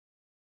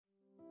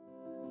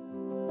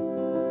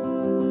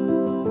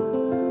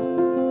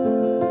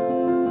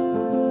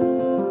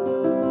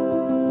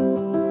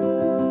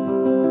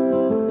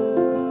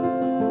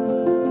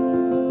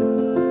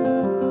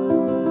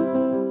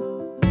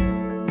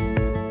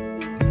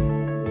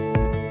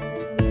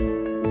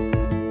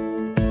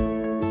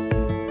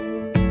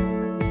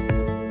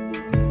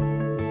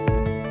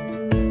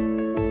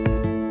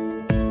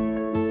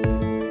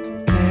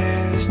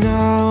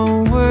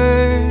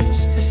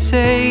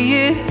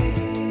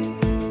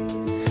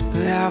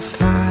I'll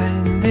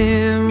find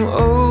them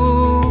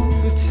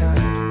over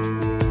time.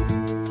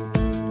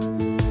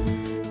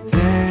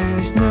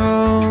 There's no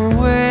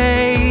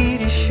way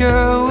to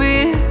show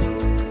it,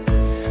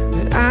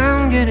 but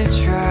I'm gonna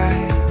try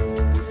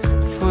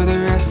for the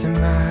rest of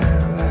my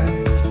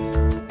life.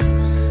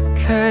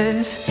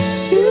 'Cause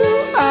you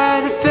are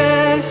the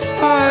best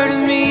part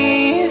of me,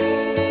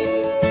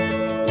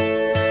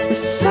 the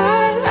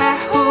side I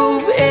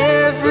hope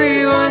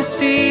everyone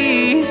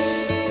sees,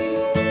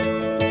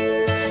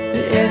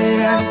 the air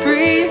that I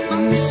breathe, the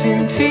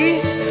missing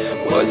piece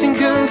wasn't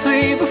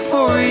complete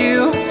before you.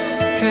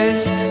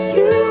 'Cause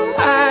you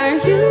are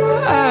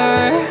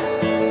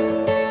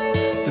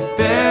the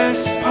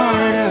best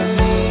part of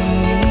me.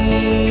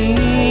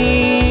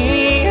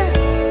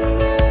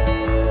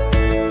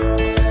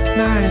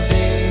 My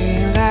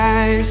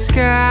daylight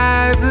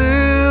sky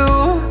blue,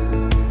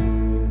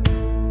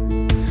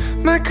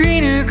 my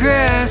greener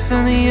grass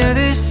on the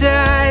other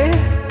side.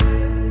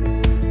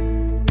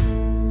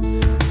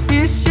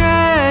 It's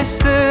just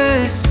the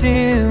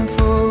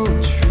simple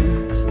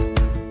truth.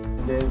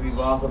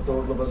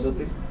 വിവാഹത്തോടുള്ള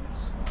ബന്ധത്തിൽ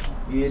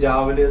ഈ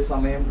രാവിലെ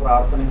സമയം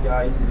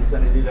പ്രാർത്ഥനയ്ക്കായി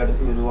തിരുസന്നിധിയിൽ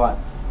അടുത്ത് വരുവാൻ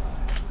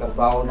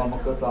കർത്താവ്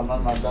നമുക്ക് തന്ന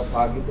നല്ല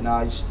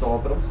ഭാഗ്യത്തിനായി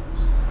സ്തോത്രം.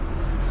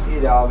 ഈ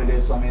രാവിലെ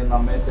സമയം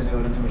നമ്മെ തന്നെ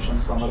ഒരു നിമിഷം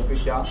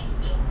സമർപ്പിക്കാം.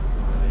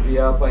 പ്രിയ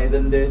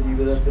പൈതൻ്റെ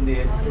ജീവിതത്തിൻ്റെ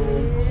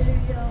ഏറ്റവും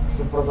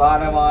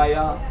സുപ്രധാനമായ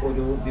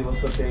ഒരു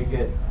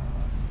ദിവസത്തേക്ക്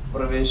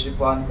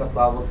പ്രവേശിപ്പാൻ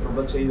കർത്താവ് കൃപ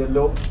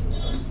ചെയ്തല്ലോ.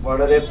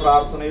 വളരെ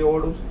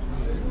പ്രാർത്ഥനയോടും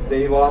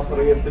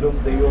ദൈവാശ്രയത്തിലും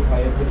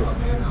ദൈവഭയത്തിലും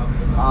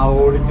ആ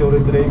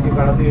ഓഡിറ്റോറിയത്തിലേക്ക്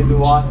കടന്നു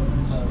ചെല്ലുവാൻ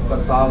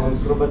കർത്താവ്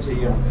കൃപ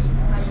ചെയ്യണം.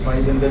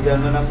 പൈതൻ്റെ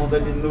ജനനം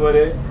മുതൽ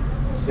ഇന്നുവരെ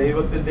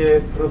ദൈവത്തിൻ്റെ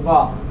കൃപ,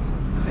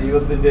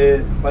 ദൈവത്തിൻ്റെ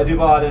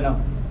പരിപാലനം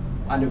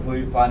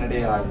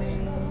അനുഭവിപ്പാനിടയായി.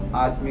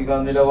 ആത്മീക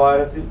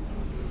നിലവാരത്തിൽ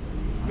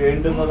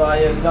വേണ്ടുന്നതായ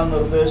എല്ലാ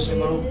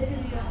നിർദ്ദേശങ്ങളും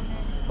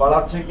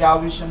വളർച്ചയ്ക്ക്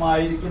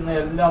ആവശ്യമായിരിക്കുന്ന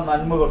എല്ലാ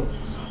നന്മകളും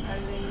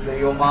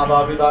ദൈവം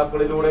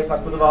മാതാപിതാക്കളിലൂടെ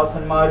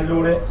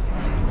കർത്തൃദാസന്മാരിലൂടെ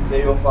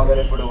ദൈവം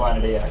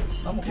പകരപ്പെടുവാനിടയായി.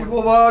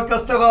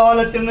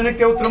 കഷ്ടകാലത്തിൽ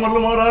നിനക്ക്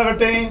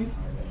ഉത്തരമരുളുമാറാകട്ടെ.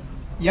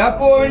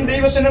 യാക്കോബിൻ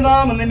ദൈവത്തിന്റെ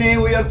നാമം നിന്നെ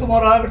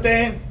ഉയർത്തുമാറാകട്ടെ.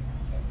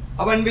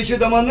 അവൻ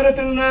വിശുദ്ധ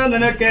മന്ദിരത്തിൽ നിന്ന്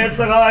നിനക്ക്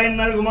സഹായം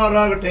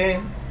നൽകുമാറാകട്ടെ.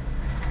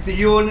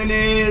 സിയോൻ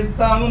നിന്നെ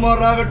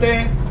താങ്ങുമാറാകട്ടെ.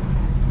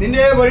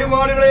 നിന്റെ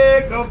വഴിപാടുകളെ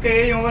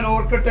ഒക്കെയും അവൻ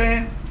ഓർക്കട്ടെ.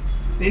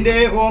 നിന്റെ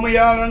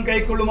ഹോമയാഗം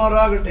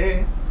കൈക്കൊള്ളുമാറാകട്ടെ.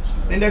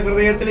 നിന്റെ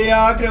ഹൃദയത്തിലെ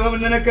ആഗ്രഹം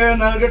നിനക്ക്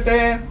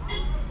നൽകട്ടെ.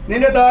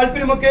 നിന്റെ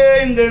താല്പര്യമൊക്കെ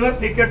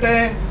നിവർത്തിക്കട്ടെ.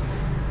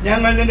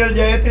 ഞങ്ങൾ നിന്റെ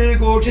ജയത്തിൽ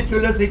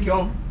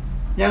ഘോഷിച്ചുല്ലസിക്കും.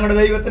 ഞങ്ങളുടെ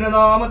ദൈവത്തിന്റെ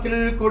നാമത്തിൽ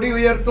കൊടി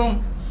ഉയർത്തും.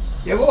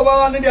 യഹോവ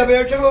നിന്റെ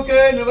അപേക്ഷകളൊക്കെ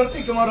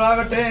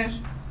നിവർത്തിക്കുമാറാകട്ടെ.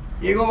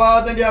 യഹോവ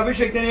തന്റെ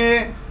അഭിഷേകത്തിനെ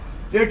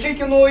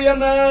രക്ഷിക്കുന്നു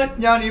എന്ന്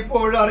ഞാൻ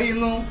ഇപ്പോൾ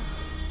അറിയുന്നു.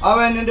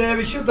 അവൻ നിന്റെ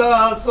വിശുദ്ധ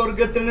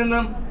സ്വർഗത്തിൽ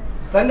നിന്നും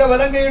തന്റെ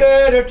വലങ്കയുടെ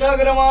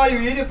രക്ഷാകരമായ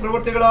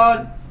വീര്യപ്രവൃത്തികളാൽ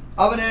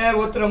അവനെ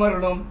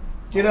ഉത്തരമരുളും.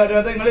 ചിലർ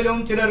രഥങ്ങളിലും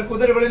ചിലർ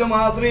കുതിരകളിലും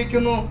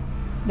ആശ്രയിക്കുന്നു.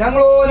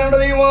 ഞങ്ങളോ ഞങ്ങളുടെ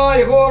ദൈവമായ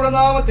യഹോവയുടെ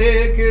നാമത്തെ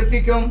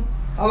കീർത്തിക്കും.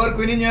 അവർ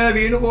കുനിഞ്ഞ്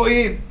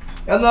വീണുപോയി,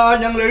 എന്നാൽ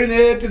ഞങ്ങൾ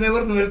എഴുന്നേറ്റ്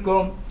നിവർന്നു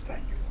നിൽക്കും.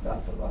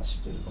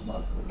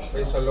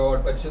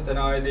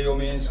 പരിശുദ്ധനായ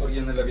ദൈവമേ,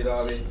 സ്വർഗീയ നല്ല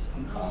പിതാവേ,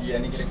 ഈ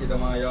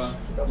അനുഗ്രഹീതമായ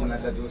ഈ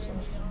നല്ല ദിവസം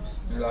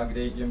നിങ്ങൾ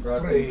ആഗ്രഹിക്കുകയും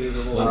പ്രാർത്ഥിക്കുകയും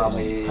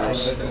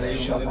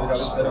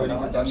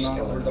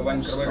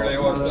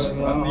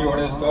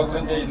നന്ദിയോടെ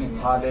സ്തോത്രം ചെയ്യുന്നു.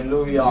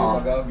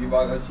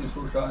 വിവാഹ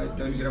ശുശ്രൂഷ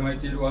ഏറ്റവും അനുഗ്രഹമായി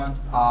തീരുവാൻ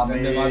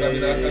എന്റെ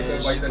മാതാപിതാക്കൾക്ക്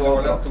പൈതൽ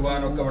വളർത്തുവാൻ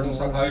ഒക്കെ അവിടെ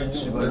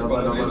സഹായിച്ചു.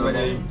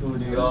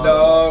 എല്ലാ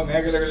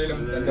മേഖലകളിലും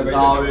എന്റെ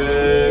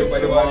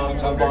പരിപാലനം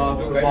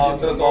സംരക്ഷിച്ചു.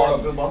 കരിച്ചിത്രത്തോളം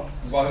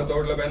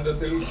വിവാഹത്തോടുള്ള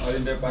ബന്ധത്തിൽ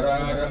അതിന്റെ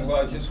പരാരംഭ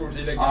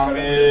ശുശ്രൂഷയിലേക്ക്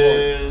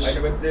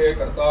അതിന്റെ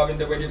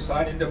കർത്താവിന്റെ വലിയ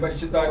സാന്നിധ്യം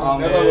പരിശുദ്ധാത്മ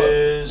നിറവ്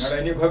ഞങ്ങൾ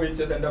അനുഭവിച്ച്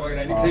തന്റെ മകൻ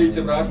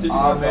അനുഗ്രഹിച്ച്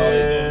പ്രാർത്ഥിക്കുന്നു.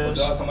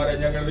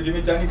 ഞങ്ങൾ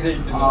ഒരുമിച്ച്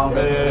അനുഗ്രഹിക്കുന്നു.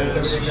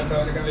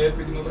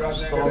 ഏൽപ്പിക്കുന്നു.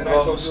 പ്രാർത്ഥന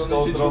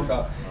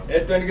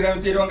ഏറ്റവും അനുഗ്രഹം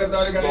തീരുവാൻ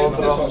കർത്താവിനെ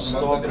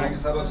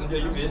സർവസ്വം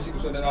ചെയ്യും.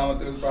 യേശുക്രിസ്തുവിന്റെ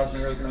നാമത്തിൽ പ്രാർത്ഥന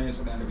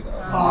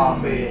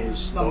കേൾക്കണമേ.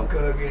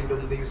 നമുക്ക്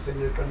വീണ്ടും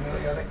ദിവസങ്ങളിൽ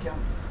കണ്ണുകളെ അടയ്ക്കാം.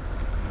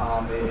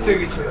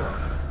 പ്രത്യേകിച്ച്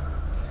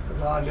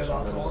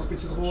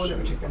ഓർപ്പിച്ചതുപോലെ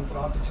അഭിഷിക്കാൻ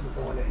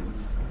പ്രാർത്ഥിച്ചതുപോലെ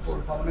ഇപ്പോൾ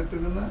ഭവനത്തിൽ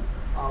നിന്ന്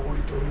ആ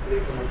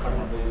ഓഡിറ്റോറിയത്തിലേക്ക് നമ്മൾ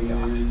കടന്നു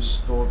പോവുകയാണ്.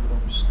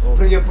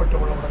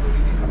 പ്രിയപ്പെട്ടവൾ അവിടെ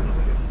ഒരുങ്ങി കടന്നു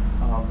വരും.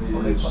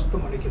 അവിടെ 10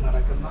 മണിക്ക്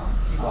നടക്കുന്ന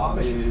വിവാഹ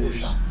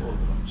ശുശ്രൂഷ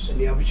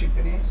എന്റെ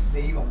അഭിഷിക്തനെ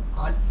ദൈവം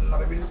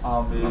ആത്മനിറവിൽ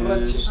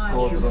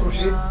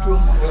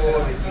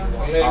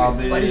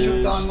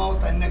പരിശുദ്ധാത്മാവ്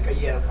തന്നെ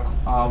കയ്യേൽക്കണം.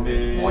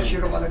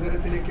 മോശയുടെ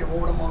വലകരത്തിലേക്ക്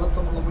ഓടെ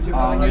മഹത്വമുള്ള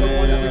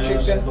ഭുജകരഞ്ഞതുപോലെ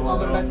അഭിഷിക്തൻ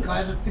അവരുടെ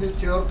കാര്യത്തിൽ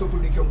ചേർത്ത്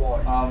പിടിക്കുമ്പോൾ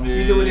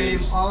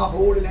ഇതുവരെയും ആ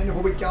ഹോളിൽ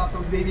അനുഭവിക്കാത്ത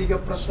ദൈവിക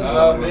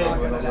പ്രസംഗം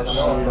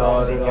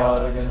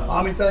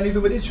ആമിത്താൻ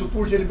ഇതുവരെ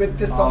ശുശ്രൂഷയിൽ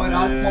വ്യത്യസ്തമായ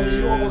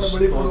ആത്മനിയോഗോടെ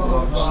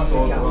വെളിപ്പെടുവാൻ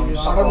പ്രാർത്ഥിക്കാം.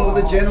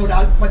 കടന്നു ജനയുടെ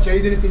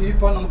ആത്മചൈതന്യത്തിൽ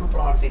ഇരിപ്പാൻ നമുക്ക്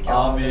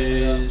പ്രാർത്ഥിക്കാം.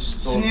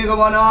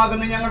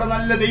 സ്നേഹവാനാകുന്ന ഞങ്ങളുടെ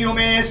നല്ല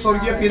ദൈവമേ,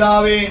 സ്വർഗീയ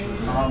പിതാവേ,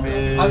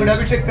 അങ്ങയുടെ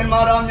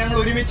അഭിഷിക്തന്മാരാം ഞങ്ങൾ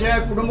ഒരുമിച്ച്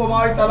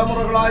കുടുംബമായി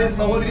തലമുറകളായി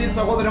സഹോദരി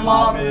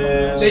സഹോദരന്മാർ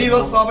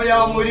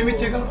ദൈവസഭയാം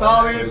ഒരുമിച്ച്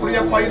കർത്താവേ പ്രിയ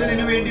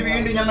പൈതലിനു വേണ്ടി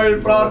വീണ്ടും ഞങ്ങൾ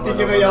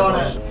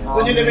പ്രാർത്ഥിക്കുകയാണ്.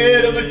 കുഞ്ഞിന്റെ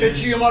പേരൊന്ന് ടച്ച്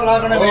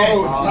ചെയ്യുമാറാകണമേ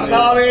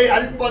കർത്താവേ.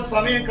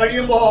 അല്പസമയം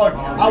കഴിയുമ്പോൾ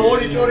ആ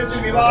ഓഡിറ്റോറിയത്തിൽ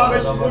വിവാഹ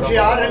ശുശ്രൂഷ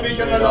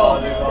ആരംഭിക്കുന്നല്ലോ.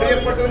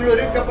 പ്രിയപ്പെട്ടവരിൽ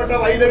ഒരുക്കപ്പെട്ട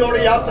വൈദ്യരോട്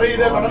യാത്ര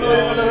ചെയ്ത് കടന്നു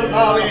വരുന്നത്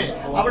കർത്താവേ,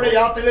 അവിടെ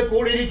യാത്രയിൽ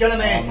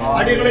കൂടിയിരിക്കണമേ.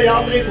 അടികളെ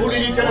യാത്രയിൽ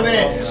കൂടിയിരിക്കണമേ.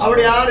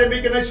 അവിടെ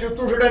ആരംഭിക്കുന്ന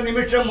ശുശ്രൂഷയുടെ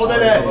നിമിഷം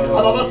മുതൽ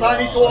അത്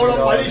അവസാനിക്കോളം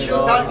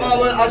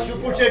പരിശുദ്ധാത്മാവ് ആ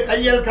ശുശ്രൂഷയെ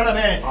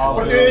കയ്യേൽക്കണമേ.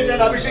 പ്രത്യേകിച്ച്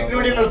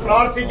അഭിഷേകത്തിനോട് ഞങ്ങൾ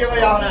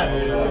പ്രാർത്ഥിക്കുകയാണ്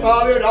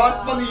കർത്താവേ. ഒരു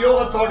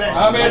ആത്മനിയോഗത്തോടെ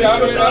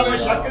പരിശുദ്ധാത്മ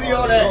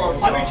ശക്തിയോടെ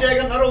അഭിഷേക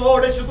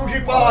നിറവോടെ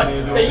ശുശ്രൂഷിപ്പാൻ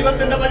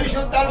ദൈവത്തിന്റെ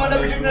പരിശുദ്ധാത്മാവിന്റെ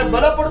അഭിഷേകത്തെ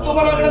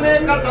ബലപ്പെടുത്തുമാറാകണമേ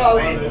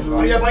കർത്താവേ.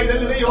 പ്രിയ പൈതൽ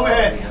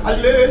ദൈവമേ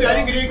അല്ലേലൂയ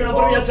അനുഗ്രഹിക്കണം.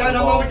 പ്രിയ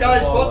അച്ഛനമ്മയ്ക്കായ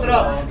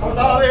സ്തോത്രം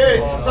കർത്താവേ.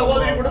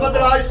 സഹോദരി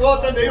കുടുംബത്തിനായ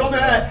സ്തോത്രം ദൈവമേ.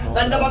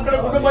 തന്റെ മക്കളുടെ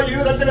കുടുംബ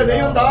ജീവിതത്തിൽ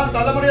ദൈവം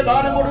തലമുറയെ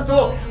ദാനം കൊടുത്തു.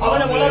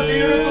 അവനെ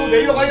വളർത്തിയെടുത്തു.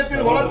 ദൈവഭയത്തിൽ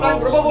വളർത്താൻ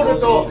കൃപ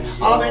കൊടുത്തു.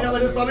 അവൻ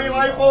അവന്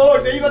സമയമായപ്പോൾ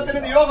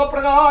ദൈവത്തിന്റെ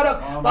നിയോഗപ്രകാരം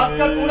തക്ക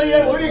തുണയെ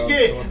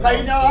ഒരുക്കി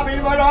കഴിഞ്ഞ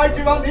വ്യാഴാഴ്ച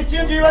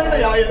നിശ്ചയം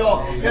ജീവനിടയായല്ലോ.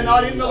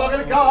 എന്നാൽ ഇന്ന്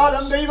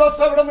പകൽക്കാലം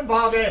ദൈവസഭയുടെ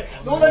മുൻപാകെ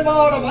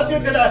ദൂതന്മാരുടെ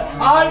മധ്യത്തില്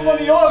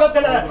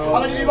ആത്മനിയോഗത്തില്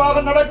അവന്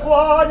വിവാഹം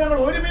നടക്കുവാൻ ഞങ്ങൾ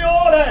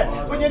ഒരുമയോടെ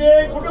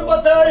കുഞ്ഞിനെയും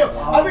കുടുംബത്തെയും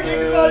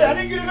അഭിഷേകങ്ങളെ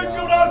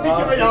അനുഗ്രഹിച്ചു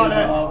പ്രാർത്ഥിക്കുകയാണ്.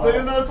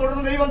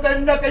 തുടർന്ന് ദൈവം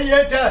തന്നെ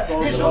കയ്യേറ്റ്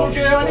ഈ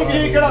ശുശ്രൂഷയെ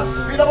അനുഗ്രഹിക്കണം.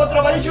 പിതപുത്ര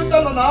പരിശുദ്ധ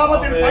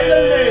നാമത്തിൽ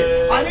പൈതലിനെ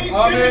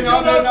അനുഗ്രഹിച്ചു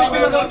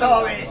പ്രാർത്ഥിക്കുന്ന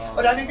കർത്താവേ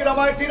ഒരു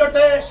അനുഗ്രഹമായി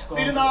തീരട്ടെ.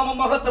 തിരുനാമം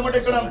മഹത്വം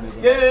എടുക്കണം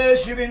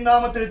യേശുവിൻ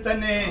നാമത്തിൽ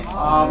തന്നെ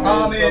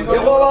ആമേൻ.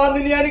 യഹോവ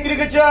നിന്നെ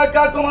അനുഗ്രഹിച്ച്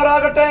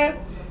കാക്കുമാറാകട്ടെ.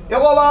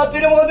 യഹോവ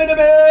തിരുമുഖത്തിന്റെ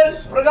മേൽ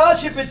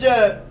പ്രകാശിപ്പിച്ച്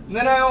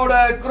നിന്നോട്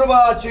കൃപ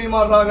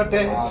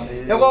ചെയ്യുമാറാകട്ടെ.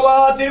 യഹോവ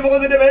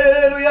തിരുമുഖത്തിന്റെ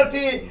മേൽ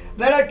ഉയർത്തി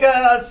നിനക്ക്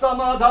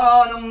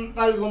സമാധാനം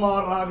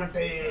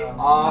നൽകുമാറാകട്ടെ.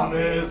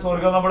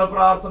 സ്വർഗം നമ്മുടെ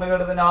പ്രാർത്ഥന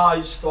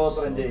കേട്ടതിനായി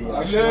സ്തോത്രം ചെയ്യാം.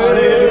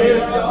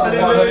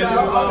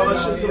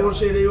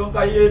 ദൈവം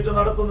കയ്യേറ്റ്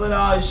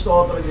നടത്തുന്നതിനായി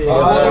സ്തോത്രം ചെയ്യാം.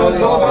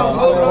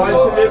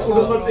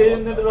 കുടുംബത്തെയും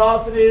നിന്റെ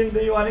ദാസനെയും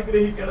ദൈവം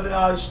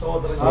അനുഗ്രഹിക്കേണ്ടതിനായി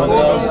സ്തോത്രം ചെയ്യാം.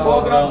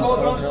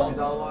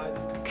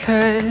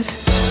 'Cause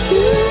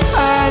you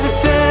are the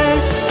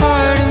best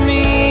part of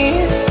me,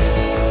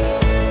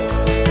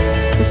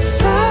 the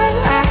side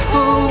I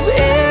hope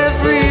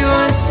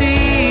everyone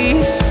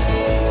sees,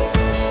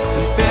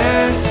 the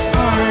best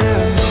part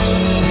of me,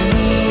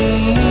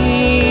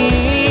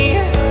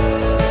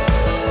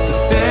 the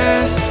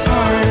best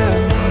part of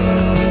me.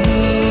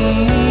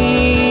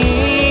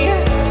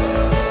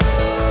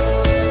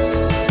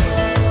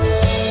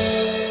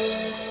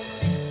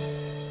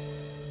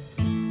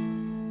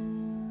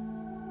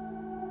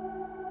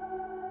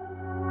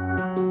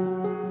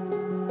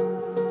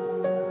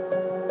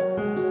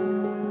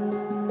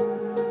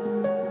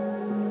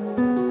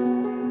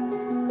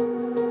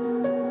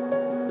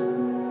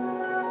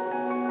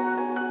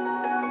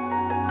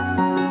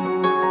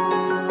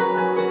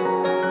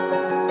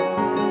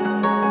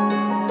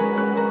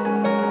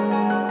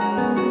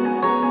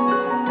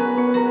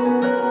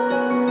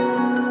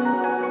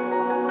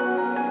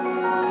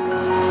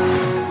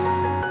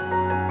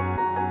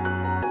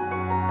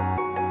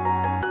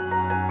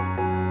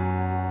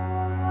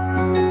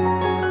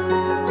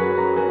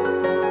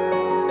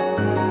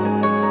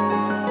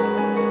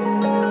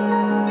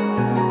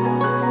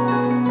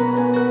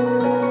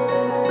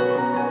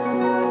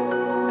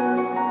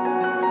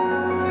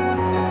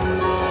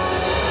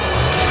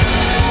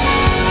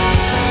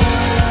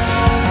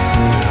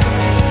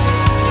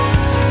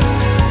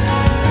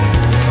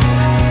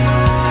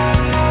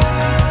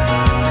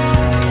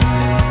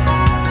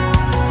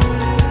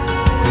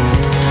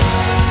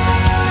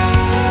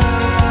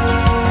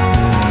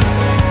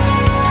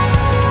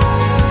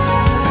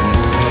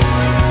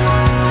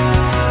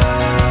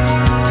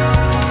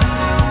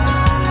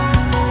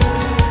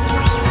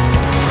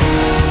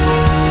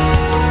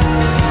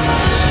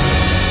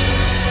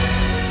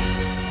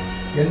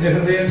 എന്റെ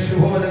ഹൃദയം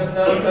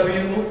ശുഭവചനത്താൽ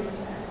കവിയുന്നു.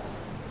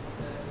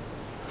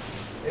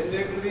 എന്റെ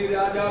കൃതി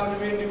രാജാവിന്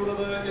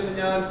വേണ്ടിയുള്ളത് എന്ന്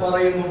ഞാൻ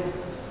പറയുന്നു.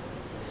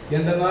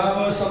 എന്റെ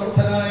നാവ്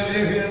സമർത്ഥനായ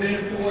ലേഖകന്റെ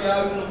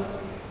എഴുത്തുപോലാകുന്നു.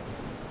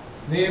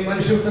 നീ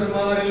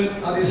മനുഷ്യപുത്രന്മാരിൽ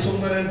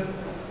അതിസുന്ദരൻ,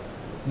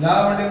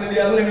 ലാവണ്യം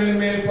നിന്റെ അതിരങ്ങളിൽ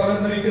മേൽ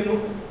പകർന്നിരിക്കുന്നു.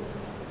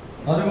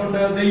 അതുകൊണ്ട്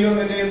ദൈവം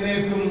എന്നെ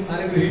എന്നേക്കും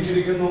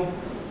അനുഗ്രഹിച്ചിരിക്കുന്നു.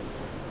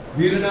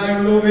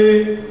 വീരനായുള്ളവേ,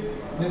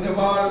 നിന്റെ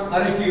വാൾ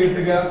അരക്കി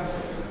കെട്ടുക.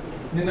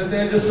 നിന്റെ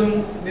തേജസ്സും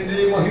നിന്റെ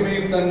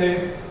മഹിമയും തന്നെ.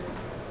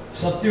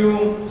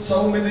 സത്യവും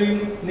സൗമ്യതയും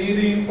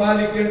നീതിയും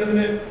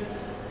പാലിക്കേണ്ടതിന്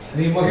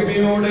നീ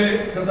മഹിമയോടെ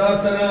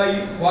കൃതാർത്ഥനായി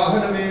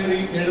വാഹനമേറി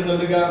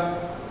എഴുന്നള്ളുക.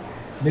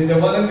 നിന്റെ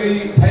വലം കൈ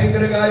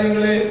ഭയങ്കര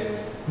കാര്യങ്ങളെ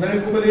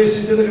നിനക്ക്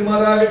ഉപദേശിച്ചു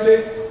തരുമാറാകട്ടെ.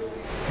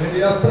 നിന്റെ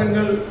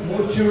അസ്ത്രങ്ങൾ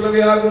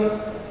മൂർച്ചയുള്ളവയാകും.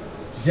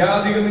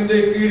 ജാതികൾ നിന്റെ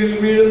കീഴിൽ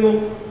വീഴുന്നു.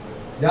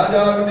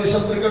 രാജാവിന്റെ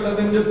ശത്രുക്കളുടെ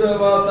നെഞ്ചത്ത്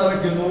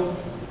തറയ്ക്കുന്നു.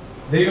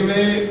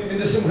 ദൈവമേ,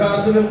 നിന്റെ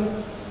സിംഹാസനം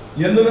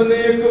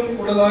എന്നുമെന്നേക്കും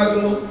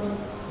ഉള്ളതാകുന്നു.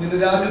 നിന്റെ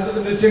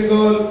രാജ്യത്തിന്റെ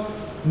ചെങ്കോൽ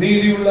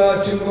നീതിയുള്ള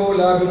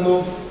ചെങ്കോലാകുന്നു.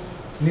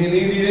 നീ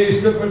നീതിയെ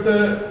ഇഷ്ടപ്പെട്ട്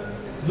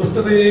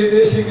ദുഷ്ടതയെ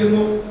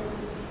ദേശിക്കുന്നു.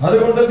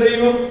 അതുകൊണ്ട്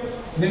ദൈവം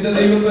നിന്റെ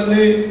ദൈവം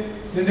തന്നെ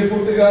നിന്റെ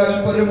കൂട്ടുകാരിൽ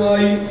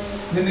പരമായി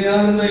നിന്നെ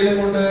ആനന്ദയിലും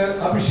കൊണ്ട്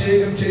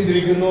അഭിഷേകം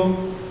ചെയ്തിരിക്കുന്നു.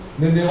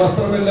 നിന്റെ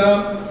വസ്ത്രമെല്ലാം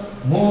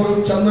മോറും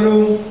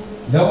ചന്ദനവും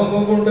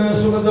ലവംഗവും കൊണ്ട്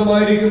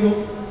സുഗന്ധമായിരിക്കുന്നു.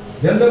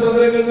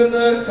 ഗന്ധമന്ദിരങ്ങളിൽ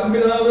നിന്ന്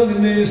കമ്പിനാഥം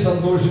നിന്നെ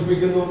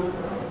സന്തോഷിപ്പിക്കുന്നു.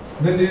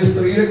 നിന്റെ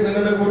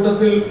സ്ത്രീരത്നങ്ങളുടെ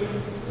കൂട്ടത്തിൽ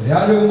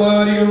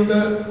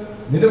രാജകുമാരികളുണ്ട്.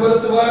 നിന്റെ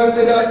വലത്ത്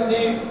ഭാഗത്തെ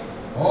രാജ്ഞി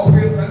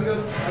ഓഫീർ തങ്കം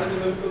അണിഞ്ഞു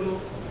നിൽക്കുന്നു.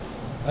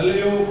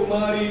 അല്ലയോ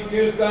കുമാരി,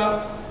 കേൾക്ക,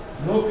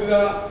 നോക്കുക,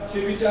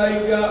 ചെവി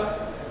ചായ്ക്കുക.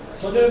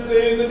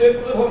 സ്വജനത്തെയും നിന്റെ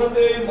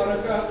ഭവനത്തെയും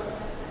മറക്കാം.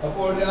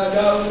 അപ്പോൾ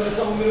രാജാവ് നിന്റെ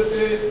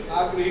സൗന്ദര്യത്തെ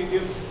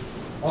ആഗ്രഹിക്കും.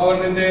 അവൻ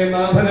നിന്റെ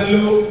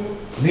നാഥനല്ലോ,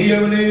 നീ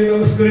അവനെ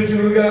നമസ്കരിച്ചു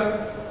കൊള്ളുക.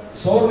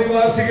 സോർ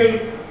നിവാസികൾ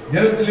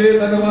ജനത്തിലെ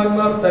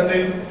ധനവാന്മാർ തന്നെ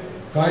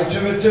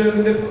കാഴ്ചവെച്ച്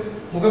നിന്റെ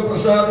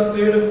മുഖപ്രസാദം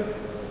തേടും.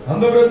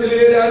 അന്തപുരത്തിലെ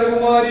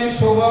രാജകുമാരി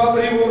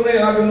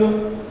ശോഭാപരിപൂർണയാകുന്നു.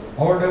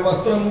 അവളുടെ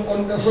വസ്ത്രം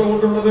പൊൻകസ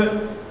കൊണ്ടുള്ളത്.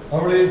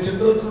 അവളെ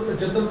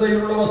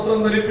ചിത്രത്തയിലുള്ള വസ്ത്രം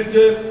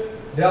ധരിപ്പിച്ച്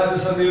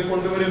രാജസഭയിൽ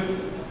കൊണ്ടുവരും.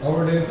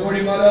 അവളുടെ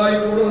തോഴിമാരായി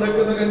കൂടെ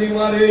നടക്കുന്ന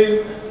കന്യമാരെയും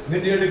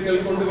നിന്റെ അടുക്കൽ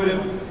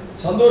കൊണ്ടുവരും.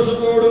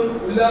 സന്തോഷത്തോടും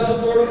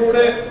ഉല്ലാസത്തോടും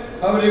കൂടെ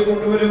അവരെ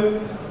കൊണ്ടുവരും.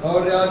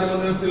 അവർ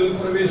രാജമന്ദിരത്തിൽ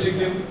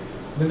പ്രവേശിക്കും.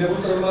 നിന്റെ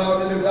പുത്രന്മാർ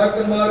നിന്റെ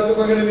പിതാക്കന്മാർക്ക്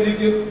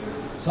പകരമിരിക്കും.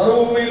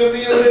 സർവഭൂമിയിലും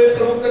നീ അവരെ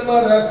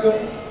പ്രമുഖന്മാരാക്കും.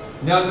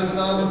 ഞാൻ നിന്റെ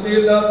നാമത്തെ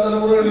എല്ലാ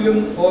തലമുറകളിലും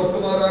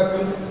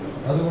ഓർക്കുമാറാക്കും.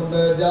 അതുകൊണ്ട്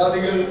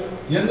ജാതികൾ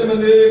എന്നും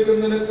എന്നേക്കും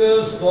നിനക്ക്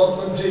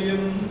സ്തോത്രം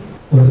ചെയ്യും.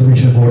 ഒരു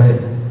നിമിഷം കൂടെ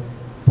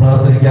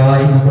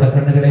പ്രാർത്ഥനയ്ക്കായി നമ്മുടെ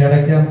കണ്ണുകളെ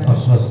അടയ്ക്കാം.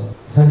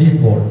 സജീവ്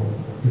പോൾ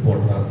ഇപ്പോൾ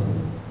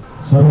പ്രാർത്ഥിക്കുന്നു.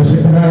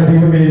 സർവശക്തനായ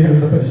ദൈവമേ,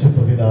 ഞങ്ങളുടെ പരിശുദ്ധ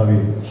പിതാവേ,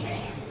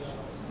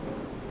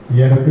 ഈ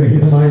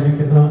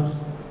അനുഗ്രഹീതമായിരിക്കുന്ന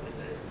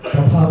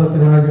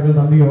പ്രഭാതത്തിനായി ഞങ്ങൾ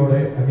നന്ദിയോടെ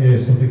അങ്ങയെ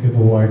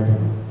സ്തുതിക്കുന്നു,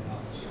 വാഴ്ത്തുന്നു.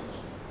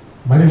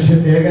 മനുഷ്യൻ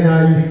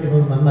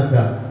ഏകനായിരിക്കുന്നത് നന്നല്ല,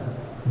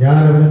 ഞാൻ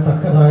അവന്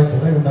തക്കതായ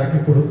തുണയുണ്ടാക്കി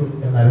കൊടുക്കും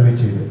എന്ന് അരുളി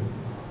ചെയ്തു.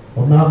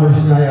 ഒന്നാം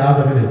മനുഷ്യനായ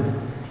ആദവന്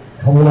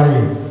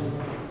ഹവ്വായെ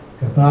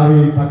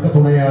കർത്താവെ തക്ക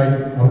തുണയായി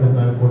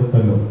അവിടുന്ന്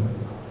കൊടുത്തല്ലോ.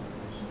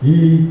 ഈ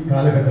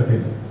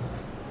കാലഘട്ടത്തിൽ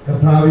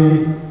കർത്താവെ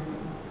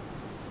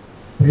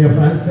പ്രിയ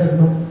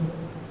ഫ്രാൻസിനും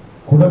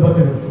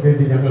കുടുംബത്തിനും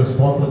വേണ്ടി ഞങ്ങൾ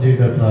സ്തോത്രം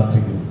ചെയ്ത്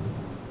പ്രാർത്ഥിക്കുന്നു.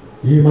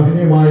 ഈ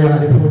മഹനീയമായ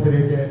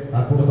അനുഭവത്തിലേക്ക്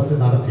ആ കുടുംബത്തെ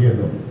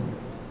നടത്തിയല്ലോ.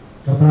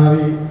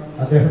 കർത്താവെ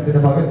അദ്ദേഹത്തിൻ്റെ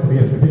മകൻ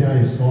പ്രിയ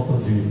ഫെബിനായി സ്തോത്രം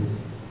ചെയ്യുന്നു.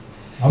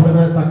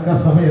 അവിടുന്ന് തക്ക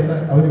സമയത്ത്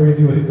അവന്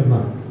വേണ്ടി ഒരുക്കുന്ന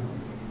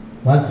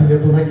വാത്സല്യ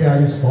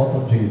തുണയ്ക്കായി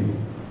സ്തോത്രം ചെയ്യുന്നു.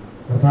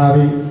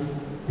 കർത്താവെ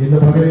ഇന്ന്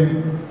പകലിൽ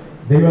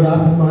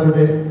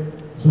ദൈവദാസന്മാരുടെ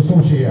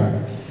ശുശ്രൂഷയാണ്.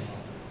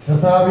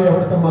 കർത്താവെ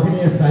അവിടുത്തെ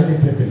മഹനീയ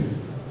സാന്നിധ്യത്തിൽ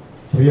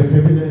പ്രിയ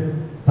ഫെബിന്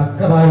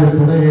തക്കതായ ഒരു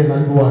തുണയെ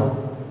നൽകുവാൻ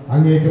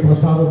അങ്ങേക്ക്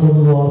പ്രസാദം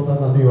തോന്നുന്നു ഓർത്ത്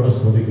നന്ദിയോടെ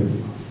സ്തുതിക്കുന്നു.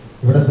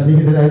 ഇവിടെ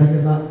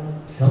സന്നിഹിതരായിരിക്കുന്ന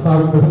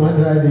കർത്താവിൻ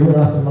ബഹുമാനരായ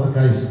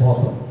ദൈവദാസന്മാർക്കായി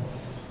സ്തോത്രം.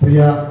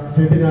 പ്രിയ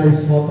ഫെബിനായി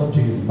സ്തോത്രം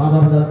ചെയ്യുന്നു.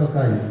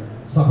 മാതാപിതാക്കൾക്കായി,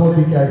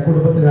 സഹോദരിക്കായി,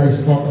 കുടുംബത്തിനായി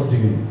സ്തോത്രം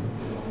ചെയ്യുന്നു.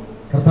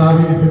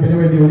 കർത്താവിൽ ഫെബിന്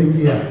വേണ്ടി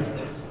ഒരുക്കിയ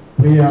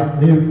പ്രിയ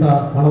നിയുക്ത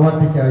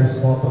മണവാട്ടിക്കായി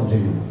സ്തോത്രം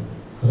ചെയ്യുന്നു.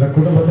 അവരുടെ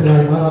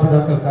കുടുംബത്തിനായി,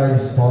 മാതാപിതാക്കൾക്കായി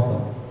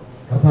സ്തോത്രം.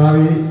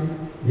 കർത്താവി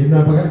ഇന്ന്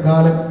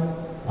പകൽക്കാലം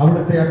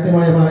അവിടുത്തെ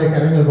അഗ്നിമയമായ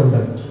കരങ്ങൾ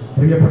കൊണ്ട്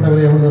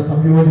പ്രിയപ്പെട്ടവരെ അവിടുന്ന്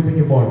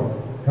സംയോജിപ്പിക്കുമ്പോൾ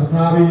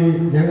കർത്താവി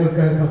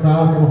ഞങ്ങൾക്ക്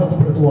കർത്താവിനെ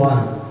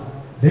മഹത്വപ്പെടുത്തുവാനും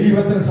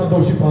ദൈവത്തിന്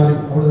സന്തോഷിപ്പാനും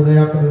അവിടുന്ന്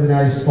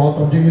ഇടയാക്കുന്നതിനായി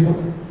സ്തോത്രം ചെയ്യുന്നു.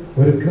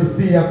 ഒരു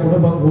ക്രിസ്തീയ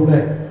കുടുംബം കൂടെ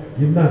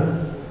ഇന്ന്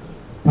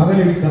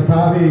പകലിൽ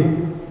കർത്താവി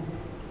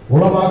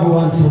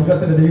ഉളവാകുവാൻ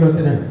സ്വർഗത്തിന്റെ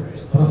ദൈവത്തിന്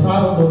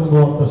പ്രസാദം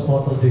തോന്നുന്നോർത്ത്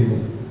സ്തോത്രം ചെയ്യുന്നു.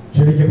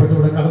 ക്ഷണിക്കപ്പെട്ട്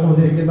ഇവിടെ കടന്നു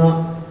വന്നിരിക്കുന്ന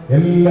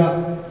എല്ലാ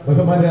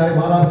ബഹുമാനരായ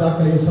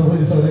മാതാപിതാക്കളെയും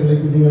സഹോദരി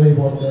സഹോദരങ്ങളെയും കുഞ്ഞുങ്ങളെയും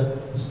ഓർത്ത്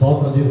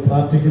സ്തോത്രം ചെയ്ത്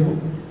പ്രാർത്ഥിക്കുന്നു.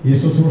 ഈ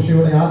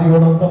ശുശ്രൂഷയുടെ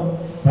ആദ്യോടന്തം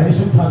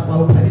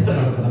പരിശുദ്ധാത്മാവ് ഭരിച്ചു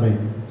നടത്തണമേ.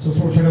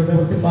 ശുശ്രൂഷകൾ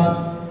നിവർത്തിപ്പാൻ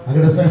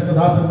അങ്ങയുടെ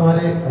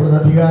ശ്രേഷ്ഠദാസന്മാരെ അവിടുന്ന്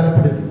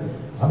അധികാരപ്പെടുത്തി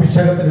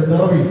അഭിഷേകത്തിന്റെ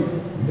നിറവിൽ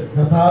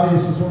കർത്താവെ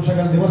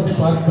ശുശ്രൂഷകൾ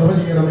നിവർത്തിപ്പാൻ കൃപ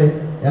ചെയ്യണമേ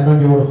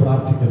എന്നങ്ങയോട്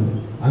പ്രാർത്ഥിക്കുന്നു.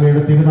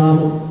 അങ്ങയുടെ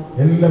തിരുനാമം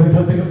എല്ലാ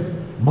വിധത്തിലും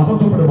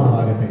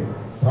മഹത്വപ്പെടുമാറാകട്ടെ.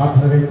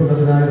 പ്രാർത്ഥന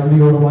കൈക്കൊണ്ടതിനായി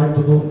നന്ദിയോട്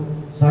വാഴ്ത്തുന്നു.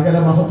 സകല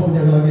മഹത്വം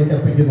ഞങ്ങൾ അങ്ങേക്ക്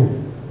അർപ്പിക്കുന്നു,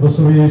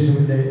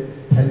 ക്രിസ്തുയേശുവിന്റെ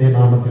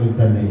ധന്യനാമത്തിൽ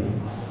തന്നെ.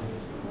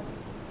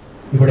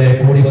 ഇവിടെ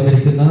കൂടി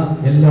വന്നിരിക്കുന്ന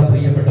എല്ലാ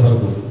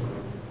പ്രിയപ്പെട്ടവർക്കും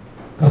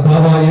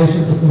കർത്താവായ യേശു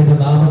ക്രിസ്തുവിന്റെ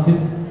നാമത്തിൽ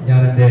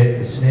ഞാൻ എൻ്റെ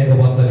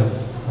സ്നേഹവന്ദനം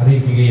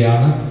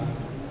അറിയിക്കുകയാണ്.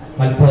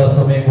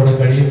 അല്പസമയം കൂടെ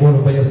കഴിയുമ്പോൾ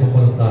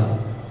ഉഭയസമ്മതത്താൽ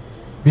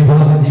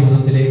വിവാഹ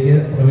ജീവിതത്തിലേക്ക്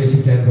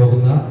പ്രവേശിക്കാൻ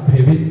പോകുന്ന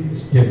ഫെബിൻ,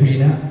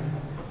 സ്റ്റെഫീന,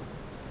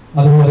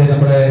 അതുപോലെ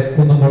നമ്മുടെ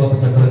കുന്നംകുളം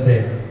സെന്ററിന്റെ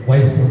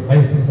വൈസ്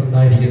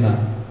പ്രസിഡന്റായിരിക്കുന്ന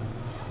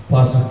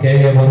പാസ്റ്റർ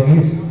കെ.എ.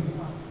 വർഗീസ്,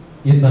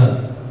 ഇന്ന്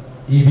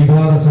ഈ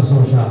വിവാഹ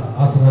ശുശ്രൂഷ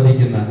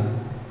ആസ്വദിക്കുന്ന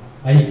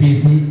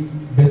IPC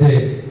ബദേ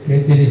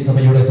കേച്ചേരി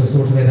സഭയുടെ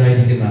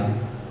ശുശ്രൂഷകനായിരിക്കുന്ന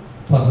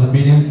pastor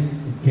Binil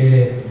K.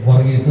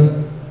 Varghese,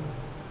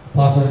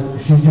 pastor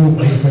Shiju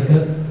Isaac,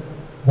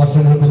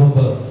 വർഷങ്ങൾക്ക്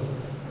മുമ്പ്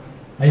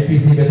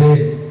IPC ബദേ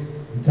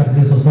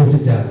ചർച്ചിൽ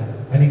ശുശ്രൂഷിച്ച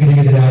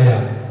അനുഗ്രഹീതരായ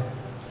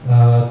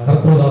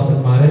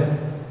കർത്തൃദാസന്മാരെ,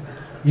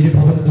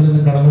 ഇരുഭവനത്തിൽ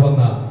നിന്നും കടന്നു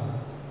വന്ന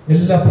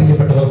എല്ലാ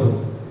പ്രിയപ്പെട്ടവർക്കും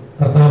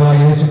കർത്താവായ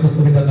യേശു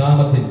ക്രിസ്തുവിന്റെ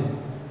നാമത്തിൽ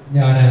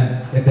ഞാൻ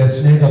എൻ്റെ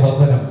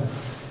സ്നേഹവന്ദനം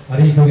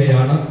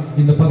അറിയിക്കുകയാണ്.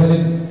 ഇന്ന്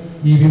പകലിൽ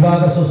ഈ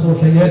വിവാഹ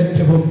ശുശ്രൂഷ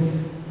ഏറ്റവും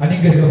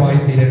അനുഗ്രഹമായി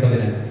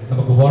തീരേണ്ടതിന്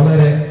നമുക്ക്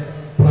വളരെ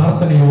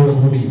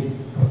പ്രാർത്ഥനയോടുകൂടി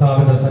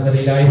കർത്താവിൻ്റെ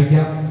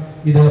സന്നദ്ധിയിലായിരിക്കാം.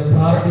 ഇത്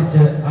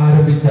പ്രാർത്ഥിച്ച്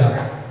ആരംഭിച്ച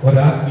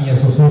ഒരാത്മീയ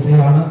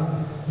ശുശ്രൂഷയാണ്.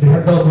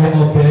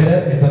 2-3 പേര്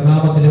എന്റെ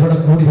നാമത്തിൽ എവിടെ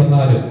കൂടി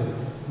വന്നാലും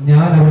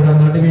ഞാൻ അവരുടെ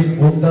നടുവിൽ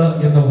ഉണ്ട്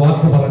എന്ന്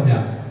വാക്ക് പറഞ്ഞ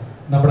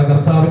നമ്മുടെ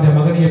കർത്താവിന്റെ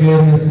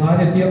മകനീയമേറിയ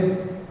സാന്നിധ്യം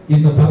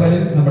ഇന്ന്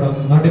പകലിൽ നമ്മുടെ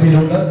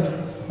നടുവിലുണ്ട്.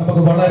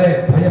 നമുക്ക് വളരെ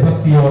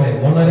ഭയഭക്തിയോടെ,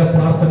 വളരെ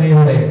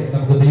പ്രാർത്ഥനയോടെ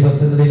നമുക്ക്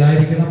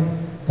ദൈവസന്നിധിയിലായിരിക്കണം.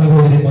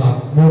 സഹോദരിമാർ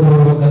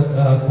മൂടുപൂർവ്വ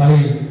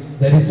തലയിൽ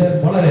ധരിച്ച്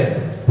വളരെ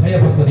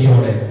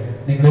ഭയഭക്തിയോടെ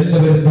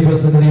നിങ്ങളെല്ലാവരും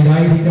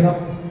ദൈവസന്നിധിയിലായിരിക്കണം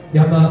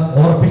എന്ന്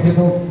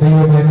ഓർപ്പിക്കുന്നു.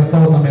 ദൈവമായ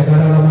കർത്താവ് നമ്മെ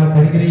ധാരാളമായിട്ട്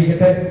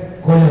അനുഗ്രഹിക്കട്ടെ.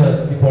 കൊയർ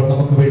ഇപ്പോൾ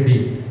നമുക്ക് വേണ്ടി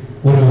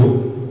ഒരു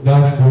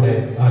ഗാനം കൂടെ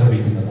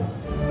ആലപിക്കുന്നതാണ്.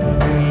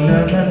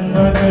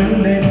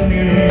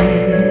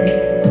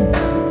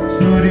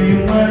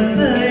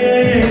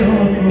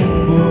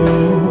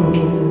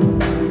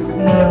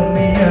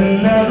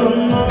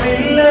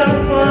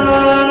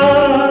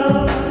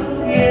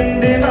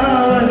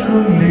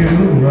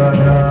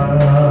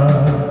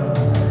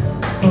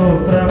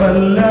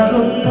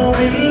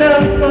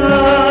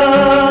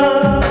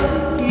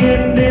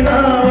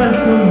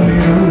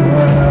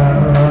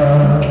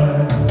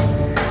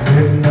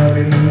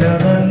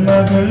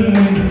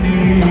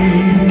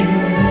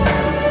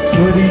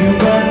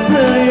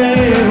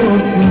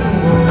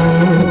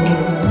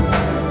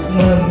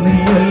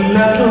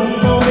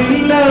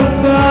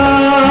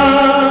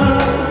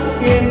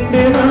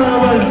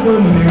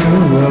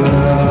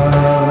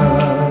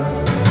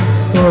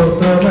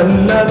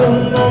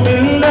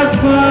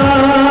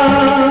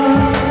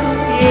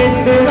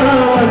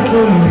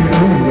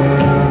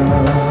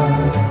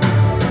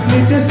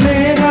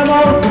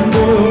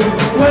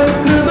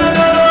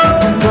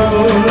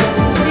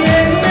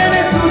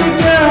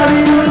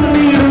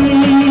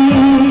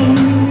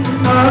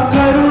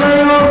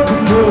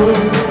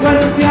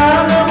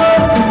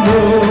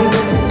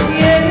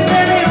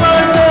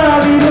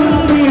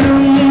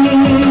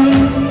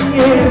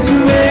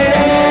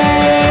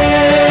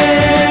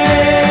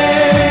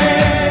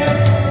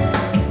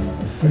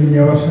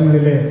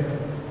 വർഷങ്ങളിലെ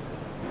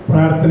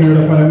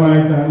പ്രാർത്ഥനയുടെ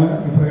ഫലമായിട്ടാണ്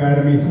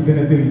ഇപ്രകാരം ഈ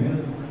സുദിനത്തിൽ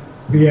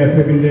പ്രിയ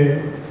ഫെബിൻ്റെ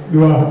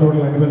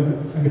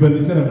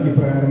വിവാഹത്തോടനുബന്ധിച്ച് നമുക്ക്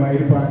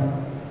ഇപ്രകാരമായിരിക്കാൻ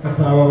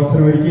കർത്താവ്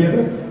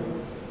അവസരമൊരുക്കിയത്.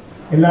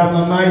 എല്ലാം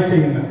നന്നായി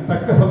ചെയ്യുന്ന,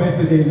 തക്ക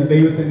സമയത്ത് ചെയ്യുന്ന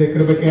ദൈവത്തിൻ്റെ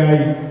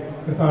കൃപയ്ക്കായി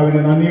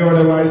കർത്താവിനെ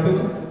നന്ദിയോടെ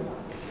വാഴ്ത്തുന്നു.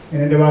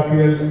 ഞാൻ എൻ്റെ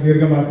വാക്കുകൾ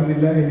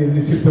ദീർഘമാക്കുന്നില്ല. എൻ്റെ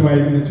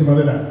നിക്ഷിപ്തമായിരിക്കുന്ന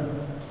ചുമതല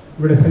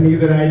ഇവിടെ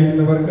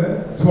സന്നിഹിതരായിരിക്കുന്നവർക്ക്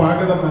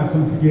സ്വാഗതം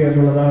ആശംസിക്കുക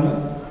എന്നുള്ളതാണ്.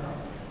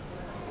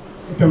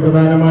 ഏറ്റവും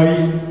പ്രധാനമായി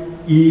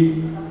ഈ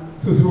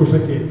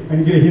ശുശ്രൂഷയ്ക്ക്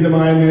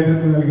അനുഗ്രഹീതമായ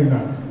നേതൃത്വം നൽകുന്ന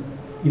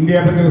ഇന്ത്യ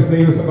പെന്തക്കോസ്ത്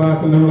ദൈവസഭ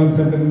കുന്നംകുളം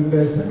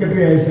സെന്ററിൻ്റെ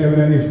സെക്രട്ടറിയായി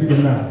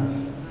സേവനമനുഷ്ഠിക്കുന്ന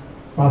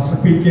പാസ്റ്റർ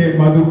PK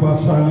മധു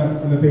പാസ്റ്ററാണ്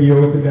ഇന്നത്തെ ഈ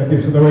യോഗത്തിൻ്റെ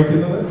അധ്യക്ഷത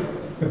വഹിക്കുന്നത്.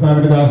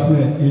 കർത്താവിൻ്റെ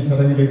ദാസിനെ ഈ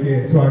ചടങ്ങിലേക്ക്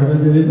സ്വാഗതം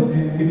ചെയ്യുന്നു.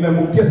 ഇന്ന്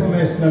മുഖ്യ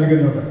സന്ദേശം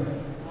നൽകുന്നത്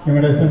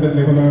ഞങ്ങളുടെ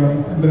സെന്ററിൻ്റെ കുന്നംകുളം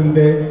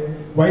സെന്ററിൻ്റെ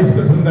വൈസ്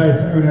പ്രസിഡന്റായി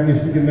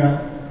സേവനമനുഷ്ഠിക്കുന്ന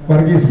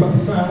വർഗീസ്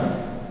പാസ്റ്ററാണ്.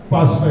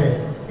 പാസ്റ്ററെ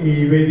ഈ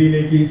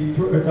വേദിയിലേക്ക്, ഈ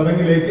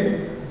ചടങ്ങിലേക്ക്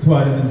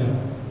സ്വാഗതം ചെയ്യുന്നു.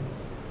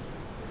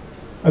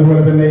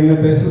 അതുപോലെ തന്നെ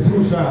ഇന്നത്തെ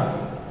ശുശ്രൂഷ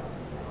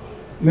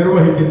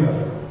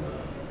നിർവഹിക്കുന്നത്,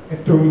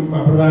 ഏറ്റവും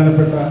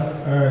പ്രധാനപ്പെട്ട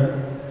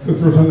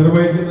ശുശ്രൂഷ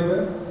നിർവഹിക്കുന്നത്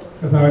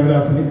കർത്താവിൻ്റെ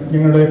ദാസന്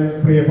ഞങ്ങളുടെ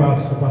പ്രിയ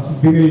പാസ്റ്റർ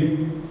ബിനിൽ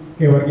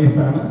K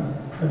വർഗീസാണ്.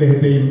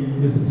 അദ്ദേഹത്തെയും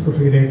ഈ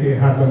ശുശ്രൂഷയിലേക്ക്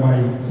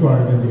ഹാർദമായി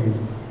സ്വാഗതം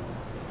ചെയ്യുന്നു.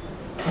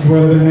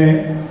 അതുപോലെ തന്നെ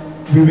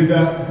വിവിധ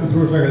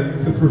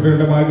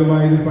ശുശ്രൂഷകളുടെ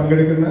ഭാഗമായി ഇതിൽ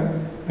പങ്കെടുക്കുന്ന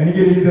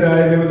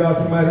അനുഗ്രഹീതരായ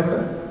ദേവദാസന്മാരുണ്ട്.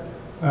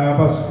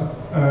 പാസ്റ്റർ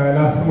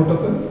ലാസർ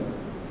മുട്ടത്ത്,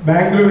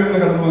 ബാംഗ്ലൂരിൽ നിന്ന്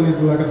കടന്നു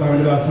വന്നിട്ടുള്ള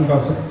കർത്താവിൻ്റെ ദാസൻ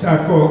പാസ്റ്റർ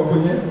ചാക്കോ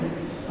കുഞ്ഞ്,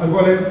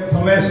 അതുപോലെ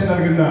സന്ദേശം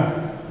നൽകുന്ന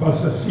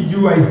പാസ്റ്റർ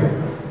ഷിജു ഐസക്,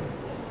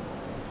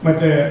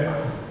 മറ്റ്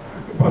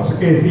pastor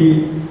KC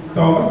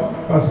Thomas,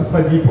 pastor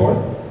Saji Paul,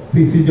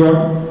 CC John,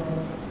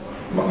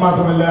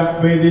 മാത്രമല്ല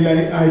വേദിയിൽ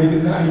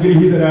ആയിരിക്കുന്ന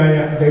അനുഗ്രഹീതരായ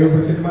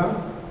ദൈവഭൃത്യന്മാർ,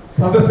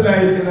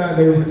 സദസ്സിലായിരിക്കുന്ന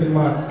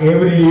ദൈവഭൃത്യന്മാർ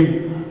ഏവരെയും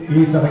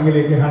ഈ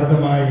ചടങ്ങിലേക്ക്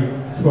ഹാർദമായി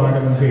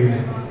സ്വാഗതം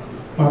ചെയ്യുന്നു.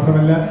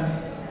 മാത്രമല്ല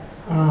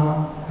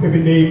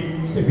ഫെബിൻ്റെയും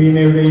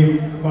സ്റ്റെഫീനയുടെയും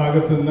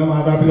ഭാഗത്തു നിന്ന്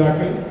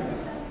മാതാപിതാക്കൾ,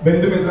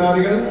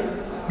 ബന്ധുമിത്രാദികൾ,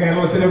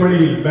 കേരളത്തിന്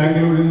വെളിയിൽ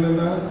ബാംഗ്ലൂരിൽ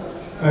നിന്ന്,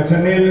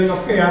 ചെന്നൈയിൽ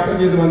നിന്നൊക്കെ യാത്ര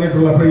ചെയ്ത്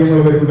വന്നിട്ടുള്ള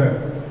പ്രിയമുള്ളവരുണ്ട്.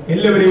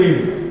 എല്ലാവരെയും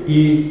ഈ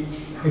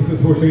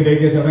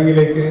ശുശ്രൂഷയിലേക്ക്,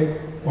 ചടങ്ങിലേക്ക്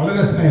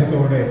വളരെ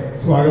സ്നേഹത്തോടെ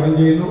സ്വാഗതം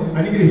ചെയ്യുന്നു.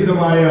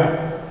 അനുഗ്രഹീതമായ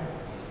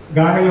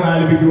ഗാനങ്ങൾ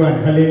ആലപിക്കുവാൻ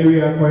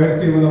ഹല്ലേലൂയ കൊയർ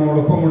ടീം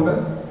നമ്മോടൊപ്പമുണ്ട്.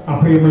 ആ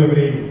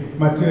പ്രിയമുള്ളവരെയും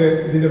മറ്റ്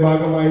ഇതിൻ്റെ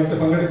ഭാഗമായിട്ട്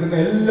പങ്കെടുക്കുന്ന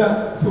എല്ലാ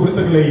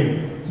സുഹൃത്തുക്കളെയും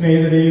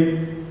സ്നേഹിതരെയും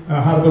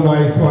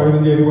ഹാർദമായി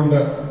സ്വാഗതം ചെയ്തുകൊണ്ട്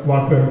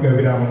വാക്കുകൾക്ക്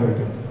വിരാമം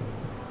കുറിക്കുന്നു.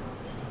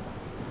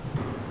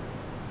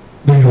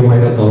 ദൈവമായ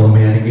കർത്താവ്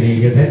നമ്മെ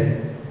അനുഗ്രഹിക്കട്ടെ.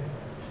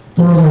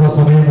 തുടർന്നുള്ള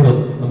സമയങ്ങളും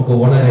നമുക്ക്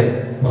വളരെ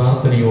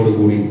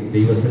പ്രാർത്ഥനയോടുകൂടി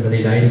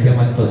ദൈവസന്നിധിയിലായിരിക്കാം.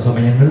 മറ്റു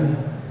സമയങ്ങൾ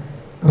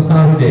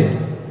കർത്താവിൻ്റെ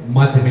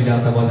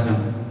മാറ്റമില്ലാത്ത വചനം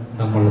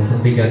നമ്മൾ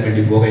ശ്രദ്ധിക്കാൻ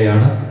വേണ്ടി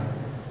പോകുകയാണ്.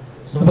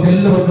 നമുക്ക്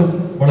എല്ലാവർക്കും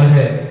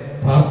വളരെ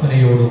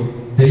പ്രാർത്ഥനയോടും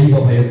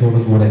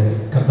ദൈവഭയത്തോടും കൂടെ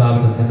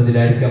കർത്താവിൻ്റെ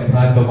സന്നിധിയിലായിരിക്കാം.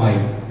 പ്രാരംഭമായി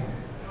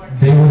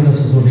ദൈവദിന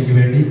ശുശ്രൂഷയ്ക്ക്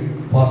വേണ്ടി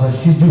പാസ്റ്റർ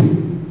ഷിജു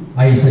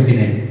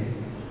ഐസക്കിനെ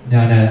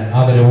ഞാൻ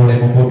ആദരവോടെ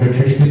മുമ്പോട്ട്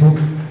ക്ഷണിക്കുന്നു.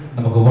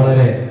 നമുക്ക്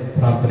വളരെ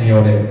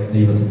പ്രാർത്ഥനയോടെ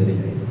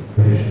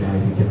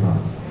ദൈവസന്നിധിയിലായിരിക്കുന്ന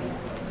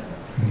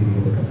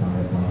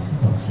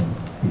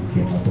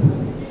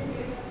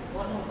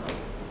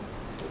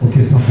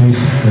മുഖ്യ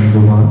സന്ദേശം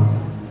നൽകുവാൻ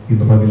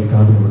ഇന്ന്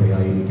പകൽക്കാലത്തിലൂടെ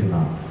ആയിരിക്കുന്ന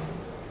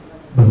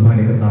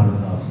ബഹുമാന്യ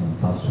കർത്താവദാസൻ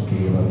പാസ്റ്റർ കെ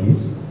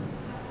വർഗീസ്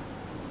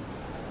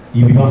ഈ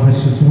വിവാഹ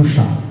ശുശ്രൂഷ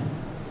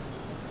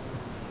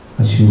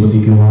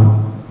ആശീർവദിക്കുവാൻ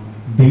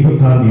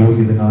ദൈവത്താൽ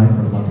നിയോഗിതനായ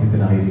നമ്മുടെ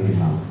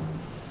മധ്യത്തിലായിരിക്കുന്ന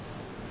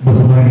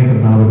ബഹുമാന്യ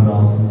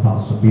കർത്താവദാസൻ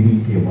പാസ്റ്റർ ബിനിൽ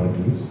കെ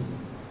വർഗീസ്,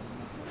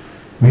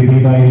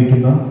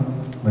 വേദിയിലായിരിക്കുന്ന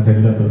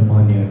മറ്റെല്ലാ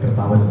ബഹുമാന്യ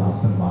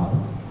കർത്താവദാസന്മാർ,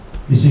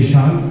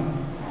 വിശേഷാൽ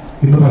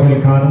ഇന്ന്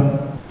പകൽക്കാലം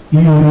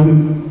ഈ ഒരു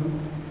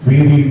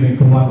വേദിയിൽ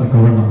നിൽക്കുവാൻ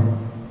തക്കവണ്ണം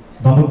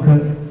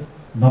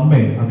നമ്മെ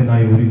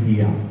അതിനായി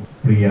ഒരുക്കിയ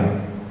പ്രിയ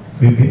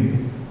ഫെബിൻ,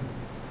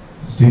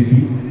 സ്റ്റെഫി,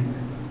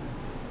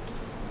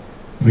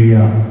 പ്രിയ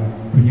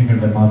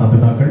കുഞ്ഞുങ്ങളുടെ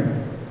മാതാപിതാക്കൾ,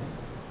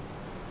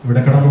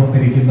 ഇവിടെ കടന്നു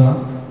വന്നിരിക്കുന്ന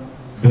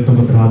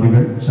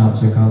ബന്ധുമിത്രാദികൾ,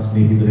 ചാർച്ചക്കാർ,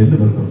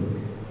 സ്നേഹിതരെല്ലാവർക്കും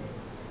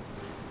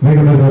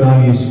വേഗമുള്ളവരായ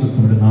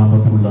യേശുക്രിസ്തുവിന്റെ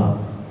നാമത്തിലുള്ള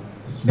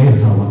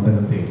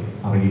സ്നേഹവന്ദനത്തെ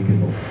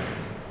അറിയിക്കുന്നു.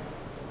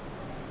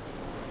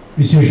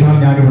 വിശേഷാൽ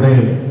ഞാനിവിടെ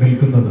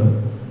നിൽക്കുന്നത്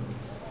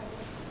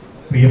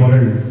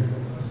പ്രിയമകൾ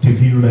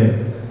സ്റ്റെഫിയുടെ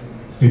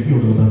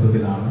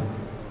ബന്ധത്തിലാണ്.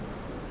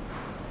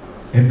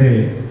 എൻ്റെ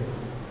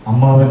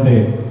അമ്മാവൻ്റെ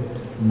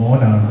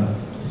മോനാണ്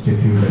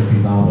സ്റ്റെഫിയുടെ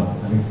പിതാവ്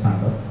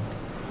അലക്സാണ്ടർ.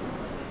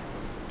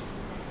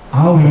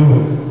 ആ ഒരു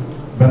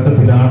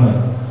ബന്ധത്തിലാണ്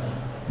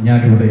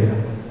ഞാനിവിടെ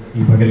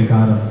ഈ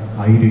പകൽക്കാലം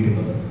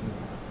ആയിരിക്കുന്നത്.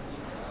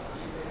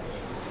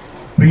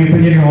 പ്രിയ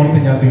കുഞ്ഞിനെ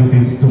ഓർത്ത് ഞാൻ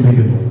ദൈവത്തെ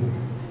സ്തുതിക്കുന്നു.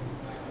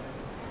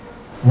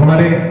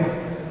 വളരെ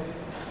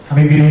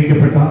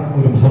അനുഗ്രഹിക്കപ്പെട്ട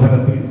ഒരു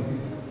ഭവനത്തിൽ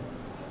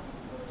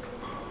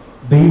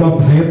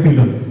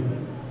ദൈവഭയത്തിലും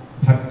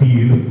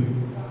ഭക്തിയിലും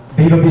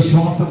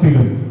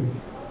ദൈവവിശ്വാസത്തിലും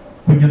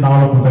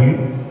കുഞ്ഞുനാൾ മുതൽ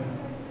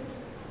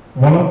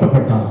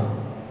വളർത്തപ്പെട്ട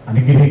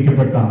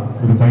അനുഗ്രഹിക്കപ്പെട്ട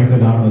ഒരു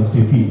പൈതലാണ്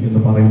സ്റ്റെഫി എന്ന്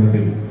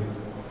പറയുന്നതിൽ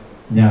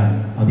ഞാൻ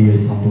അതിയെ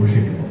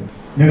സന്തോഷിക്കുന്നു.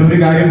 ഞാൻ ഒരു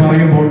കാര്യം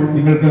പറയുമ്പോൾ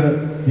നിങ്ങൾക്ക്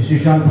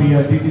വിശേഷാൽ പ്രിയ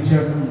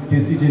ടി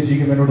സി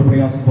ചേച്ചിക്കും എന്നോട്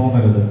പ്രയാസം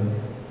തോന്നരുത്.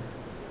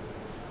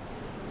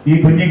 ഈ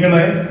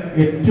കുഞ്ഞുങ്ങളെ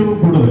ഏറ്റവും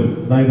കൂടുതൽ,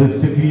 അതായത്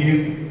സ്റ്റെഫിയെയും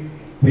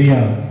പ്രിയ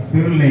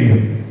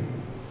സിറിലിനെയും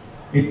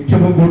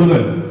ഏറ്റവും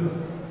കൂടുതൽ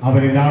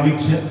അവരെ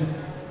ലാളിച്ച്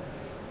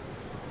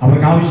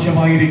അവർക്ക്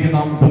ആവശ്യമായിരിക്കുന്ന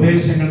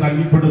ഉപദേശങ്ങൾ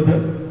നൽകിക്കൊടുത്ത്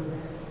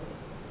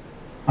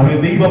അവരെ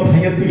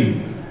ദൈവഭയത്തിൽ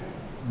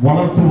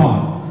വളർത്തുവാൻ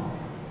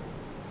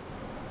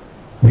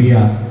പ്രിയ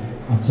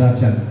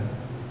അച്ചാച്ചൻ,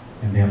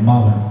 എൻ്റെ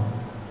അമ്മാവൻ,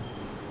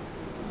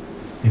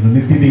 ഇന്ന്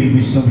നിത്യതയിൽ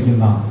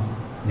വിശ്രമിക്കുന്ന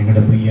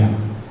ഞങ്ങളുടെ പ്രിയ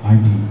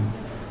ആൻറ്റി,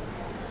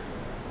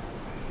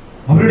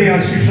 അവരുടെ ആ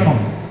ശിക്ഷണം,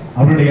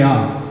 അവരുടെ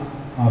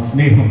ആ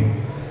സ്നേഹം,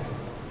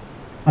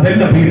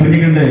 അതെല്ലാം പ്രിയ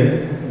കുഞ്ഞുങ്ങളുടെ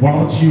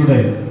വളർച്ചയുടെ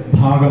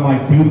ഭാഗമായി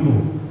തീർന്നു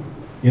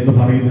എന്ന്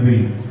പറയുന്നതിൽ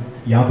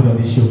യാതൊരു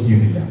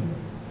അതിശയോക്തിയുമില്ല.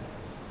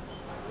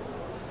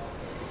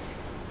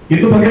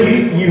 ഇന്ന് പകൽ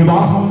ഈ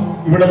വിവാഹം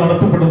ഇവിടെ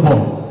നടത്തപ്പെടുമ്പോൾ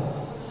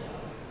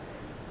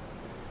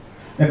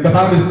ഞാൻ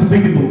കർത്താവിനെ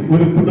സ്തുതിക്കുന്നു.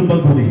 ഒരു കുടുംബം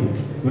കൂടി,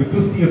 ഒരു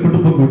ക്രിസ്തീയ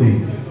കുടുംബം കൂടി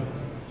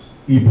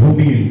ഈ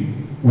ഭൂമിയിൽ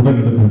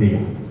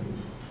ഉടലെടുക്കുകയാണ്.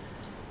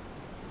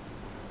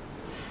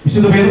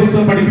 വിശുദ്ധ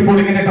വേദപുസ്തകം പഠിക്കുമ്പോൾ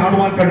ഇങ്ങനെ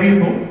കാണുവാൻ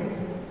കഴിയുന്നു.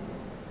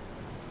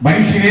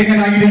 മനുഷ്യൻ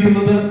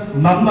എങ്ങനായിരിക്കുന്നത്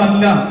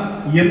നന്നല്ല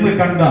എന്ന്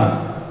കണ്ട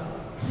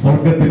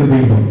സ്വർഗത്തിലെ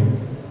ദൈവം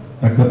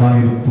തക്കതായ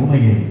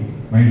തുണയെ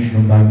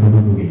മനുഷ്യനുണ്ടായി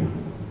കൊടുക്കുകയാണ്.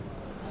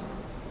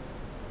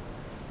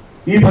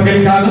 ഈ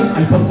പകൽക്കാലം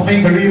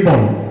അല്പസമയം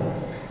കഴിയുമ്പോൾ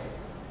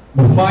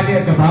ബഹുമാന്യ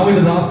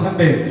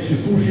കർത്താവദാസന്റെ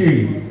ശുശ്രൂഷയിൽ,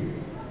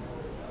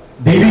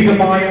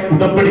 ദൈവികമായ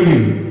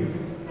ഉടമ്പടിയിൽ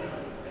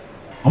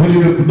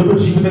അവരുടെ കുടുംബ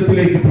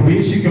ജീവിതത്തിലേക്ക്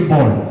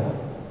പ്രവേശിക്കുമ്പോൾ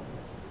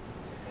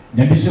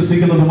ഞാൻ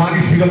വിശ്വസിക്കുന്നത്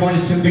മാനുഷികമായ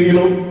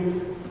ചിന്തയിലോ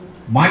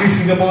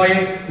മാനുഷികമായ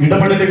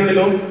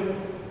ഇടപെടലുകളിലോ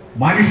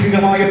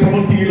മാനുഷികമായ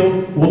പ്രവൃത്തിയിലോ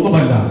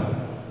ഒന്നുമല്ല,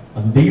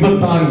 അത്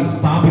ദൈവത്താൽ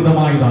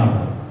സ്ഥാപിതമായതാണ്,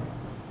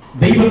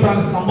 ദൈവത്താൽ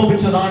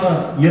സംഭവിച്ചതാണ്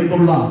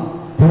എന്നുള്ള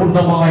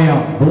പൂർണ്ണമായ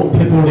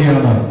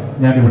ബോധ്യത്തോടെയാണ്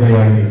ഞാൻ ഇവിടെ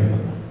ആയിരിക്കുന്നത്.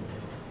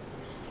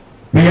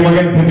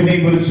 പ്രിയമകൻ ഫെബിനെ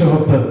കുറിച്ച്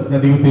ഓർത്ത് ഞാൻ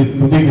ദൈവത്തെ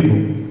സ്തുതിക്കുന്നു.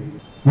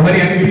 വളരെ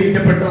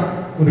അനുഗ്രഹിക്കപ്പെട്ട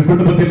ഒരു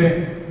കുടുംബത്തിലെ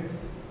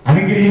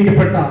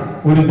അനുഗ്രഹിക്കപ്പെട്ട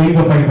ഒരു ദൈവ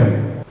പൈതൽ.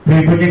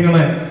 പ്രിയ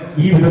കുഞ്ഞുങ്ങളെ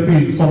ഈ വിധത്തിൽ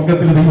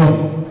സ്വർഗത്തിലെ ദൈവം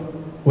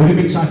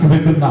ഒരുമിച്ചാക്കി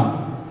വെക്കുന്ന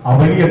ആ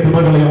വലിയ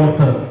കൃപകളെ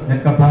ഓർത്ത് ഞാൻ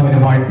കർത്താവിനെ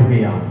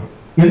വാഴ്ത്തുകയാണ്.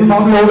 ഇന്ന്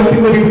നാം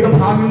ലോകത്തിന്റെ വിവിധ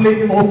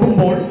ഭാഗങ്ങളിലേക്ക്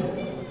നോക്കുമ്പോൾ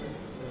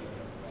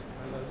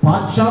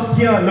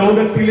പാശ്ചാത്യ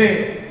ലോകത്തിലെ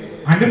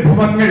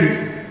അനുഭവങ്ങൾ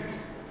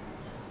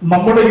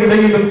നമ്മുടെ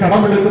ഇടയിലും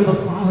കടമെടുക്കുന്ന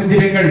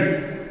സാഹചര്യങ്ങൾ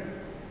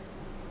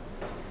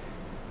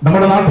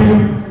നമ്മുടെ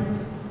നാട്ടിലും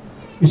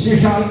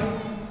വിശേഷാൽ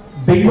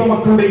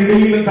ദൈവമക്കളുടെ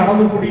ഇടയിലും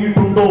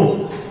കടന്നുകൂടിയിട്ടുണ്ടോ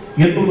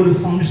എന്നുള്ളൊരു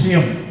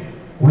സംശയം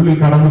ഉള്ളിൽ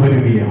കടന്നു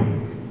വരികയാണ്.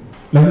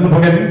 ഇന്ന്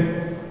പകൽ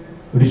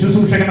ഒരു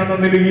ശുശ്രൂഷകൻ എന്ന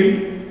നിലയിൽ,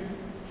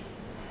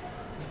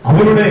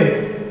 അവരുടെ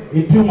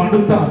ഏറ്റവും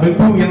അടുത്ത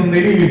ബന്ധു എന്ന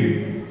നിലയിൽ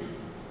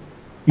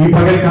ഈ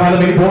പകൽക്കാലം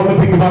എനിക്ക്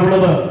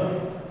ഓർമ്മിപ്പിക്കുവാനുള്ളത്,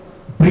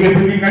 പ്രിയ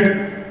കുഞ്ഞുങ്ങൾ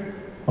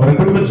അവരുടെ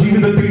കുടുംബ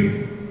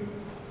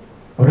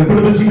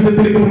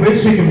ജീവിതത്തിലേക്ക്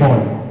പ്രവേശിക്കുമ്പോൾ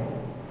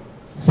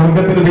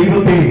സ്വർഗത്തിലെ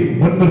ദൈവത്തെ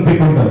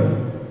മുൻനിർത്തിക്കൊണ്ട്,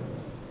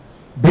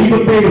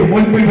 ദൈവത്തെ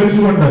മുൻപിൽ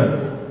വെച്ചുകൊണ്ട്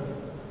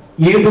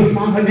ഏത്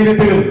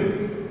സാഹചര്യത്തിലും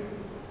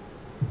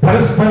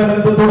പരസ്പര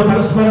ബന്ധത്തോടെ,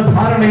 പരസ്പര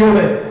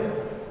ധാരണയോടെ,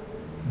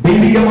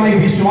 ദൈവികമായ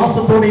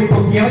വിശ്വാസത്തോടെയും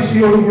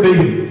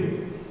പ്രത്യാശയോടുകൂടെയും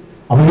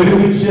അവർ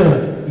ഒരുമിച്ച്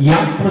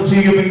യാത്ര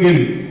ചെയ്യുമെങ്കിൽ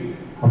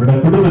അവരുടെ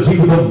കുടുംബ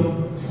ജീവിതം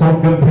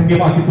സ്വർഗം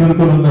ധന്യമാക്കി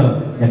തീർക്കുമെന്ന്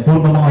ഞാൻ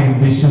പൂർണ്ണമായും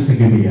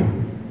വിശ്വസിക്കുകയാണ്.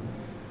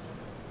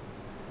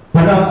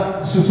 പല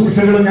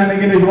ശുശ്രൂഷകളും ഞാൻ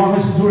ഇങ്ങനെ വിവാഹ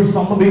ശുശ്രൂഷ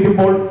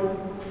സംബന്ധിക്കുമ്പോൾ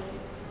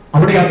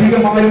അവിടെ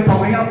അധികമായും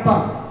പറയാത്ത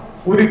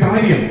ഒരു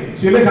കാര്യം,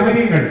 ചില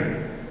കാര്യങ്ങൾ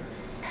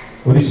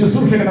ഒരു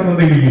ശുശ്രൂഷകൻ എന്ന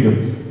നിലയിലും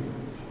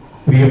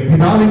പ്രിയ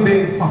പിതാവിന്റെ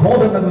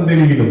സഹോദരൻ എന്ന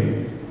നിലയിലും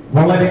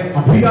വളരെ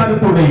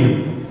അധികാരത്തോടെയും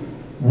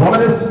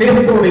വളരെ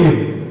സ്നേഹത്തോടെയും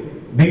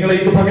നിങ്ങളെ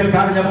ഇന്ന്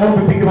പകൽക്കാലം ഞാൻ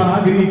ഓർമ്മിപ്പിക്കുവാൻ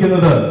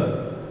ആഗ്രഹിക്കുന്നത്,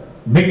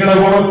 നിങ്ങളെ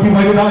വളർത്തി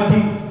വലുതാക്കി,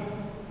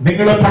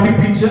 നിങ്ങളെ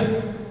പഠിപ്പിച്ച്,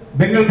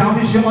 നിങ്ങൾക്ക്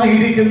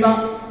ആവശ്യമായിരിക്കുന്ന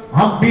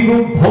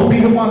ആത്മീയവും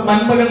ഭൗതികമായ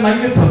നന്മകൾ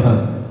നൽകിത്തന്ന്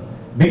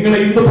നിങ്ങളെ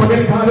ഇന്ന്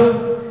പകൽക്കാലം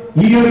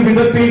ഈ ഒരു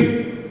വിധത്തിൽ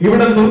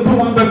ഇവിടെ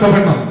നിർത്തുവാൻ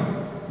തക്കവണ്ണം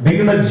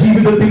നിങ്ങളുടെ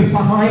ജീവിതത്തിൽ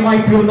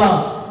സഹായമായി തീർന്ന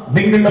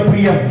നിങ്ങളുടെ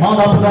പ്രിയ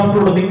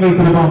മാതാപിതാക്കളോട്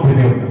നിങ്ങൾക്കൊരു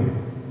ബാധ്യതയുണ്ട്.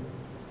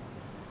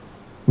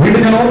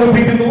 വീണ്ടും ഞാൻ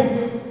ഓർമ്മിപ്പിക്കുന്നു,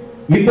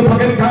 ഇന്ന്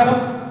പകൽക്കാലം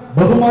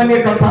ബഹുമാന്യ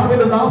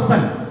കർത്താവിന്റെ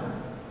ദാസൻ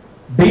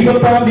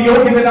ദൈവത്താൽ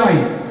നിയോഗിതനായി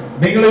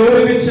നിങ്ങളെ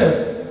ഒരുമിച്ച്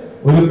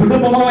ഒരു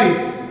കുടുംബമായി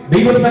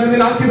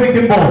ദൈവസന്നിധിയിലാക്കി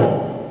വെക്കുമ്പോൾ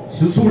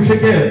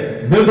ശുശ്രൂഷയ്ക്ക്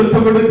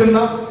നേതൃത്വം കൊടുക്കുന്ന,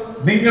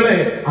 നിങ്ങളെ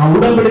ആ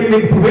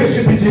ഉടമ്പടിയിലേക്ക്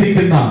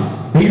പ്രവേശിപ്പിച്ചിരിക്കുന്ന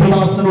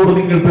ദൈവദാസനോട്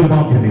നിങ്ങൾക്കൊരു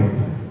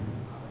ബാധ്യതയുണ്ട്.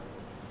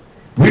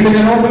 വീണ്ടും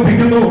ഞാൻ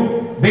ഓർമ്മിപ്പിക്കുന്നു,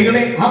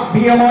 നിങ്ങളെ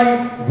ആത്മീയമായി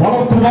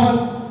വളർത്തുവാൻ,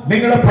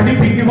 നിങ്ങളെ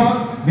പഠിപ്പിക്കുവാൻ,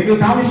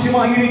 നിങ്ങൾക്ക്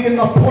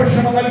ആവശ്യമായിരിക്കുന്ന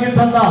പോഷണം നൽകി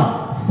തന്ന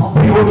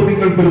സഭയോട്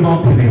നിങ്ങൾക്കൊരു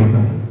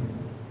ബാധ്യതയുണ്ട്.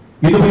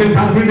 ഇതുപോലെ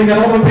വീണ്ടും ഞാൻ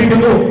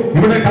ഓർമ്മിപ്പിക്കുന്നു,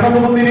 ഇവിടെ കടന്നു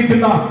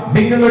വന്നിരിക്കുന്ന,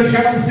 നിങ്ങളുടെ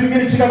ക്ഷണം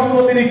സ്വീകരിച്ച് കടന്നു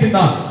വന്നിരിക്കുന്ന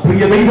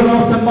പ്രിയ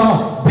ദൈവദാസന്മാർ,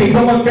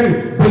 ദൈവമക്കൾ,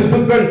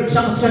 ബന്ധുക്കൾ,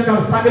 ചർച്ചക്കാർ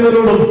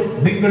സകലരോടും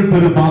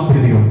നിങ്ങൾക്കൊരു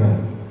ബാധ്യതയുണ്ട്.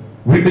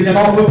 വീണ്ടും ഞാൻ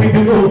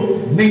ഓർമ്മിപ്പിക്കുന്നു,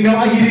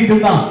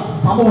 നിങ്ങളായിരിക്കുന്ന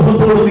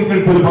സമൂഹത്തോട്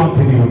നിങ്ങൾക്കൊരു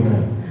ബാധ്യതയുണ്ട്.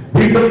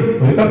 വീണ്ടും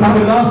ഒരു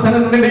കർത്താവിന്റെ ദാസൻ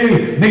എന്ന നിലയിൽ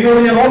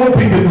നിങ്ങളോട് ഞാൻ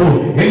ഓർമ്മിപ്പിക്കുന്നു,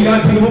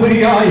 എല്ലാറ്റിലും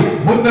ഉപരിയായി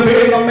മുന്നമേ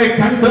നമ്മെ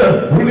കണ്ട്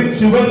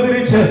വിളിച്ചു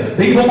വേർതിരിച്ച്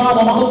ദൈവനാമ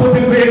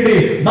മഹത്വത്തിന് വേണ്ടി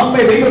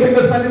നമ്മെ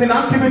ദൈവത്തിന്റെ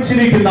സന്നിധിയിലാക്കി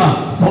വെച്ചിരിക്കുന്ന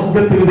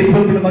സ്വർഗത്തിൽ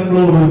ദൈവത്തിന്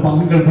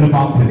നിങ്ങൾക്കൊരു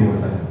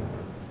ബാധ്യതയുണ്ട്.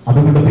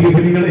 അതുകൊണ്ട്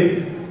പ്രിയങ്ങളെ,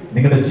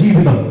 നിങ്ങളുടെ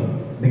ജീവിതം,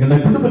 നിങ്ങളുടെ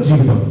കുടുംബ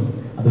ജീവിതം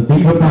അത്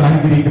ദൈവത്താൽ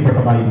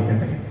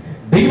അനുഗ്രഹിക്കപ്പെട്ടതായിരിക്കട്ടെ,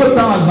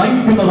 ദൈവത്താൽ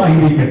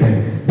നയിക്കുന്നതായിരിക്കട്ടെ,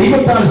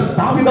 ദൈവത്താൽ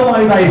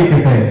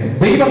സ്ഥാപിതമായതായിരിക്കട്ടെ.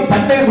 ദൈവം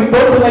തന്നെ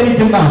മുൻപോട്ട്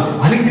നയിക്കുന്ന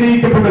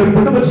അനുഗ്രഹിക്കപ്പെട്ട ഒരു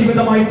കുടുംബ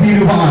ജീവിതമായി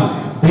തീരുവാൻ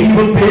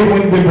ദൈവത്തെ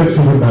മുൻപിൽ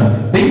വെച്ചുകൊണ്ട്,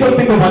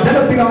 ദൈവത്തിന്റെ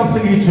വചനത്തിൽ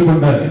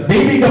ആശ്രയിച്ചുകൊണ്ട്,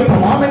 ദൈവിക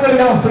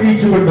പ്രമാണങ്ങളിൽ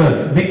ആശ്രയിച്ചുകൊണ്ട്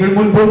നിങ്ങൾ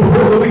മുൻപോട്ട്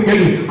പോകുമെങ്കിൽ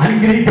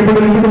അനുഗ്രഹിക്കപ്പെട്ട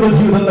ഒരു കുടുംബ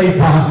ജീവിതം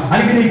നയിപ്പാൻ,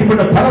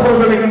 അനുഗ്രഹിക്കപ്പെട്ട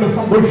തലമുറകളെ കണ്ട്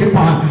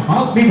സന്തോഷിപ്പാൻ,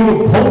 ആത്മീയവും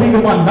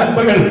ഭൗതികമായ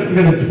നന്മകൾ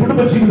നിങ്ങളുടെ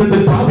കുടുംബ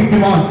ജീവിതത്തിൽ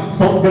പ്രാപിക്കുവാൻ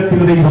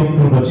സ്വർഗത്തിൽ ദൈവം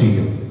കൃപ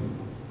ചെയ്യും.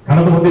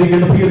 കടന്നു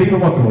വന്നിരിക്കുന്ന പ്രിയ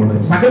ദൈവമക്കളോട്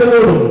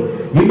സകലരോടും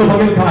ഇന്ന്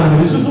പകൽക്കാലം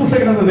ഒരു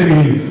ശുശ്രൂഷകൻ എന്ന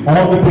നിലയിൽ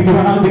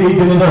ഓർമ്മിപ്പിക്കുവാൻ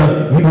ആഗ്രഹിക്കുന്നത്,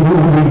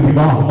 ഇതൊരു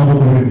വിവാഹം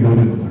നമുക്ക് വേണ്ടി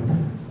ഒരുങ്ങുന്നുണ്ട്.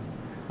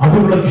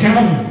 അതിനുള്ള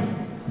ക്ഷണം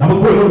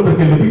നമുക്ക്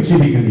ഓരോരുത്തർക്ക്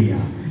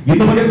ലഭിച്ചിരിക്കുകയാണ്.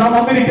 ഇന്ന് പകൽ നാം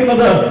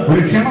വന്നിരിക്കുന്നത്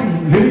ഒരു ക്ഷണം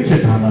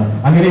ലഭിച്ചിട്ടാണ്.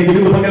 അങ്ങനെ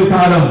ഇന്ന്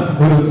പകൽക്കാലം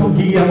ഒരു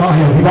സ്വർഗീയമായ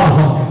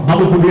വിവാഹം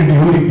നമുക്ക് വേണ്ടി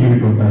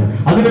ഒരുക്കിയിട്ടുണ്ട്.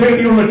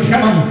 അതിനുവേണ്ടിയുള്ള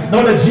ക്ഷണം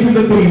നമ്മുടെ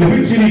ജീവിതത്തിൽ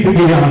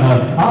ലഭിച്ചിരിക്കുകയാണ്.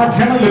 ആ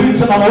ക്ഷണം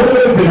ലഭിച്ച നാം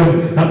ഓരോരുത്തരും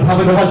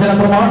കർത്താവിന്റെ വചനം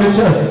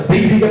പ്രമാണിച്ച്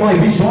ദൈവികമായ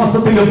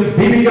വിശ്വാസത്തിലും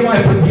ദൈവികമായ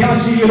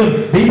പ്രത്യാശയിലും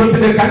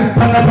ദൈവത്തിന്റെ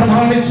കൽപ്പന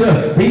പ്രമാണിച്ച്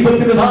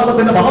ദൈവത്തിന്റെ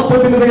നാമത്തിന്റെ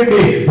മഹത്വത്തിന്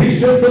വേണ്ടി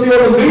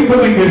വിശ്വസ്തയോടെ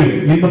നിൽക്കുമെങ്കിൽ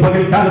ഇന്ന്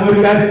പകൽക്കാലം ഒരു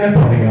കാര്യം ഞാൻ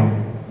പറയാം,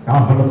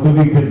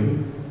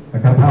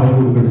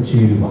 കർത്താവിനോട്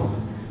ചേരുക,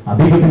 ആ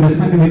ദൈവത്തിന്റെ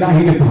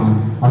സന്നിധിയിലായിരിക്കാൻ,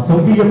 ആ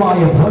സ്വർഗീയമായ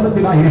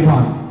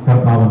ഭവനത്തിലായിരിക്കാൻ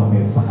കർത്താവ്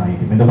നമ്മെ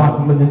സഹായിക്കും. എന്റെ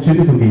വാക്കുകൾ ഞാൻ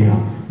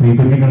ചുരുക്കുകയാണ്. പ്രിയ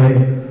കുഞ്ഞുങ്ങളെ,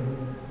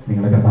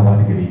 നിങ്ങളെ കർത്താവ്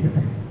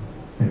അനുഗ്രഹിക്കട്ടെ,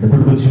 നിങ്ങളുടെ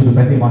കുടുംബ ജീവിതം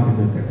ധന്യമാക്കി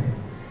തീർക്കട്ടെ.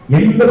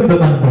 എല്ലാവിധ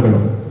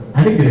നന്മകളും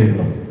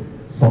അനുഗ്രഹങ്ങളും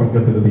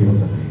സ്വർഗത്തിൽ ദൈവം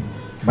തന്നെ,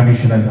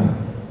 മനുഷ്യനല്ല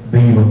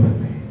ദൈവം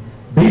തന്നെ,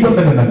 ദൈവം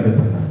തന്നെ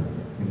നൽകുന്നത്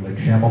നിങ്ങളെ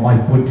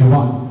ക്ഷേമമായി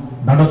പോറ്റുവാൻ,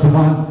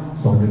 നടത്തുവാൻ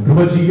സ്വർഗ കൃപ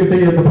ചെയ്യട്ടെ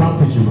എന്ന്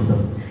പ്രാർത്ഥിച്ചുകൊണ്ട്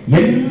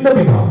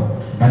എല്ലാവിധ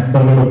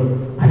നന്മകളും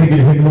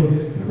അനുഗ്രഹങ്ങളും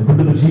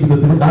കുടുംബ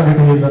ജീവിതത്തിൽ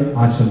ഉണ്ടാകട്ടെ എന്ന്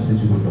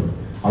ആശംസിച്ചുകൊണ്ടും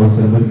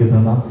അവസരം ഒരുക്കി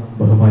തന്ന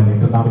ബഹുമാന്യ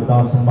കർത്താവിന്റെ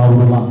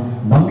ദാസന്മാരോടുള്ള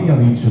നന്ദി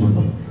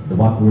അറിയിച്ചുകൊണ്ടും എന്റെ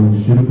വാക്കുകൾ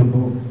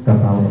ചുരുക്കുന്നു.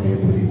 കർത്താവ്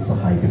നമ്മെ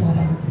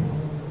സഹായിക്കുമാറാകട്ടെ.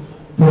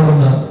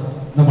 തുടർന്ന്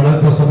നമ്മൾ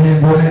അല്പസമയം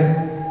പോലെ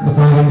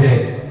കർത്താവിന്റെ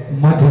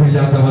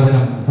മാറ്റമില്ലാത്ത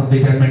വചനം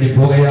ശ്രദ്ധിക്കാൻ വേണ്ടി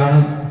പോകുകയാണ്.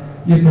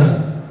 ഇന്ന്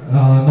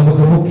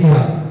നമുക്ക് മുഖ്യ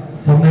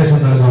സന്ദേശം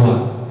നൽകുവാൻ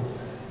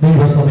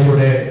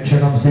ദൈവസഭയുടെ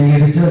ക്ഷണം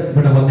സ്വീകരിച്ച്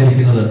ഇവിടെ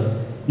വന്നിരിക്കുന്നത്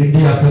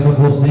ഇന്ത്യ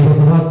പെന്തക്കോസ്ത്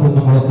ദൈവസഭ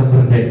കുന്നംകുളം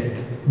സെന്ററിന്റെ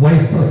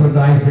വൈസ്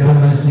പ്രസിഡന്റായി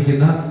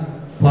സേവനമനുഷ്ഠിക്കുന്ന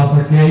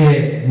പാസ്റ്റർ കെ.എ.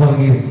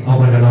 വർഗീസ്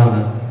അവറുകളാണ്.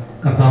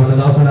 കർത്താവിന്റെ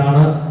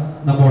ദാസനാണ്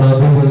നമ്മോട്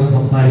ദൈവവചനം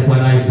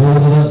സംസാരിക്കാനായി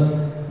പോകുന്നത്.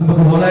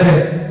 നമുക്ക് വളരെ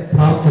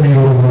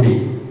പ്രാർത്ഥനയോടുകൂടി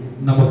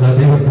നമുക്ക്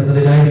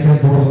ദൈവസന്നിധിയിലായിരിക്കാൻ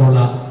തുടർന്നുള്ള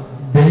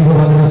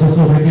ദൈവവചന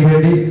ശുശ്രൂഷയ്ക്ക്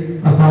വേണ്ടി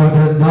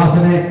കർത്താവിന്റെ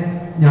ദാസനെ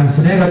ഞാൻ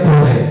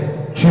സ്നേഹത്തോടെ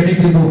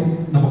ക്ഷണിക്കുന്നു.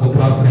 നമുക്ക്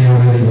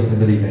പ്രാർത്ഥനയോടെ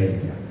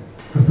ദൈവസന്നിധിയിലായിരിക്കാം.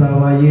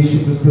 കർത്താവായ യേശു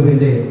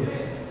ക്രിസ്തുവിന്റെ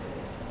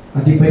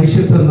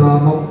അതിപരിശുദ്ധ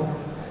നാമം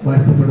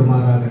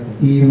വാഴ്ത്തപ്പെടുമാറാകട്ടെ.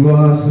 ഈ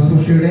വിവാഹ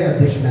ശുശ്രൂഷയുടെ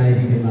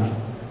അധ്യക്ഷനായിരിക്കുന്ന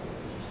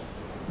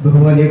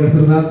ബഹുമാന്യ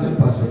കർത്തൃദാസൻ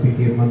പാസ്റ്റർ പി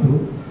കെ മധു,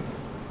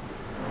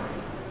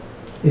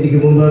 എനിക്ക്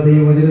മുമ്പ്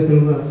ദൈവവചനത്തിൽ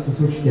നിന്ന്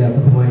ശുശ്രൂഷിച്ച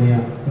ബഹുമാന്യ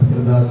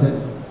കർത്തൃദാസൻ,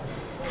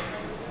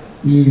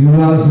 ഈ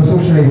വിവാഹ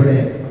ശുശ്രൂഷ ഇവിടെ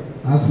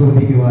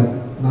ആസ്വദിക്കുവാൻ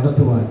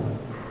നടത്തുവാൻ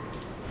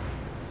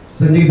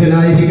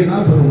സന്നിഗ്ധനായിരിക്കുന്ന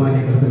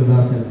ബഹുമാന്യ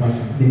കർത്തൃദാസൻ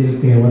പാസ്റ്റർ ബിനിൽ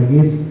കെ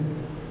വർഗീസ്,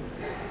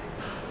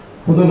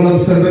 കുന്നംകുളം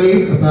സെൻട്രലിൽ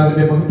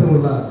കർത്താവിൻ്റെ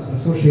മഹത്വമുള്ള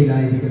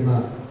ശുശ്രൂഷയിലായിരിക്കുന്ന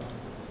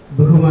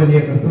ബഹുമാന്യ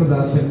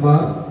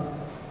കർത്തൃദാസന്മാർ,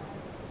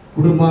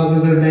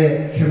 കുടുംബാംഗങ്ങളുടെ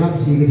ക്ഷണം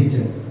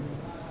സ്വീകരിച്ച്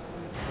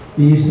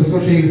ഈ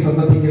ശുശ്രൂഷയിൽ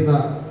സംബന്ധിക്കുന്ന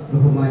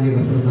ബഹുമാന്യ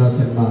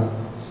കർത്തൃദാസന്മാർ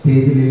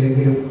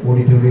സ്റ്റേജിലില്ലെങ്കിലും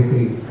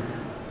ഓഡിറ്റോറിയത്തിൽ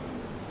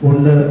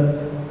ഉണ്ട്.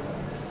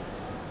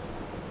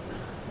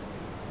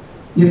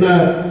 ഇന്ന്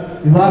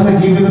വിവാഹ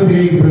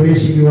ജീവിതത്തിലേക്ക്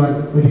പ്രവേശിക്കുവാൻ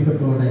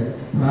ഒരുക്കത്തോടെ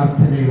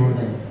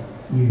പ്രാർത്ഥനയോടെ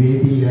ഈ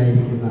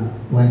വേദിയിലായിരിക്കുന്ന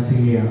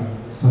വാത്സല്യ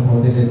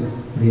സഹോദരൻ,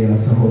 പ്രിയ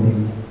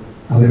സഹോദരി,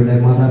 അവരുടെ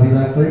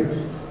മാതാപിതാക്കൾ,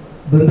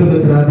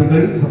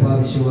 ബന്ധുമിത്രാദികൾ,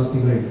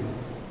 സഭാവിശ്വാസികൾ,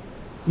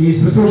 ഈ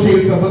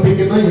ശുശ്രൂഷയിൽ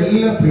സംബന്ധിക്കുന്ന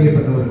എല്ലാ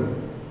പ്രിയപ്പെട്ടവർക്കും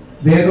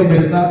വേഗം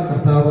വരുന്ന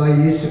കർത്താവായ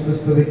യേശു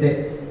ക്രിസ്തുവിൻ്റെ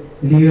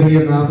വിലയേറിയ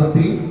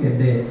നാമത്തിൽ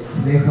എൻ്റെ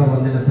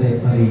സ്നേഹവന്ദനത്തെ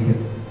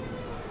അറിയിക്കുന്നു.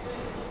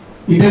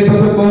 ഇന്ത്യൻ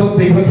പെന്തക്കോസ്ത്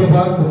ദൈവസഭ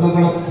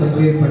കുന്നംകുളം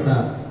സെൻട്രലിൽപ്പെട്ട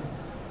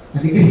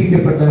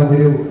അനുഗ്രഹിക്കപ്പെട്ട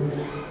ഒരു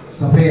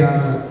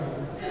സഭയാണ്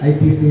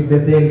IPC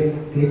ബത്തേൽ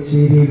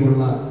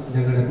കേച്ചേരിയിലുള്ള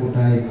ഞങ്ങളുടെ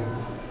കൂട്ടായ്മ.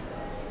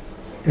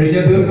 കഴിഞ്ഞ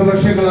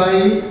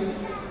ദീർഘവർഷങ്ങളായി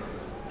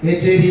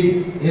കേച്ചേരി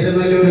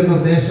എരനല്ലൂർ എന്ന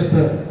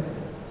ദേശത്ത്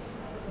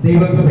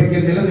ദൈവസഭയ്ക്ക്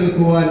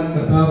നിലനിൽക്കുവാൻ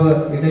കർത്താവ്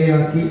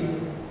ഇടയാക്കി.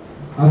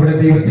 അവിടെ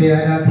ദൈവത്തെ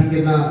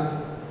ആരാധിക്കുന്ന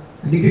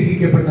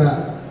അനുഗ്രഹിക്കപ്പെട്ട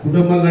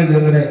കുടുംബങ്ങൾ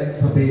ഞങ്ങളുടെ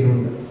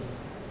സഭയിലുണ്ട്.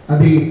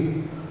 അതിൽ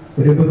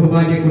ഒരു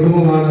ബഹുമാന്യ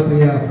കുടുംബമാണ്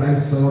പ്രിയ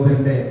ഫ്രാൻസിസ്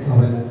സഹോദരൻ്റെ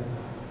ഭവനം.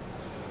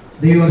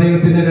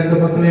 ദൈവത്തിന് 2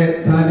 മക്കളെ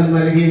ദാനം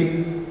നൽകി.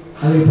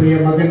 അതിൽ പ്രിയ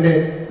മകൻ്റെ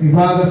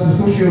വിവാഹ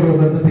ശുശ്രൂഷയോടുള്ള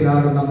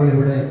ബന്ധത്തിലാണ്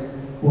നമ്മളിവിടെ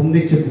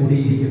ഒന്നിച്ചു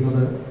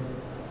കൂടിയിരിക്കുന്നത്.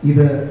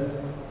 ഇത്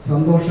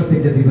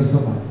സന്തോഷത്തിൻ്റെ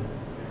ദിവസമാണ്.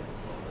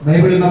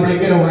 ബൈബിളിൽ നമ്മൾ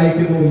ഇങ്ങനെ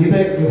വായിക്കുന്നു, ഇത്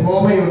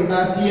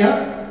യഹോവയുണ്ടാക്കിയ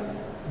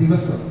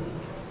ദിവസം.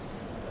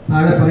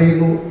 താഴെ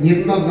പറയുന്നു,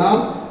 ഇന്ന് നാം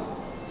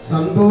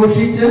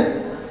സന്തോഷിച്ച്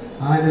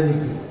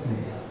ആനന്ദിക്കും.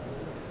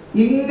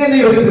 ഇങ്ങനെ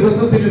ഒരു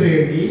ദിവസത്തിന്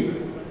വേണ്ടി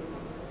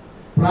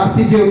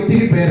പ്രാർത്ഥിച്ച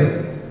ഒത്തിരി പേരുണ്ട്.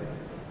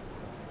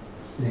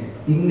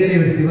 ഇങ്ങനെ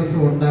ഒരു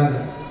ദിവസം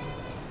ഉണ്ടാകും.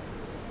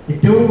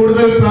 ഏറ്റവും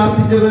കൂടുതൽ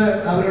പ്രാർത്ഥിച്ചത്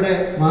അവരുടെ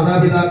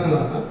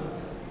മാതാപിതാക്കളാണ്.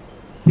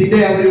 പിന്നെ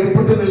അവർ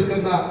ഉൾപ്പെട്ടു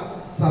നിൽക്കുന്ന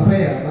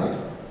സഭയാണ്.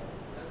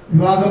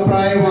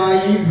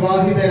 വിവാഹപ്രായമായി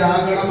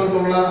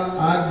വിവാഹിതരാകണമെന്നുള്ള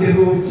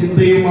ആഗ്രഹവും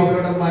ചിന്തയും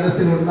അവരുടെ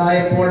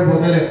മനസ്സിലുണ്ടായപ്പോൾ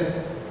മുതൽ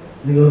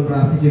നിങ്ങൾ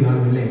പ്രാർത്ഥിച്ചു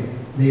കാണുമല്ലേ?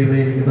 ദൈവമേ,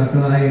 എനിക്ക്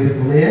തക്കതായ ഒരു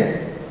തുണയെ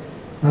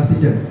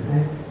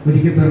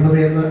ഒരുക്കി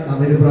തരണമേ എന്ന്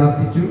അവർ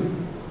പ്രാർത്ഥിച്ചു,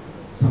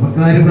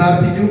 സഭക്കാർ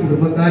പ്രാർത്ഥിച്ചു,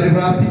 കുടുംബക്കാർ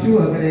പ്രാർത്ഥിച്ചു.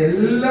 അങ്ങനെ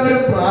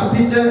എല്ലാവരും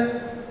പ്രാർത്ഥിച്ച്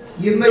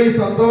ഇന്ന് ഈ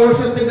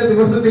സന്തോഷത്തിന്റെ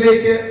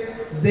ദിവസത്തിലേക്ക്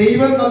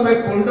ദൈവം നമ്മെ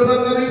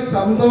കൊണ്ടുവന്നതിൽ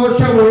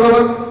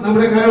സന്തോഷമുള്ളവർ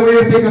നമ്മുടെ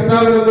കരമുയർത്തി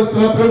കർത്താവിനൊന്ന്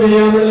സ്തോത്രം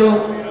ചെയ്യാമല്ലോ.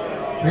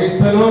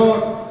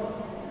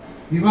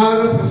 വിവാഹ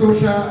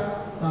ശുശ്രൂഷ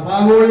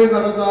സഭാഹോളിൽ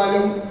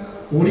നടന്നാലും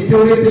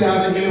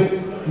ഓഡിറ്റോറിയത്തിലാണെങ്കിലും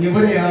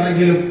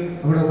എവിടെയാണെങ്കിലും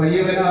അവിടെ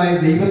വലിയവനായ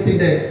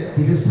ദൈവത്തിന്റെ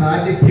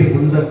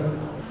തിരുസാന്നിധ്യമുണ്ട്.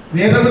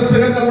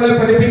 വേദപുസ്തകം നമ്മളെ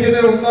പഠിപ്പിക്കുന്ന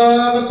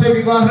ഒന്നാമത്തെ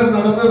വിവാഹം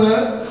നടന്നത്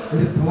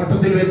ഒരു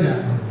തോട്ടത്തിൽ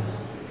വെച്ചാണ്.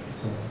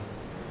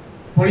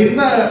 അപ്പോൾ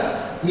ഇന്ന്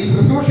ഈ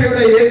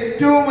ശുശ്രൂഷയുടെ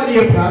ഏറ്റവും വലിയ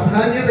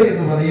പ്രാധാന്യത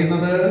എന്ന്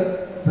പറയുന്നത്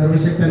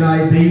സർവശക്തനായ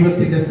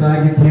ദൈവത്തിന്റെ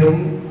സാന്നിധ്യം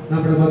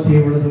നമ്മുടെ മധ്യേ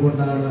ഉള്ളത്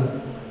കൊണ്ടാണ്.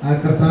 ആ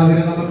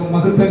കർത്താവിനെ നമുക്ക്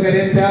മഹത്വം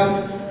കരേറ്റാം.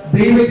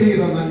 ദൈവം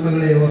ചെയ്ത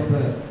നന്മകളെ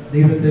ഓർത്ത്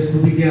ദൈവത്തെ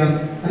സ്തുതിക്കാം.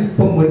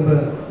 അല്പം മുൻപ്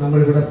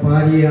നമ്മളിവിടെ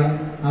പാടിയ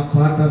ആ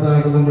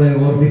പാട്ടതാണ് നമ്മളെ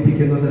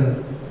ഓർമ്മിപ്പിക്കുന്നത്.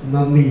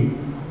 നന്ദി.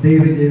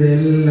 ദൈവം ചെയ്ത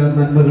എല്ലാ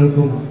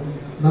നന്മകൾക്കും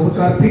നമുക്ക്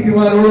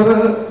അർപ്പിക്കുവാനുള്ളത്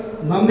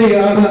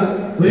നന്ദിയാണ്.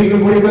 ഒരിക്കൽ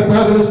കൂടി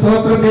കർത്താവിന്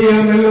സ്തോത്രം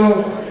ചെയ്യാമല്ലോ.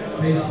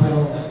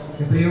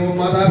 എത്രയോ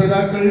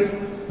മാതാപിതാക്കൾ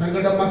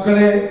തങ്ങളുടെ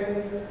മക്കളെ,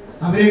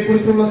 അവരെ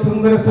കുറിച്ചുള്ള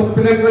സുന്ദര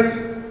സ്വപ്നങ്ങൾ,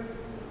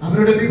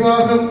 അവരുടെ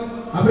വിവാഹം,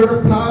 അവരുടെ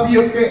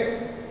ഭാവിയൊക്കെ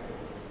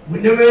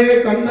മുന്നമേ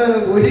കണ്ട്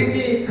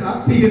ഒരുങ്ങി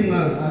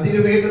കാത്തിരുന്ന് അതിനു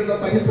വേണ്ടുന്ന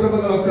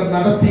പരിശ്രമങ്ങളൊക്കെ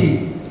നടത്തി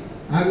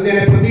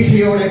അങ്ങനെ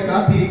പ്രതീക്ഷയോടെ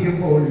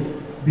കാത്തിരിക്കുമ്പോൾ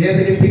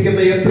വേദനിപ്പിക്കുന്ന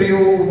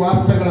എത്രയോ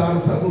വാർത്തകളാണ്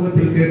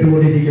സമൂഹത്തിൽ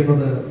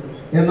കേട്ടുകൊണ്ടിരിക്കുന്നത്.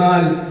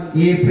 എന്നാൽ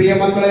ഈ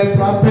പ്രിയമക്കളെ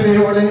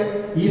പ്രാർത്ഥനയോടെ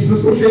ഈ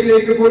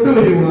ശുശ്രൂഷയിലേക്ക്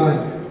കൊണ്ടുവരുവാൻ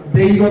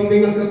ദൈവം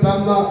നിങ്ങൾക്ക്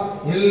തന്ന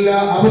എല്ലാ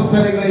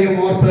അവസരങ്ങളെയും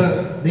ഓർത്ത്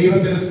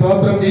ദൈവത്തിന്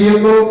സ്തോത്രം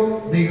ചെയ്യുന്നു.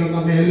 ദൈവം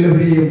നമ്മെ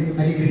എല്ലാവരെയും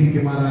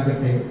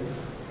അനുഗ്രഹിക്കുമാറാകട്ടെ.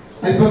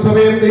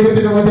 അല്പസമയം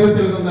ദൈവത്തിന്റെ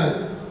വചനത്തിൽ നിന്ന്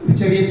ഒരു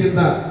ചെറിയ ചിന്ത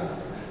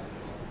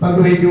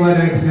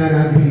പങ്കുവയ്ക്കുവാനായിട്ട് ഞാൻ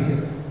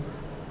ആഗ്രഹിക്കുന്നു.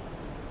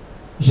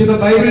 വിശുദ്ധ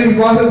ബൈബിളിൽ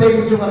വിവാഹത്തെ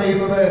കുറിച്ച്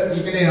പറയുന്നത്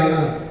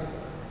ഇങ്ങനെയാണ്.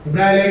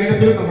 ഇബ്രാഹിം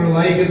ലേഖനത്തിൽ നമ്മൾ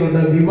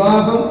വായിക്കുന്നുണ്ട്,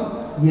 വിവാഹം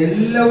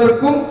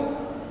എല്ലാവർക്കും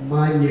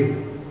മാന്യം.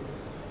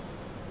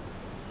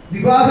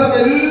 വിവാഹം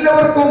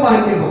എല്ലാവർക്കും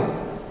മാന്യമാണ്.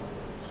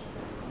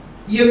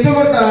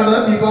 എന്തുകൊണ്ടാണ്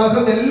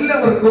വിവാഹം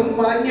എല്ലാവർക്കും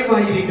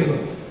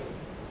മാന്യമായിരിക്കുന്നത്?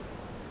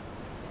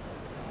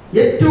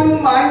 ഏറ്റവും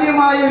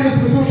മാന്യമായ ഒരു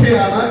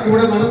ശുശ്രൂഷയാണ്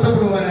ഇവിടെ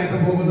നടത്തപ്പെടുവാനായിട്ട്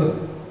പോകുന്നത്.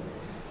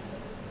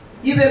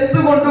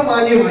 ഇതെന്തുകൊണ്ട്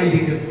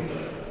മാന്യമായിരിക്കുന്നു?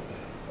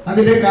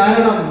 അതിന്റെ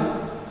കാരണം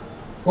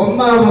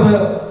ഒന്നാമത്,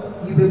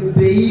 ഇത്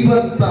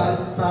ദൈവത്താൽ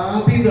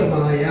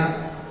സ്ഥാപിതമായ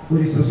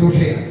ഒരു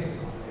ശുശ്രൂഷയാണ്.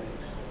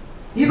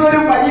 ഇതൊരു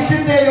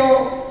മനുഷ്യന്റെയോ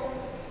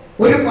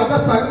ഒരു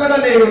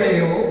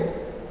മതസംഘടനയുടെയോ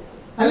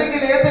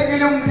അല്ലെങ്കിൽ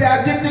ഏതെങ്കിലും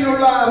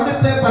രാജ്യത്തിലുള്ള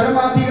അവിടുത്തെ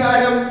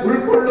പരമാധികാരം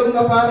ഉൾക്കൊള്ളുന്ന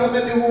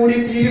പാർലമെന്റ് കൂടി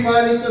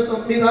തീരുമാനിച്ച്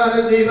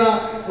സംവിധാനം ചെയ്ത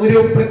ഒരു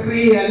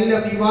പ്രക്രിയയല്ല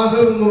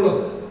വിവാഹം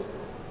എന്നുള്ളത്.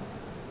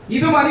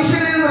 ഇത്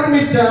മനുഷ്യനെ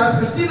നിർമ്മിച്ച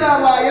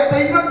സൃഷ്ടിതാവായ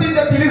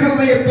ദൈവത്തിന്റെ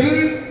തിരുഹൃദയത്തിൽ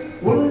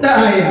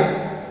ഉണ്ടായ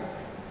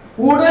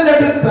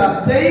ഉടലെടുത്ത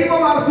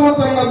ദൈവം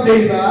ആസൂത്രണം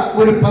ചെയ്ത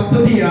ഒരു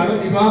പദ്ധതിയാണ്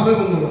വിവാഹം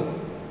എന്നുള്ളത്.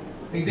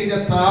 ഇതിന്റെ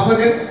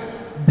സ്ഥാപകൻ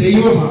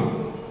ദൈവമാണ്.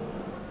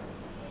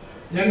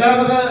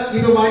 രണ്ടാമത്,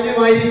 ഇത്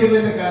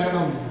മാന്യമായിരിക്കുന്നതിന്റെ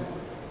കാരണം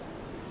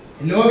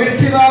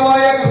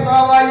ലോകരക്ഷിതാവായ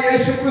കർത്താവായ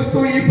യേശു ക്രിസ്തു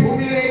ഈ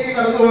ഭൂമിയിലേക്ക്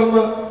കടന്നു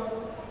വന്ന്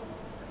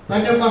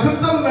തന്റെ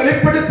മഹത്വം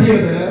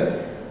വെളിപ്പെടുത്തിയത്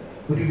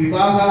ഒരു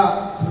വിവാഹ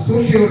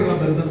ശുശ്രൂഷയോടുള്ള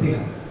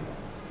ബന്ധത്തിലാണ്.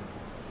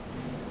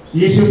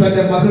 യേശു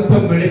തന്റെ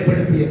മഹത്വം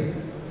വെളിപ്പെടുത്തിയത്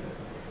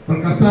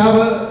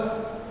കർത്താവ്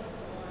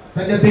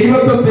തന്റെ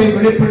ദൈവത്വത്തെ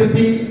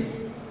വെളിപ്പെടുത്തി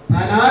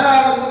താൻ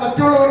ആരാണെന്ന്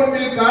മറ്റുള്ളവരുടെ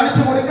മുന്നിൽ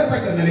കാണിച്ചു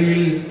കൊടുക്കത്തക്ക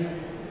നിലയിൽ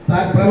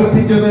താൻ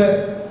പ്രവർത്തിച്ചത്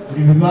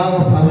ഒരു വിവാഹ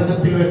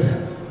ഭവനത്തിൽ വെച്ച്.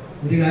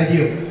 ഒരു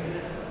കാര്യം,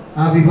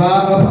 ആ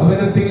വിവാഹ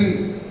ഭവനത്തിൽ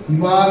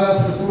വിവാഹ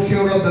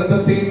ശുശ്രൂഷയുള്ള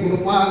ബന്ധത്തിൽ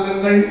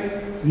കുടുംബാംഗങ്ങൾ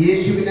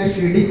യേശുവിനെ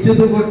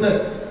ക്ഷണിച്ചതുകൊണ്ട്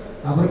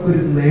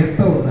അവർക്കൊരു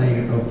നേട്ടം ഉണ്ടായി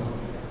കേട്ടോ.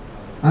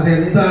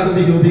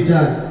 അതെന്താണെന്ന്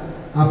ചോദിച്ചാൽ,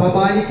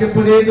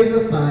 അപമാനിക്കപ്പെടേണ്ടുന്ന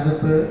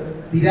സ്ഥാനത്ത്,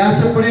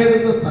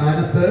 നിരാശപ്പെടേണ്ടുന്ന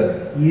സ്ഥാനത്ത്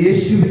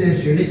യേശുവിനെ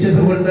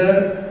ക്ഷണിച്ചതുകൊണ്ട്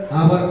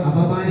അവർ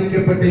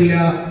അപമാനിക്കപ്പെട്ടില്ല,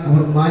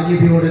 അവർ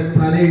മാന്യതയോടെ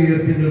തല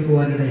ഉയർത്തി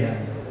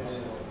നിൽക്കുവാനിടയായി.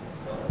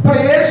 അപ്പൊ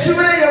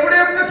യേശുവിനെ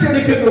എവിടെയൊക്കെ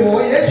ക്ഷണിക്കുന്നുവോ,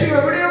 യേശു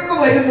എവിടെയൊക്കെ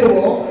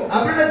വരുന്നുവോ,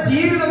 അവരുടെ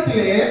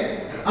ജീവിതത്തിലെ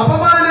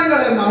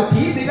അപമാനങ്ങളെ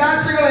മാറ്റി,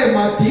 നിരാശകളെ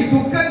മാറ്റി,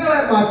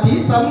 ദുഃഖങ്ങളെ മാറ്റി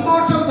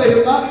സന്തോഷം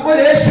തരുന്ന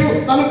ഒരു യേശു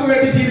നമുക്ക്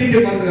വേണ്ടി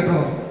ജീവിക്കുന്നുണ്ട് കേട്ടോ.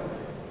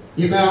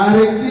 ഇന്ന്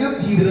ആരെങ്കിലും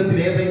ജീവിതത്തിൽ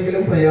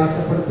ഏതെങ്കിലും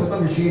പ്രയാസപ്പെടുത്തുന്ന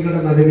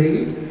വിഷയങ്ങളുടെ നടുവിൽ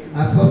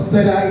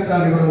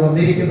അസ്വസ്ഥരായിട്ടാണ് ഇവിടെ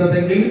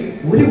വന്നിരിക്കുന്നതെങ്കിൽ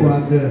ഒരു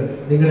വാക്ക്,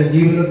 നിങ്ങളുടെ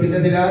ജീവിതത്തിന്റെ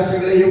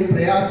നിരാശകളെയും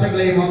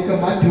പ്രയാസങ്ങളെയും ഒക്കെ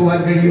മാറ്റുവാൻ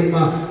കഴിയുന്ന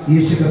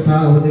യേശു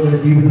കർത്താവ്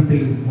നിങ്ങളുടെ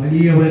ജീവിതത്തിൽ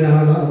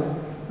വലിയവനാണ്.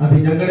 അത്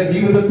ഞങ്ങളുടെ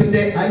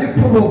ജീവിതത്തിന്റെ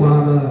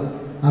അനുഭവമാണ്.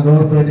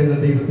 അതോർത്ത് ഞങ്ങൾ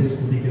ദൈവത്തെ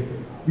സ്തുതിക്കുന്നു.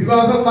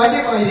 വിവാഹം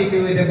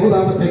മാന്യമായിരിക്കുന്നതിന്റെ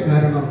മൂന്നാമത്തെ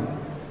കാരണം,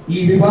 ഈ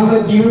വിവാഹ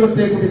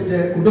ജീവിതത്തെ കുറിച്ച്,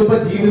 കുടുംബ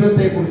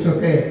ജീവിതത്തെ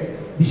കുറിച്ചൊക്കെ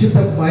വിശുദ്ധ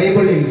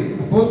ബൈബിളിൽ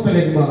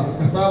അപ്പോസ്തലന്മാർ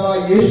കർത്താവായ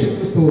യേശു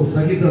ക്രിസ്തു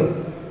സഹിതം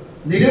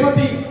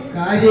നിരവധി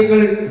കാര്യങ്ങൾ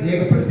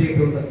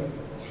രേഖപ്പെടുത്തിയിട്ടുണ്ട്.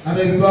 അത്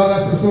വിവാഹ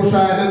ശുശ്രൂഷ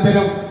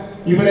അനന്തരം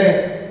ഇവിടെ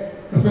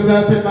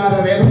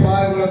കർത്തൃദാസന്മാരുടെ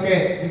വേദഭാഗങ്ങളൊക്കെ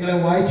നിങ്ങളെ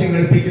വായിച്ച്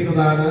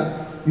കേൾപ്പിക്കുന്നതാണ്.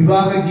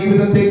 വിവാഹ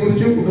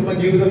ജീവിതത്തെക്കുറിച്ചും കുടുംബ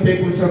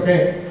ജീവിതത്തെക്കുറിച്ചൊക്കെ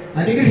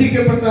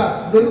അനുഗ്രഹിക്കപ്പെട്ട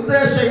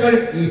നിർദ്ദേശങ്ങൾ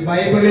ഈ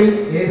ബൈബിളിൽ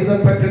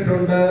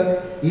എഴുതപ്പെട്ടിട്ടുണ്ട്.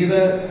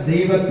 ഇത്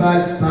ദൈവത്താൽ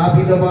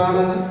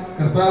സ്ഥാപിതമാണ്.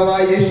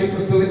 കർത്താവായ യേശു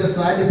ക്രിസ്തുവിന്റെ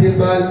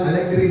സാന്നിധ്യത്താൽ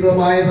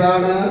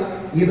അലങ്കൃതമായതാണ്.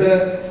 ഇത്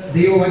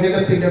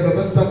ദൈവവചനത്തിന്റെ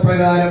വ്യവസ്ഥ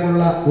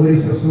പ്രകാരമുള്ള ഒരു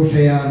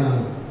ശുശ്രൂഷയാണ്.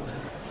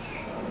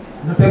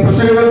 ഇന്നത്തെ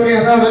പ്രശ്നങ്ങളൊക്കെ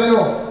അതാണല്ലോ.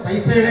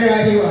 പൈസയുടെ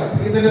കാര്യമാ,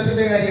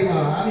 സ്ത്രീധനത്തിന്റെ കാര്യമാ.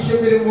 ആവശ്യം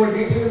വരുമ്പോൾ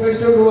വീട്ടിൽ നിന്ന്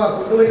മേടിച്ചോണ്ട് പോവാ,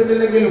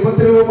 കൊണ്ടുവരുന്നില്ലെങ്കിൽ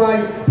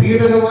ഉപദ്രവമായി,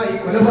 പീഡനമായി,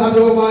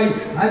 കൊലപാതകമായി,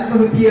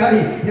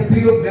 ആത്മഹത്യയായി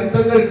എത്രയോ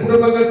ബന്ധങ്ങൾ,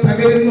 കുടുംബങ്ങൾ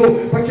തകരുന്നു.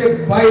 പക്ഷെ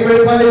ബൈബിൾ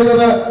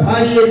പറയുന്നത്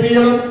ഭാര്യ എന്ത്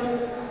ചെയ്യണം?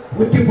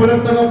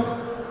 ഊറ്റിപ്പുലർത്തണം.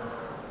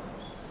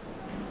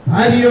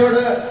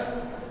 ഭാര്യയോട്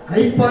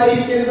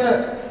കയ്പായിരിക്കരുത്,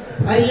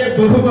 ഭാര്യയെ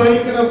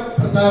ബഹുമാനിക്കണം.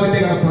 ഭർത്താവിന്റെ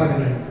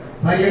കടപ്പാടുകൾ,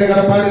 ഭാര്യയുടെ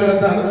കടപ്പാടുകൾ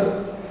എന്താണ്?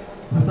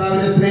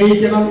 ഭർത്താവിനെ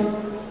സ്നേഹിക്കണം,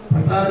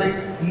 ഭർത്താവിനെ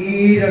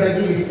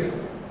കീഴടങ്ങിയിരിക്കണം,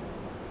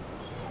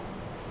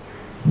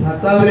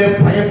 ഭർത്താവിനെ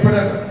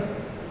ഭയപ്പെടണം.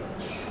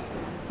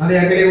 അതെ,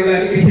 അങ്ങനെയുള്ള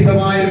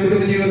അനുഗ്രഹീതമായ ഒരു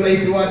കുടുംബജീവിതം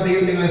നയിക്കുവാൻ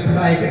ദൈവം നിങ്ങളെ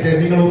സഹായിക്കട്ടെ.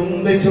 നിങ്ങൾ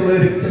ഒന്നിച്ചുള്ള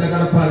ഒരു ചില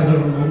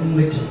കടപ്പാടുകളുണ്ട്.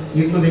 ഒന്നിച്ച്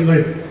ഇന്ന് നിങ്ങൾ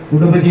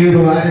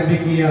കുടുംബജീവിതം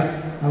ആരംഭിക്കുക.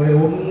 അവിടെ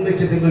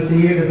ഒന്നിച്ച് നിങ്ങൾ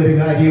ചെയ്യേണ്ടുന്ന ഒരു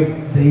കാര്യം,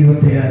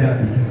 ദൈവത്തെ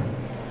ആരാധിക്കണം,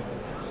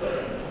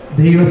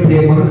 ദൈവത്തെ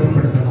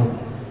മഹത്വപ്പെടുത്തണം.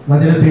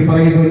 വചനത്തിൽ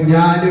പറയുന്നു,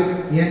 ഞാനും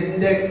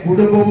എൻ്റെ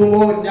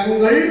കുടുംബവുമോ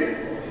ഞങ്ങൾ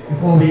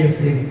യഹോവയെ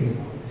സേവിക്കും.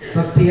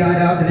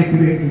 സത്യാരാധനയ്ക്ക്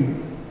വേണ്ടി,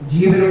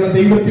 ജീവനുള്ള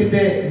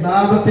ദൈവത്തിന്റെ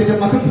നാമത്തിന്റെ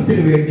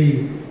മഹത്വത്തിന് വേണ്ടി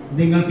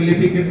നിങ്ങൾക്ക്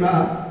ലഭിക്കുന്ന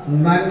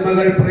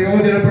നന്മകൾ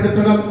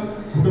പ്രയോജനപ്പെടുത്തണം.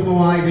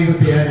 കുടുംബമായി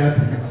ദൈവത്തെ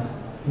ആരാധിക്കണം.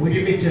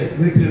 ഒരുമിച്ച്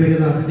വീട്ടിൽ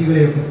വരുന്ന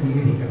അതിഥികളെയൊക്കെ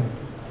സ്വീകരിക്കണം.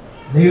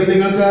 ദൈവം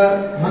നിങ്ങൾക്ക്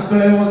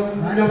മക്കളെ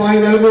ദാനമായി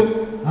നൽകും.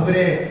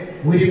 അവരെ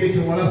ഒരുമിച്ച്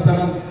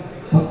വളർത്തണം.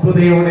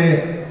 പക്വതയോടെ,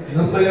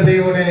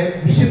 നിർമ്മലതയോടെ,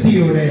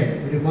 വിശുദ്ധിയോടെ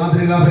ഒരു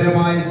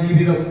മാതൃകാപരമായ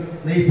ജീവിതം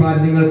നയിപ്പാൻ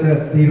നിങ്ങൾക്ക്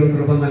ദൈവം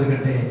കൃപ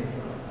നൽകട്ടെ.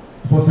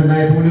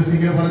 അപ്പോസ്തലനായ പൗലോസ്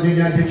ഇങ്ങനെ പറഞ്ഞു,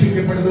 ഞാൻ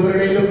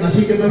രക്ഷിക്കപ്പെടുന്നവരുടെയും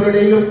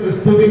നശിക്കുന്നവരുടെയും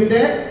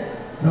ക്രിസ്തുവിന്റെ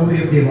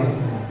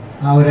സൗരഭ്യവാസന.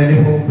 ആ ഒരു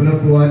അനുഭവം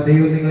പുലർത്തുവാൻ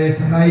ദൈവം നിങ്ങളെ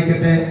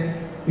സഹായിക്കട്ടെ.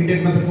 ഇന്ത്യൻ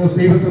പെന്തക്കോസ്ത്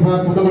ദൈവസഭ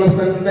കുന്നംകുളം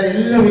സംഘത്തിന്റെ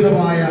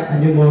എല്ലാവിധമായ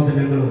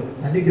അനുമോദനങ്ങളും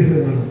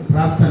അനുഗ്രഹങ്ങളും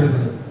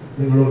പ്രാർത്ഥനകളും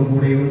നിങ്ങളോട്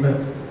കൂടെയുണ്ട്.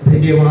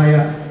 ധന്യമായ,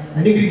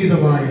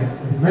 അനുഗ്രഹീതമായ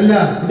ഒരു നല്ല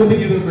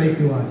കുടുംബജീവിതം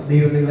നയിക്കുവാൻ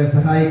ദൈവം നിങ്ങളെ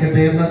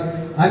സഹായിക്കട്ടെ എന്ന്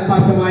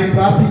ആത്മാർത്ഥമായി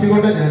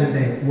പ്രാർത്ഥിച്ചുകൊണ്ട് ഞാൻ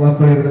എൻ്റെ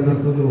വാക്കുകളെ ഇവിടെ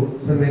നിർത്തുന്നു.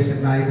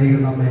 സർവേശ്വരനായ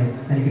ദൈവം നമ്മെ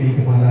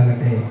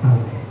അനുഗ്രഹിക്കുമാറാകട്ടെ.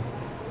 ആമേൻ.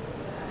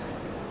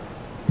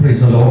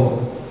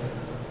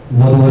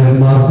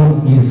 വധൂവരന്മാർക്കും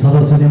ഈ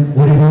സദസ്സിനും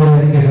ഒരുപോലെ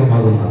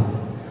അനുഗ്രഹമാകുന്ന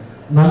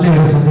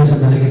നല്ലൊരു സന്ദേശം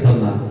നൽകി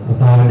തന്ന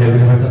കർത്താവിന്റെ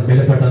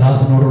വിലപ്പെട്ട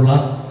ദാസനോടുള്ള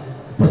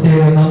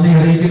പ്രത്യേക നന്ദി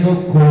അറിയിക്കുന്നു.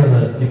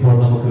 കൂടുതൽ ഇപ്പോൾ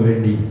നമുക്ക്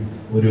വേണ്ടി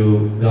ഒരു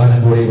ഗാനം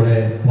കൂടി ഇവിടെ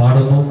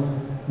പാടുന്നു.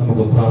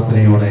 നമുക്ക്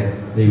പ്രാർത്ഥനയോടെ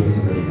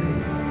ദൈവസന്നിധിയിൽ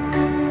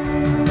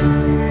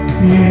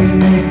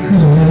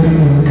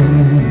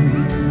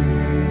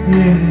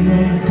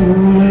എന്നും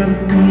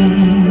പുലർത്തും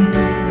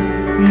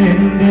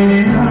എന്റെ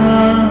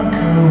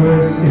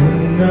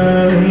ആവശ്യങ്ങളെല്ലാം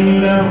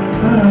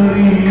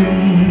അറിയും.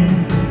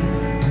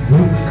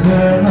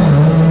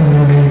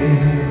 ദുഃഖനാളെ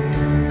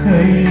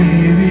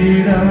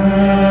കൈവിടാതെ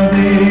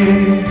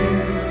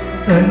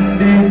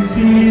തന്റെ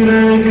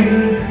ചിറകിൻ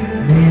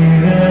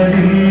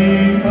നിഴലിൽ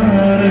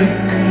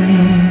മറയ്ക്കും.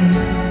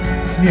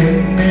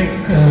 എന്നെ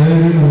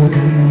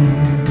കരുതും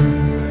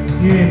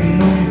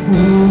എന്നും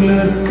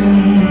പുലർത്തും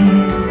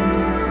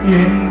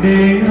എന്റെ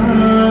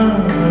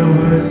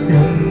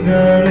ആവശ്യങ്ങളെല്ലാം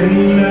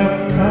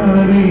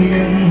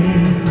അറിയും.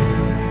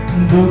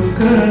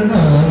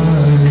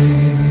 ദുഃഖനാളെ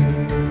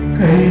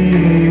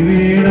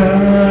കൈവിടാതെ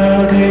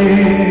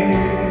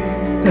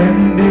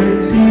തന്റെ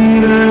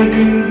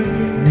ചിറകിൻ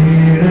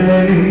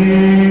നിഴലിൽ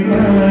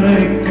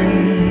മറയ്ക്കും.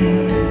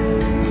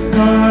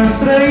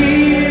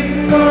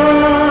 ആശ്രയിക്കാൻ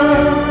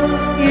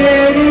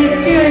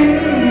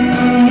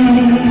എനിക്കെന്നും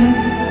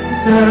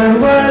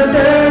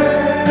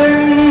സർവശക്തൻ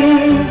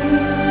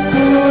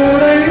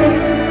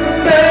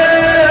കൂടെയുണ്ട്.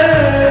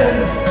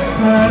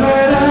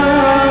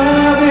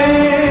 വളരാതെ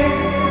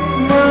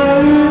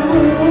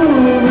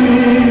മരുഭൂമിയിൽ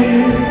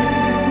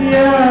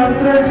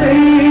യാത്ര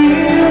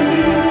ചെയ്യും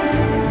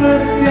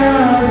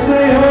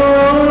പ്രത്യാശയോടെ.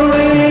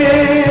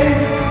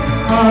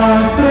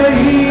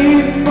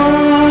 ആശ്രയിപ്പാൻ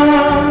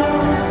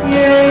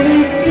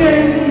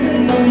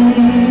എനിക്കെന്നും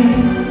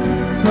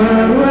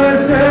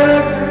സർവശക്തൻ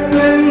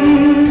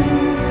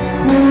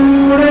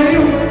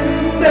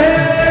കൂടെയുണ്ട്.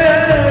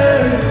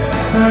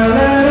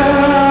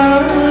 വളരാതെ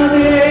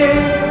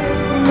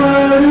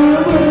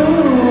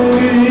മരുഭൂമിയിൽ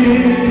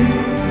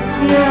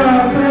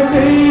യാത്ര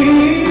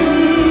ചെയ്യും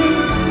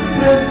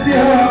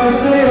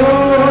പ്രത്യാശയോടെ.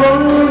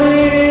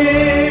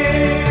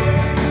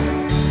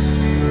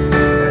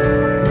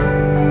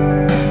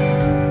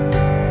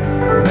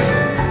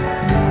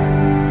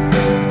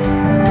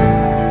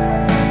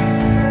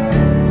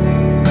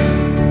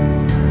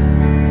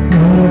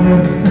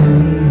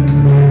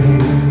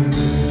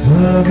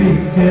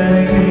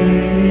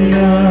 ഭവിക്കയില്ല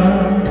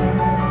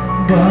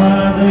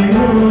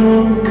ബാധയോ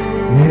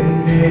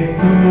എന്നെ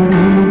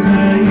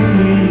തൊടുകയില്ല.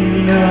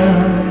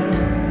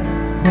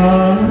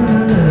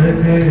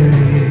 പാതകളെ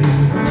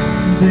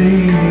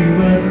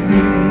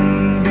ദൈവത്തിൻ്റെ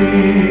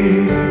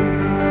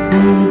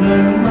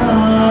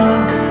ദൂതന്മാർ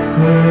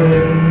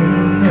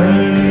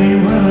കരങ്ങളിൽ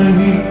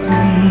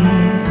വഹിക്കും.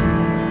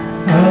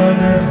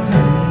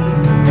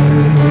 അനർത്ഥങ്ങൾ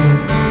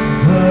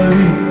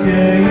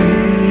ഭവിക്കയില്ല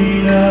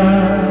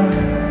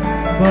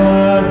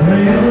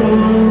ബാധയോ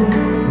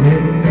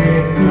എന്നെ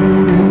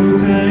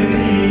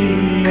തൊടുകയില്ല.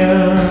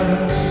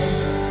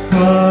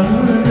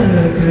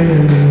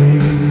 പാതകളെ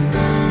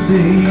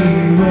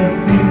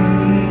ദൈവത്തിൻ്റെ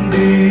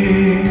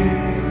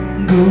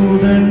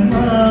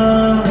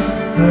ദൂതന്മാർ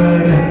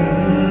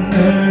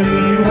കരങ്ങളിൽ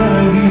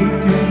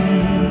വഹിക്കും.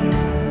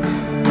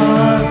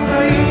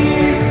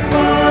 ആശ്രയിപ്പാൻ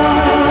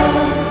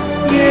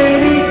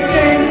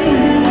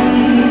എനിക്കെന്നും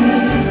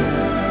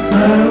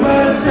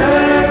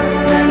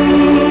സർവശക്തൻ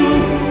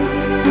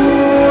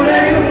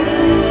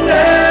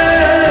കൂടെയുണ്ട്.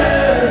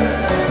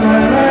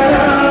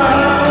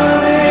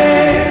 വളരാതെ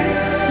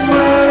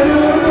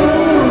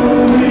മരുഭൂമിയിൽ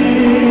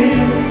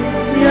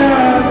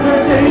യാത്ര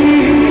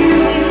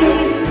ചെയ്യും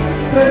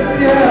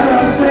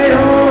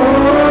പ്രത്യാശയോടെ.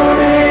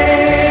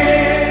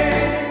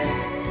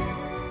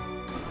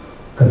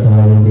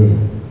 കർത്താവിൻ്റെ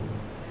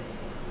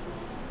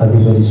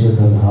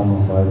അതിപരിശുദ്ധ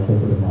നാമം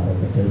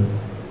വാഴ്ത്തപ്പെടുമാറാകട്ടെ.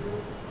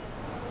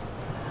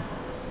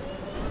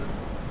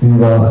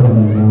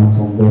 വിവാഹമെന്ന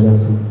സുന്ദര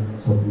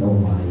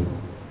സ്വപ്നവുമായി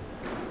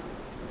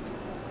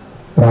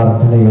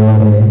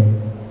പ്രാർത്ഥനയോടെ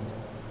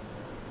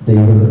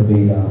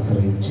ദൈവകൃപയിൽ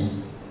ആശ്രയിച്ച്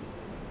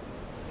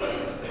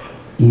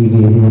ഈ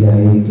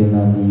വേദിയിലായിരിക്കുന്ന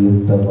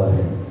നിയുക്ത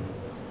വരൻ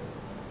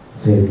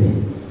ഫെബിൻ,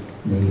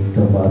 നിയുക്ത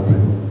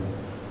വാദ്യവും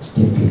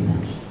സ്റ്റെഫീന,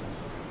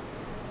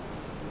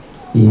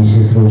 ഈ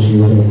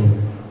ശുശ്രൂഷയുടെ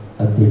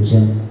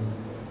അധ്യക്ഷൻ,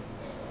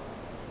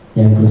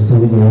 ഞാൻ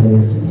ക്രിസ്തുവിനേറെ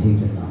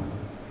സ്നേഹിക്കുന്ന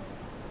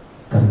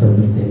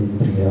കർത്തവ്യത്തിൻ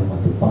പ്രിയ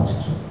മധു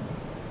പാസ്റ്റർ,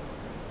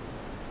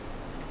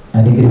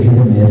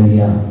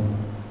 അനുഗ്രഹീതമേറിയ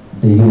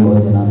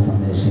ദൈവവചന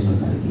സന്ദേശങ്ങൾ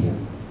നൽകിയ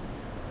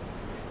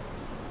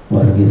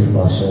വർഗീസ്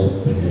പാസ്റ്റർ,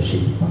 പ്രിയ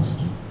ഷിബ്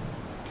പാസ്റ്റർ,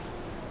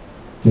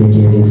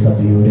 KJD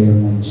സഭയുടെ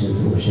മുൻ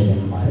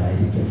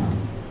ശുശ്രൂഷകന്മാരായിരിക്കുന്ന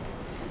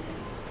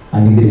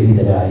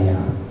അനുഗ്രഹീതരായ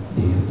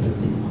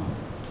ദൈവകൃത്യന്മാർ,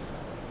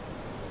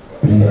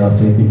 പ്രിയ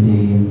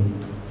ഫെബിൻ്റെയും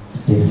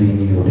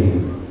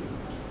സ്റ്റെഫീനയുടെയും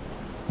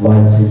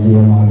വാത്സല്യ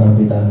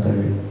മാതാപിതാക്കൾ,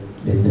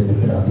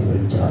 ബന്ധുമിത്രാദികൾ,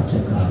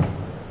 ചാർച്ചക്കാർ,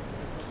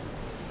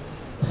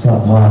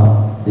 സഭാ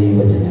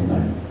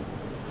ദൈവജനങ്ങൾ,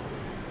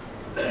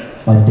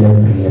 മറ്റ്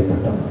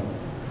പ്രിയപ്പെട്ടവർ,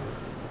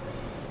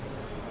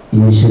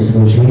 ഈ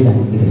ശുശ്രൂഷയിൽ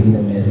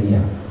അനുഗ്രഹീതമേറിയ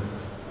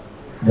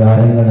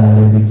ഗാനങ്ങൾ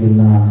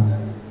ആലപിക്കുന്ന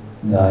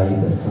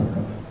ഗായിക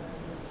സംഘം,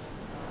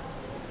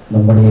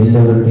 നമ്മുടെ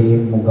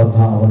എല്ലാവരുടെയും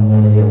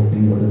മുഖഭാവങ്ങളെ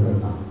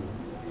ഒപ്പിയെടുക്കുന്ന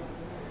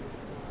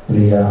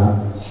പ്രിയ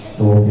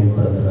റോബിൻ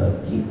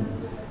ബ്രദറാക്കി,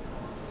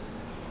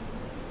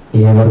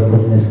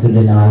 ഏവർക്കും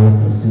നിസ്തുലനായ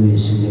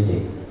ക്രിസ്തുയേശുവിൻ്റെ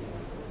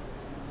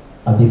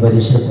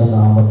അതിപരിശുദ്ധ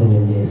നാമത്തിൽ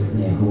എൻ്റെ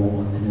സ്നേഹവും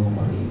വന്ദനവും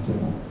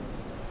അറിയിക്കുന്നു.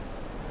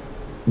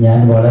 ഞാൻ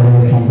വളരെ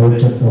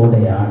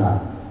സന്തോഷത്തോടെയാണ്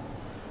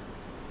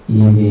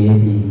ഈ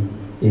വേദി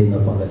ഇന്ന്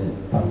പകൽ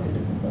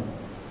പങ്കിടുന്നത്.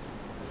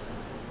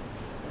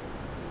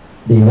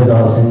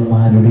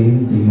 ദൈവദാസന്മാരുടെയും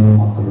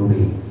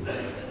ദൈവമക്കളുടെയും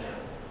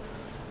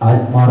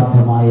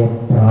ആത്മാർത്ഥമായ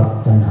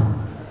പ്രാർത്ഥന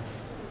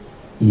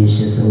ഈ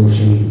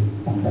ശുശ്രൂഷയിൽ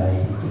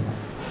ഉണ്ടായിരിക്കുന്നു.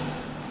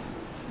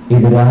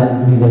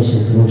 ഇതൊരാത്മിക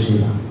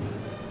ശുശ്രൂഷയാണ്.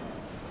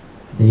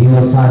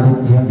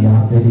 ദൈവസാന്നിധ്യം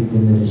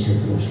വ്യാപരിക്കുന്നൊരു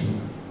ശുശ്രൂഷയാണ്.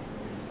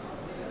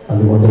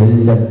 അതുകൊണ്ട്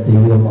എല്ലാ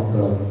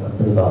ദൈവമക്കളും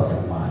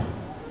കർത്തൃദാസന്മാരും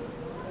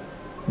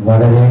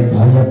വളരെ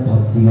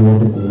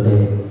ഭയഭക്തിയോടുകൂടെ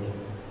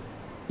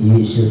ഈ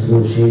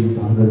ശുശ്രൂഷയിൽ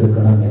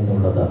പങ്കെടുക്കണം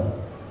എന്നുള്ളത്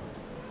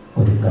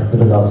ഒരു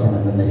കർത്തൃദാസൻ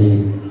എന്ന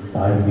നിലയിൽ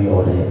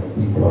താഴ്മയോടെ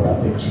നിങ്ങളോട്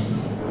അപേക്ഷിക്കുക.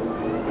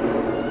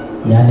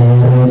 ഞാൻ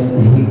ഏറെ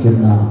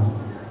സ്നേഹിക്കുന്ന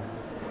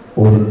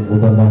ഒരു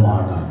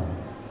കുടുംബമാണ്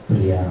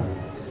പ്രിയ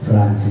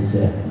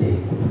ഫ്രാൻസിസിൻ്റെ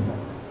കുടുംബം.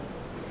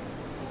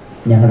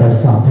 ഞങ്ങളുടെ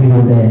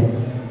സഭയുടെ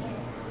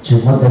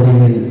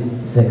ചുമതലയിൽ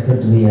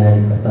സെക്രട്ടറിയായി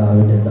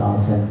കർത്താവിൻ്റെ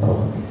ദാസൻ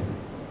പ്രവർത്തിക്കുന്നു.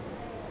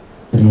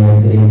 പ്രിയ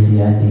ഗ്രേസി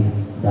ആൻറ്റി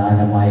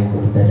ദാനമായി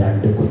കൊടുത്ത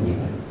 2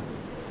 കുഞ്ഞുങ്ങൾ,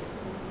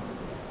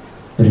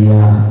 പ്രിയ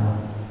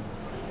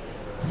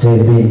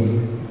ഫെബിൻ,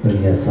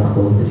 പ്രിയ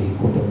സഹോദരി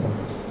കുടുംബം.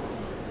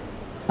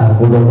 ആ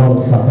കുടുംബം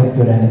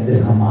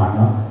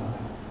സഭയ്ക്കൊരനുഗ്രഹമാണ്.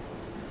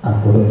 ആ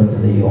കുടുംബത്തെ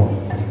ദൈവം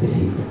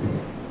അനുഗ്രഹിക്കട്ടെ.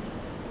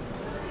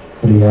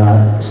 പ്രിയ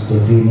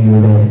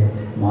സ്റ്റെഫീനയുടെ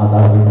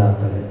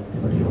മാതാപിതാക്കൾ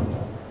ഇവിടെയുണ്ട്.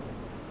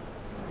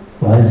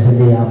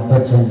 വാത്സല്യ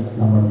അപ്പച്ചൻ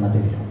നമ്മുടെ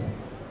നടുവിലുണ്ട്.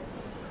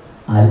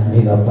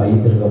 ആത്മീക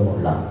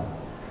പൈതൃകമുള്ള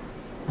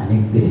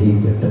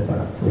അനുഗ്രഹിക്കപ്പെട്ട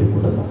ഒരു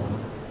കുടുംബമാണ്.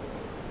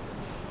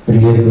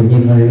 പ്രിയ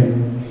കുഞ്ഞുങ്ങൾ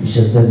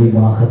വിശുദ്ധ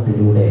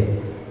വിവാഹത്തിലൂടെ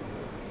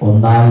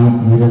ഒന്നായി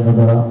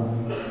തീരുന്നത്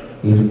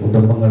ഇരു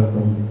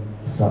കുടുംബങ്ങൾക്കും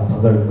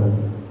സഭകൾക്കും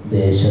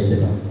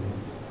ദേശത്തിനും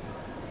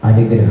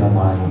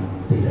അനുഗ്രഹമായി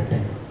തീരട്ടെ.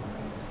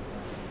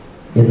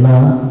 ഇന്ന്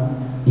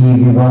ഈ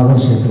വിവാഹ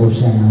ശുശ്രൂഷ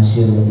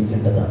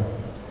ആശീർവദിക്കേണ്ടത്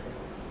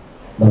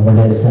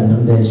നമ്മുടെ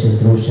സെൻറ്ററിൻ്റെ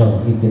ശുശ്രൂഷ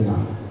വഹിക്കുന്ന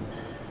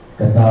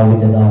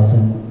കർത്താവിൻ്റെ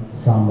ദാസൻ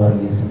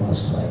സാംവർഗീസ്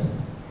മാസ്റ്ററായിരുന്നു.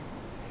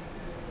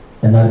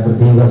 എന്നാൽ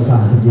പ്രത്യേക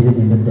സാഹചര്യ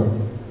നിമിത്തം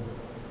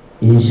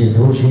ഈ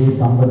ശുശ്രൂഷയെ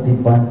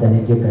സംബന്ധിപ്പാൻ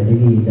തനിക്ക്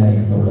കഴിയുകയില്ല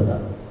എന്നുള്ളത്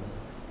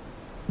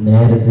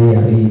നേരത്തെ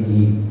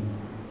അറിയിക്കുകയും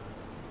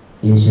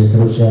ഈ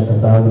ശുശ്രൂഷ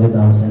കർത്താവിൻ്റെ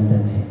ദാസൻ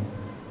തന്നെ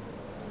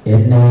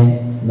എന്നെ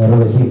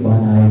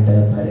നിർവഹിപ്പാനായിട്ട്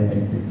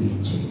പരമേൽപ്പിക്കുകയും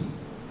ചെയ്തു.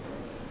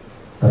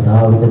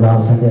 കർത്താവിൻ്റെ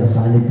ദാസൻ്റെ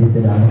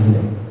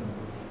അസാന്നിധ്യത്തിലാണെങ്കിലും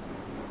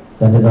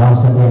തൻ്റെ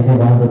ദാസൻ്റെ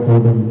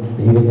അനുവാദത്തോടും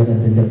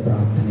ദൈവജനത്തിൻ്റെ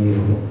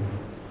പ്രാർത്ഥനയോടും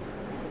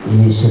ഈ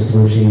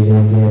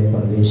ശുശ്രൂഷയിലേക്ക്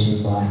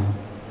പ്രവേശിപ്പാൻ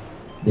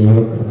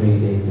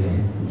ദൈവകൃപയിലേക്ക്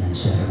ഞാൻ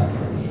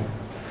ശരണപ്പെടുകയാണ്.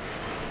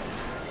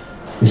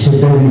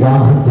 വിശുദ്ധ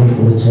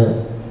വിവാഹത്തെക്കുറിച്ച്,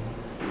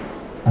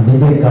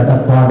 അതിൻ്റെ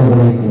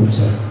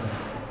കടപ്പാടുകളെക്കുറിച്ച്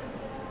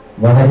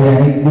വളരെ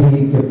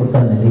അനുഗ്രഹിക്കപ്പെട്ട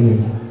നിലയിൽ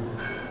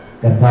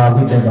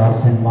കർത്താവിൻ്റെ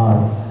ദാസന്മാർ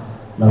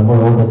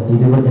നമ്മളോട്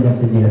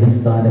തിരുവചനത്തിൻ്റെ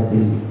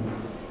അടിസ്ഥാനത്തിൽ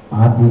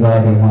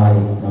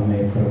ആധികാരികമായി നമ്മെ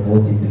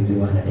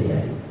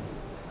പ്രബോധിപ്പിക്കുവാനിടയായി.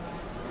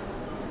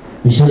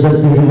 വിശുദ്ധ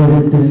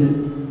തിരുവചനത്തിൽ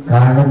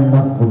കാണുന്ന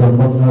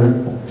കുടുംബങ്ങൾ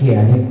ഒക്കെ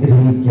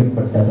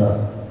അനുഗ്രഹിക്കപ്പെട്ടത്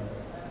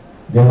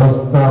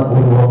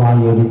വ്യവസ്ഥാപൂർവമായ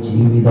ഒരു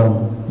ജീവിതം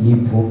ഈ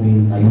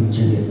ഭൂമിയിൽ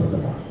നയിച്ചു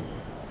എന്നുള്ളതാണ്.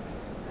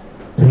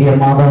 പ്രിയ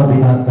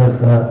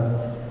മാതാപിതാക്കൾക്ക്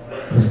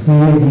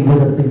ക്രിസ്തീയ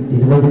ജീവിതത്തിൽ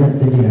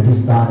തിരുവചനത്തിൻ്റെ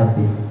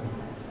അടിസ്ഥാനത്തിൽ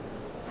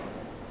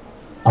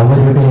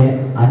അവരുടെ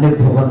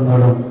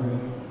അനുഭവങ്ങളും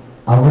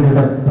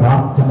അവരുടെ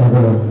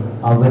പ്രാർത്ഥനകളും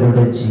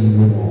അവരുടെ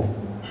ജീവിതവും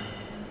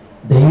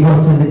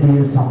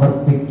ദൈവസന്നിധിയിൽ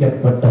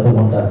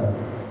സമർപ്പിക്കപ്പെട്ടതുകൊണ്ട്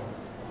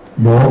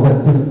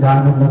ലോകത്തിൽ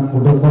കാണുന്ന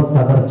കുടുംബ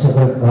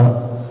തകർച്ചകൾക്ക്,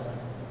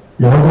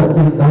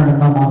 ലോകത്തിൽ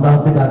കാണുന്ന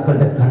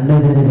മാതാപിതാക്കളുടെ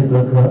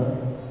കണ്ണീരുകൾക്ക്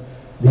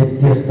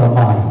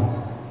വ്യത്യസ്തമായി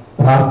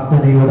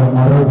പ്രാർത്ഥനയുടെ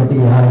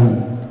മറുപടിയായി,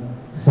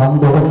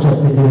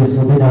 സന്തോഷത്തിൻ്റെ ഒരു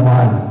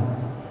സുദിനമായി,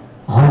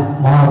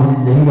 ആത്മാവിൽ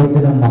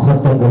ദൈവത്തിന്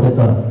മഹത്വം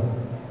കൊടുത്ത്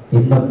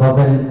ഇന്ന്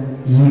പകൽ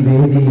ഈ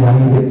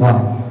വേദിയിലായിരിക്കാൻ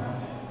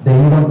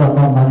ദൈവം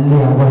തന്ന നല്ല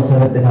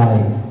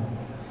അവസരത്തിനായി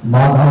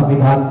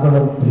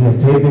മാതാപിതാക്കളും പ്രിയ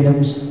ഫെബിനും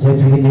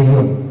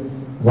സ്റ്റെഫീനയും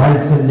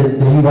വാത്സല്യ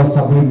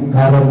ദൈവസഭയും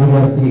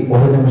കരമുയർത്തി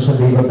ഒരു നിമിഷം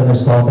ദൈവത്തിന്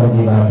സ്തോത്രം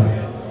ചെയ്താട്ടെ.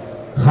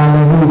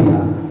 ഹല്ലേലൂയ.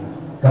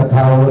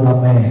 കർത്താവ്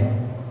നമ്മെ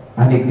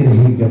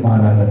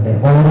അനുഗ്രഹിക്കുമാറാകട്ടെ.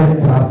 വളരെ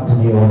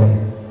പ്രാർത്ഥനയോടെ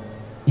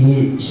ഈ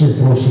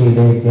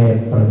ശുശ്രൂഷയിലേക്ക്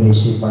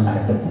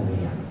പ്രവേശിപ്പാനായിട്ട്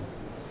പോവുകയാണ്.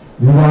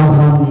 വിവാഹ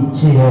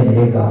നിശ്ചയ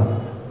രേഖ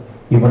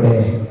ഇവിടെ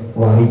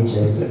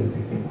വായിച്ച്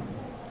കേൾപ്പിക്കുന്നു.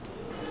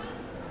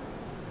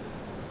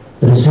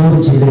 തൃശ്ശൂർ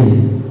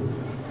ജില്ലയിൽ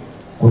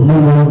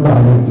കുന്നംകുളം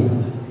താലൂക്കിൽ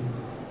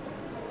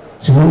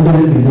ചൂണ്ടൽ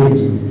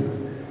വില്ലേജിൽ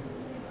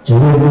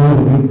ചുവന്നൂർ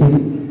വീട്ടിൽ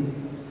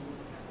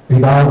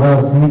പിതാവ്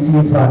CC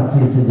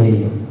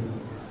ഫ്രാൻസിസിൻ്റെയും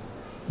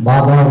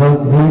മാതാവ്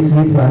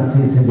Gracy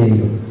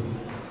ഫ്രാൻസിസിൻ്റെയും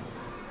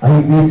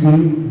IPC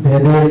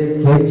ബേദേൽ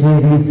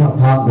Kecheri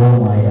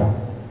സഭാംഗവുമായ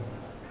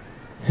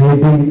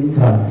Febin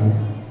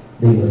Francis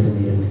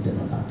ദൈവസന്നിധിയിൽ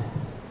നിൽക്കുന്നുണ്ട്.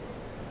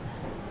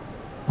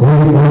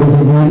 കോഴിക്കോട്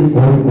ജില്ലയിൽ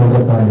കോഴിക്കോട്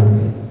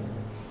താലൂക്കിൽ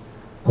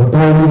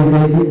കൊട്ടാരം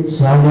വില്ലേജിൽ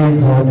ശാലേം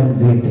ഭവനം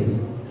വീട്ടിൽ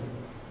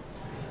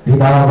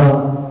പിതാവ്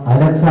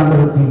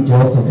അലക്സാണ്ടർ P.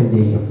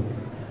 ജോസഫിൻ്റെയും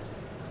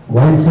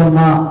വത്സമ്മ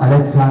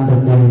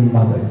അലക്സാണ്ടറിൻ്റെയും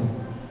മകൾ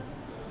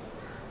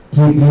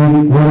TP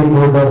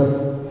Kozhikode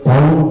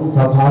town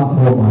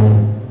സഭാംഗവുമായ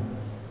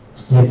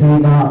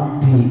Stephina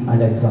P.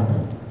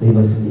 Alexander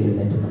ദൈവസന്നിധിയിൽ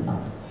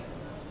നിൽക്കുന്നുണ്ട്.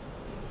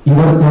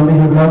 ഇവർ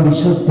തമ്മിലുള്ള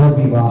വിശുദ്ധ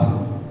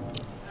വിവാഹം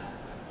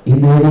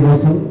ഇന്നേ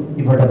ദിവസം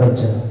ഇവിടെ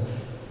വെച്ച്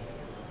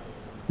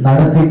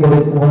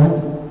നടത്തിക്കൊടുക്കുവാൻ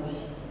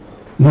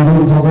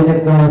ഇരു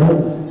ഭവനക്കാരും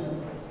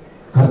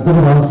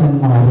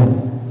കർത്തൃദാസന്മാരും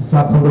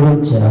സഭകളും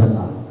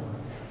ചേർന്ന്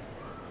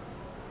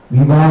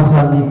വിവാഹ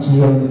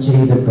നിശ്ചയം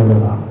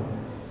ചെയ്തിട്ടുള്ളതാണ്.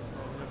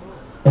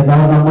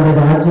 എന്നാൽ നമ്മുടെ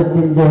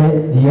രാജ്യത്തിൻ്റെ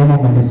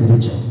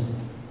നിയമമനുസരിച്ച്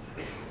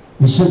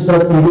വിശുദ്ധ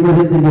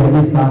തിരുവഴുത്തിന്റെ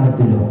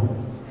അടിസ്ഥാനത്തിലോ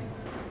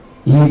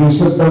ഈ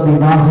വിശുദ്ധ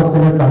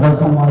വിവാഹത്തിന്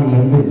തടസ്സമായി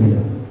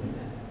എന്തെങ്കിലും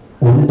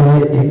ഉണ്ട്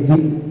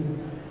എങ്കിൽ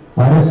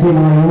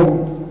പരസ്യമായോ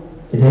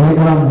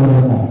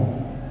രേഖാമൂലമോ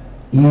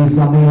ഈ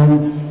സമയം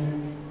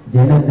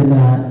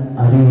ജനത്തിന്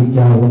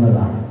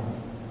അറിയിക്കാവുന്നതാണ്.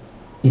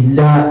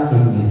 ഇല്ല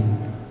എങ്കിൽ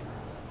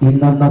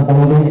ഇന്നെന്ന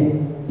പോലെ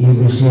ഈ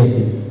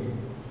വിഷയത്തിൽ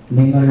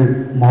നിങ്ങൾ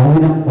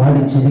മൗനം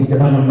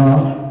പാലിച്ചിരിക്കണമെന്ന്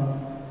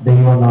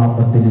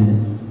ദൈവനാമത്തിൽ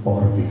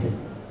ഓർമ്മിക്കുന്നു.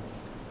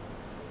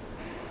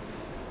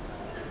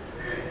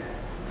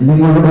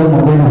 നിങ്ങളുടെ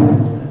മകന്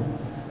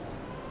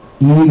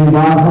ഈ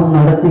വിവാഹം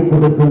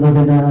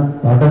നടത്തിക്കൊടുക്കുന്നതിന്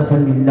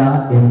തടസ്സമില്ല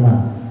എന്ന്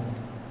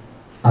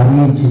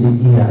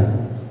അറിയിച്ചിരിക്കുകയാൽ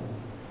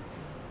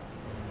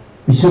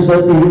വിശുദ്ധ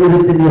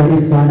തിരുവഴുത്തിന്റെ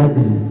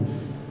അടിസ്ഥാനത്തിൽ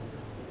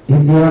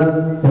ഇന്ത്യ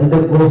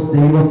പെന്തക്കോസ്ത്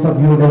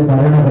ദൈവസഭയുടെ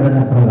ഭരണഘടന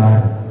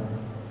പ്രകാരം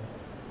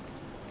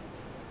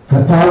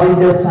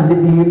കർത്താവിന്റെ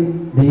സന്നിധിയിൽ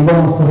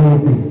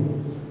ദൈവാശ്രയത്തിൽ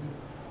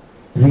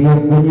പ്രിയ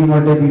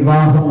കുഞ്ഞുങ്ങളുടെ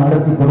വിവാഹം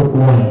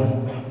നടത്തിക്കൊടുക്കുവാൻ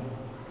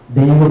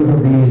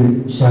ദൈവകൃപയിൽ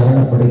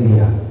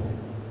ശരണപ്പെടുകയാണ്.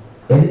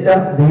 എല്ലാ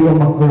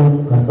ദൈവമക്കളും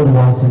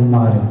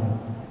കർത്തൃദാസന്മാരും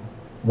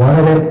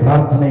വളരെ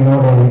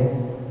പ്രാർത്ഥനയോടെ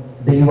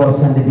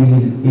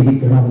ദൈവസന്നിധിയിൽ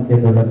ഇരിക്കണം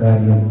എന്നുള്ള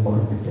കാര്യം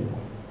ഓർമ്മിക്കുന്നു.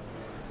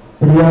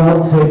 പ്രിയ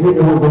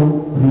ഫെബിനോടും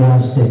പ്രിയ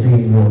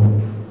സ്റ്റെഫീനയോടും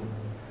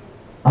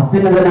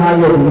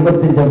അത്യുന്നതനായ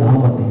ദൈവത്തിന്റെ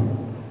നാമത്തിൽ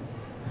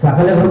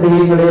സകല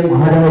ഹൃദയങ്ങളെയും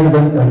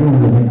ആരായിടാൻ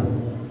കഴിവുള്ളവനും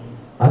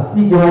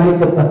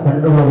അഗ്നിജ്വാലിക്കത്ത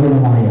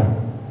കണ്ടുള്ളവനുമായ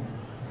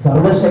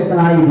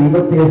സർവശക്തനായ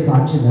ദൈവത്തെ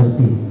സാക്ഷി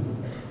നിർത്തി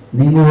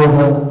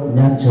നിങ്ങളോട്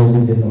ഞാൻ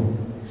ചോദിക്കുന്നു,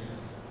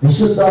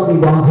 വിശുദ്ധ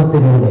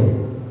വിവാഹത്തിലൂടെ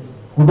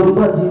കുടുംബ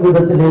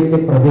ജീവിതത്തിലേക്ക്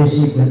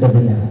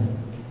പ്രവേശിക്കേണ്ടതിന്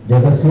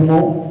രഹസ്യമോ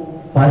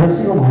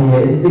പരസ്യവുമായ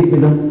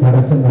എന്തെങ്കിലും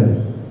തടസ്സങ്ങൾ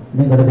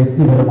നിങ്ങളുടെ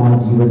വ്യക്തിപരമായ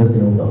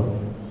ജീവിതത്തിലുണ്ടോ?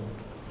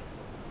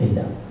 ഇല്ല.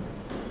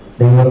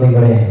 ദൈവം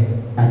നിങ്ങളെ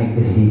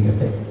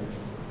അനുഗ്രഹിക്കട്ടെ.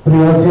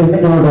 പ്രിയ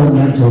ഫെബിനോട്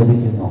ഞാൻ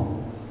ചോദിക്കുന്നു,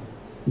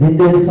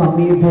 നിന്റെ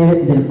സമീപേ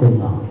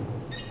നിൽക്കുന്ന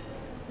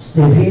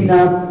സ്റ്റെഫീന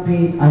P.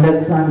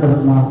 അലക്സാണ്ടർ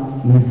എന്ന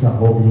ഈ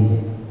സഹോദരിയെ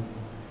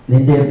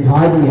നിന്റെ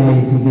ഭാര്യയായി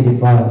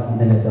സ്വീകരിപ്പാൻ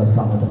നിനക്ക്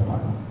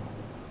സമ്മതമാണ്.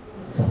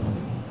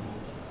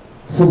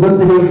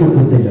 സുഖത്തിലും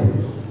ദുഃഖത്തിലും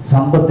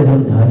സമ്പത്തിലും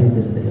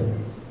ദാരിദ്ര്യത്തിലും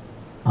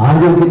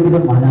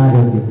ആരോഗ്യത്തിലും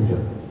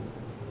അനാരോഗ്യത്തിലും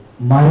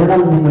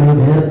മരണം നിങ്ങളെ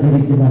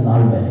വേർതിരിക്കുന്ന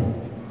നാൾ വരെ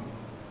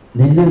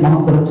നിന്നെ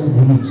മാത്രം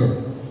സ്നേഹിച്ച്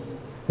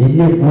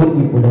നിന്നെ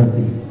പോറ്റി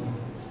പുലർത്തി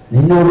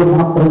നിന്നോട്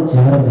മാത്രം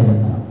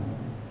ചേർന്നിരുന്ന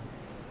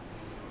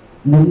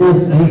നിന്നെ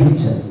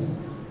സ്നേഹിച്ച്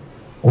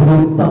ഒരു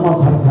ഉത്തമ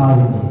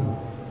ഭർത്താവിൻ്റെ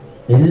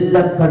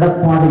എല്ലാ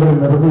കടപ്പാടുകളും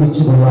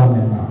നിർവഹിച്ചു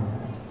കൊള്ളാമെന്ന്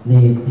നീ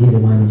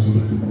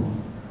തീരുമാനിച്ചിരിക്കുന്നു.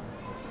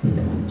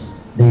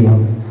 ദൈവം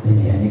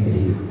നിന്നെ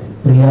അനുഗ്രഹിക്കട്ടെ.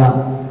 പ്രിയ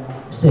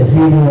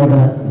സ്റ്റെഫീനയോട്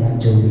ഞാൻ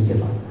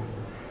ചോദിക്കുന്നു,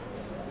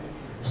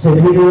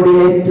 സ്റ്റെഫീനയോട്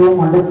ഏറ്റവും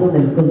അടുത്ത്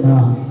നിൽക്കുന്ന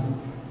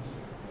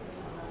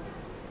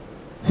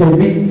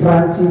ഫെബിൻ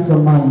ഫ്രാൻസിസ്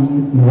എന്ന ഈ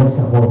യുവ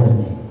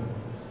സഹോദരനെ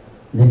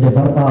നിന്റെ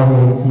ഭർത്താവെ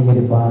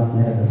സ്വീകരിപ്പാൻ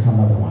നിനക്ക്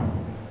സമ്മതമാണ്.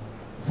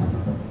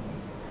 സമ്മതം.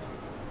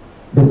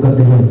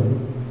 ദുഃഖത്തിലും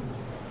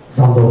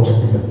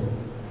സന്തോഷത്തിലും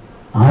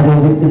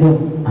ആരോഗ്യത്തിലും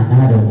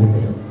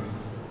അനാരോഗ്യത്തിലും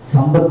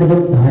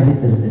സമ്പത്തിലും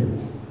ദാരിദ്ര്യത്തിലും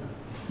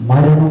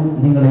മരണം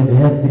നിങ്ങളെ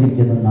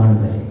വേർപിരിക്കുന്ന നാൾ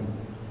വരെ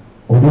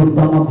ഒരു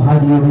ഉത്തമ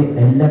ഭാര്യയുടെ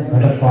എല്ലാ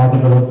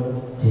കടപ്പാടുകളും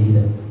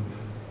ചെയ്ത്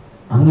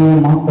അങ്ങയെ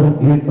മാത്രം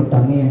കീഴ്പ്പെട്ട്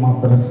അങ്ങയെ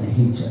മാത്രം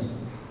സ്നേഹിച്ച്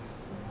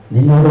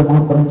നിന്നോട്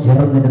മാത്രം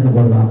ചേർന്നിരുന്നു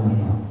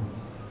കൊള്ളാമെന്ന്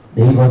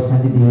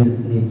ദൈവസന്നിധിയിൽ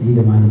നീ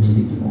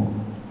തീരുമാനിച്ചിരിക്കുമോ?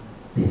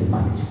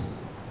 തീരുമാനിച്ചു.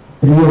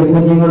 പ്രിയ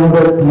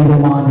കുഞ്ഞുങ്ങളുടെ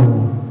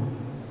തീരുമാനവും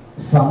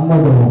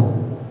സമ്മതവും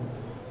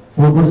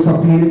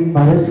പൊതുസഭയിൽ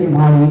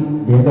പരസ്യമായി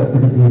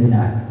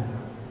രേഖപ്പെടുത്തിയതിനാൽ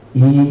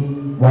ഈ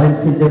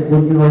വത്സല്യ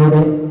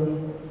കുഞ്ഞുങ്ങളുടെ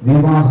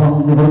വിവാഹം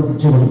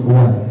നിവർത്തിച്ചു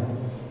കൊടുക്കുവാൻ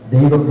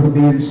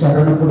ദൈവകൃപയിൽ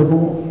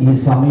ശരണപ്പെടുന്നു. ഈ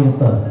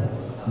സമയത്ത്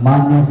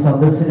മാന്യ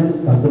സദസ്സിനും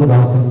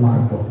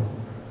കർത്തൃദാസന്മാർക്കും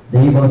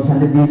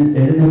ദൈവസന്നിധിയിൽ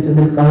എഴുന്നേറ്റ്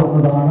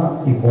നിൽക്കാവുന്നതാണ്.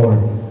 ഇപ്പോൾ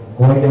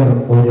കോയർ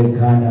ഒരു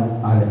ഗാനം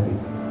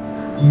ആലപിക്കും.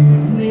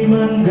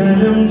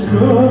 മംഗലം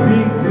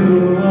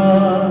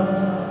ശോഭിക്കുവാൻ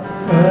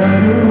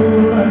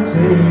കരുണ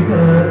ചെയ്ത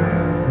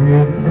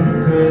എന്നും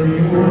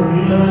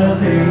കനിവുള്ള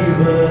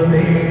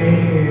ദൈവമേ,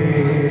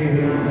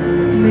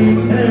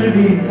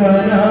 നിന്നടി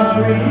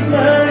കലാവിൽ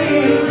മണി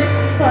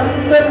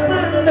പന്തൽ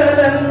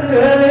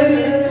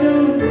പണ്ടലങ്കരിച്ചു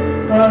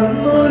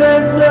അന്നു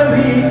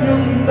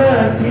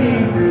രസവീനുണ്ടാക്കി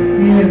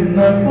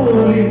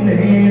എന്നപ്പോൾ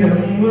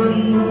നേരം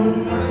വന്നു,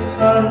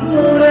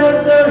 അന്നു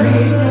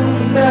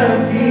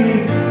രസവീനുണ്ടാക്കി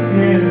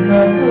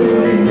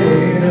എന്നപ്പോൾ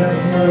നേരം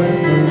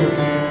വന്നു.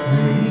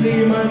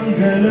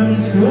 മംഗളം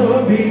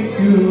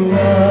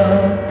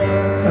ശോഭിക്കുവാൻ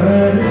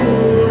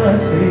കരുണ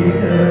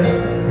ചെയ്ത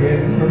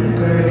എന്നും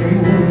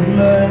കനിവുള്ള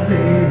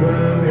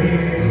ദൈവമേ,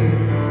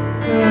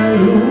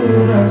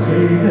 കരുണ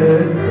ചെയ്ത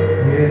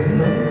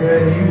എന്നും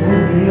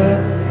കനിവുള്ള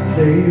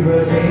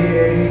ദൈവമേ.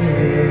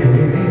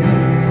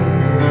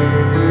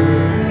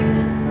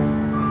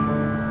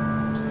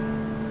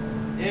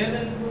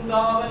 ഏദൻ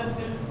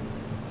വൃന്ദാവനത്തിൽ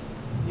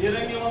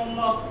ഇറങ്ങി വന്ന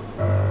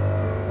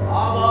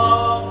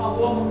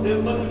ആദാം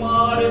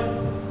ദമ്പതിമാരെ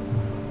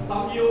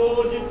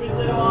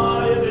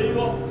സംയോജിപ്പിച്ചതായ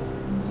ദൈവം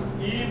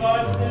ഈ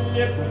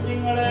വാത്സല്യ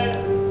കുഞ്ഞുങ്ങളെ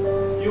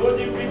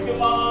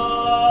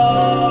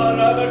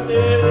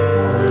യോജിപ്പിക്കുമാറാകട്ടെ.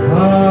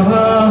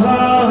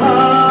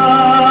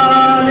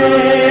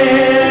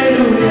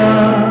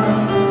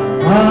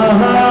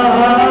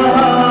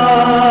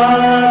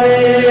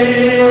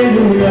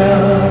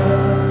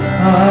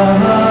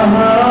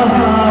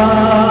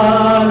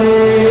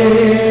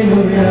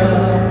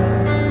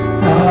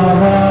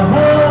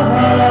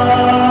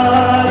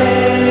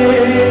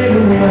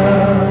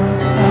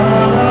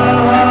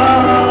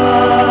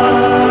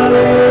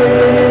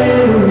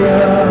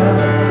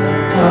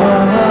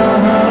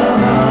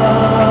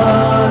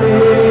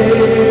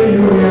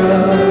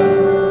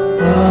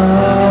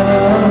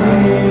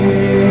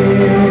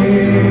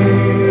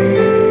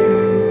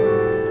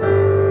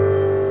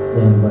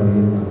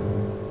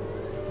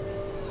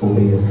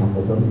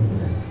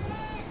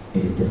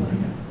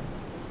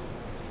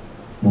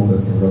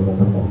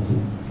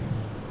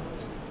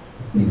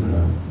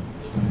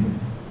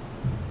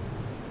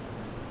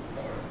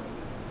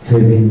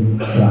 ഫെബിൻ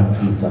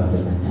ഫ്രാൻസിസ്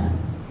ആകുന്ന ഞാൻ,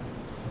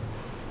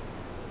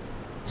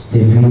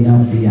 സ്റ്റെഫീന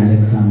പി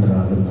അലക്സാണ്ടർ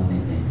ആകുന്ന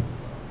നിന്നെ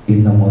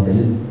ഇന്നു മുതൽ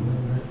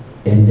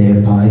എൻ്റെ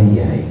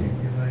ഭാര്യയായി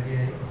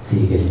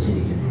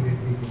സ്വീകരിച്ചിരിക്കുന്നു.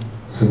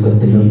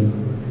 സുഖത്തിലും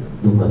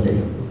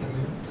ദുഃഖത്തിലും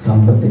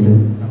സമ്പത്തിലും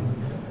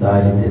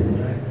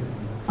ദാരിദ്ര്യത്തിലും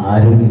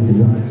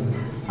ആരോഗ്യത്തിലും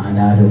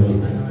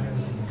അനാരോഗ്യത്തിലും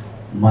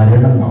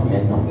മരണം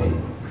നമ്മെ തമ്മിൽ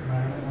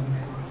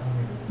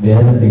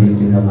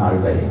വേർപിരിക്കുന്ന നാൾ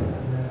വരെ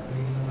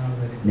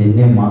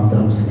നിന്നെ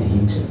മാത്രം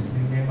സ്നേഹിച്ച്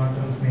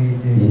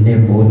നിന്നെ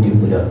പോറ്റി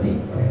പുലർത്തി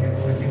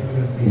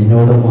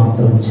നിന്നോട്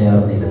മാത്രം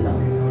ചേർന്നിരുന്നു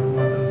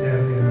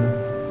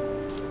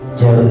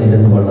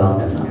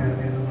കൊള്ളാമെന്ന്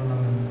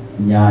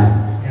ഞാൻ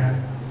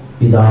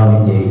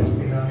പിതാവിൻ്റെയും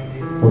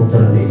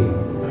പുത്രൻ്റെയും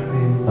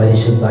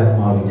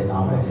പരിശുദ്ധാത്മാവിൻ്റെ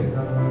നാമത്തിൽ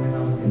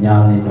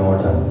ഞാൻ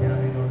നിന്നോട്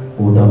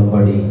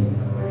ഉടമ്പടി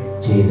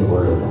ചെയ്തു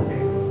കൊള്ളുന്നു.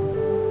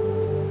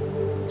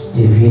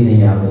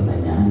 സ്റ്റെഫീനയാകുന്ന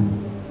ഞാൻ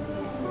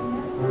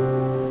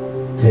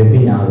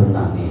ഫെബിനാകുന്ന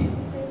അങ്ങേ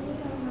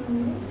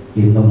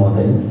ഇന്നു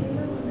മുതൽ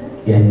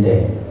എൻ്റെ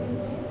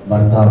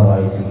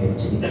ഭർത്താവായി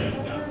സ്വീകരിച്ചിരിക്കുന്നു.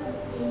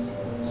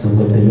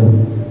 സുഖത്തിലും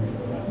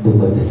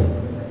ദുഃഖത്തിലും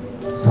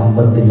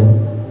സമ്പത്തിലും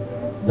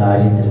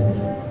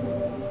ദാരിദ്ര്യത്തിലും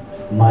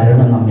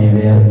മരണം നമ്മെ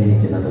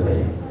വേർപിരിക്കുന്നത്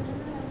വരെ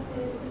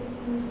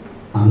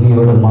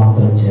അങ്ങയോട്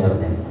മാത്രം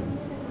ചേർന്ന്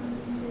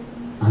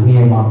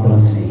അങ്ങയെ മാത്രം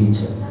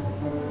സ്നേഹിച്ച്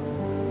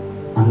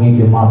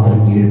അങ്ങയ്ക്ക് മാത്രം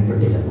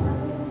കീഴ്പ്പെട്ടിരുന്ന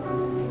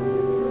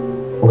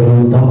ഒരു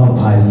ഉത്തമ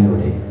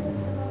ഭാര്യയുടെ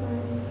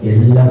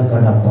എല്ലാ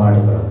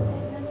കടപ്പാടുകളും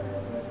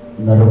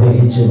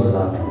നിർവഹിച്ചു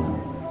കൊള്ളാമെന്ന്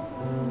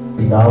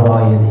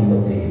പിതാവായ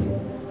ദൈവത്തെയും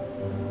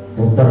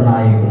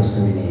പുത്രനായ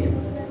ക്രിസ്തുവിനെയും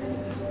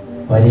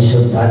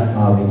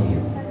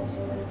പരിശുദ്ധാത്മാവിനെയും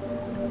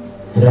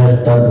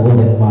ശ്രേഷ്ഠ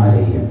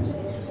ദൂതന്മാരെയും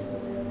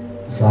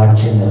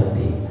സാക്ഷി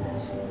നിർത്തി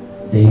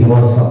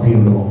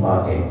ദൈവസഭയുടെ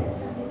മുമ്പാകെ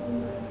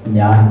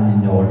ഞാൻ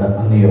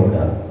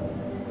അങ്ങയോട്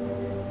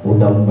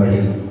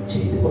ഉടമ്പടി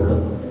ചെയ്തു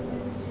കൊള്ളുന്നു.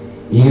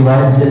 ഈ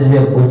വാത്സല്യ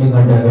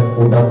കുഞ്ഞുങ്ങളുടെ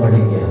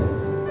ഉടമ്പടിക്ക്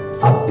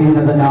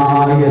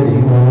അത്യുന്നതനായ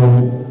ദൈവവും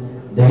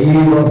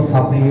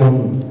ദൈവസഭയും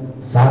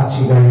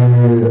സാക്ഷികൾ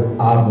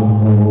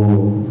ആകുന്നു.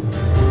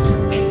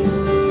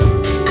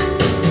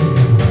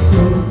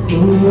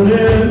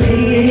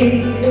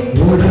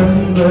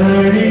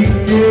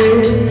 ഉടമ്പടിക്ക്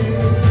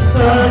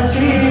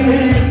സാക്ഷി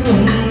നിൽക്കും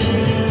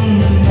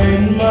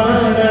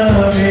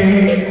ന്മാരാവേ,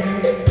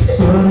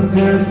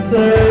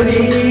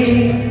 സ്വർഗസ്ഥരീ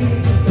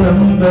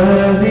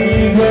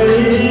ദമ്പതികൾ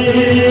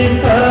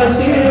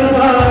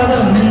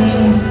ആശീർവാദം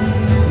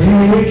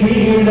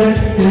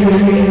ഏകിടട്ടെ.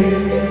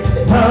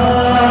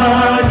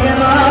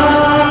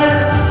 ഭാഗ്യനാൾ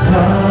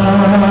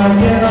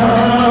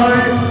ഭാഗ്യനാൾ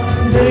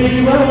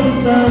ദൈവം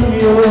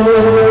സംയോജിപ്പിച്ച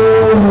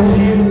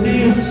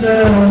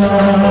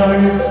നാൾ.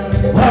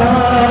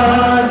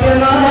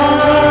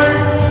 ഭാഗ്യനാൾ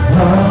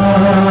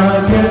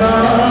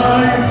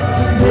ഭാഗ്യനാൾ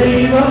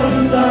ദൈവം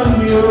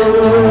സംയോജിപ്പിച്ച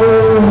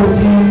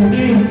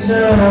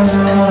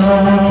നാൾ.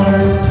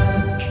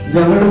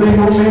 ഞങ്ങളുടെ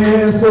ദൈവമേ,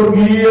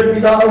 സ്വർഗീയ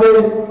പിതാവേ,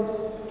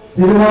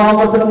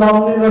 തിരുനാമത്തിന്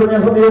നന്ദി നിറഞ്ഞ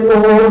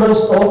ഹൃദയത്തോടെ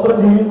സ്തോത്രം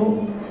ചെയ്യുന്നു.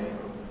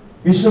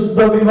 വിശുദ്ധ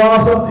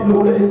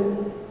വിവാഹത്തിലൂടെ,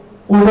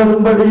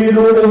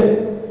 ഉടമ്പടിയിലൂടെ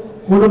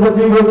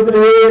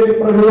കുടുംബജീവിതത്തിലേക്ക്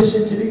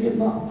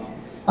പ്രവേശിച്ചിരിക്കുന്ന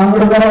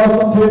അങ്ങയുടെ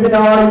ദാസൻ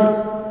ഫെബിനായി,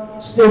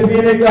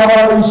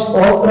 സ്റ്റെഫീനയ്ക്കായി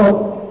സ്തോത്രം.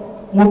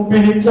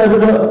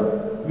 മുപ്പിനിച്ചരുത്,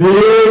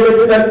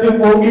 വേഗത്തിൽ അറ്റു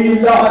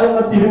പോകിയില്ല എന്ന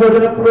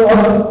തിരുവചന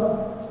പ്രകാരം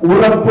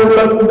ഉറപ്പുള്ള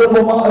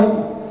കുടുംബമായി,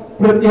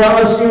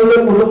 പ്രത്യാശയുള്ള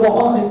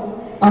കുടുംബമായി,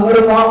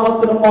 അങ്ങയുടെ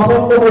നാമത്തിന്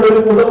മഹത്വമുള്ള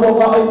ഒരു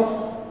കുടുംബമായി,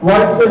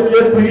 വാത്സല്യ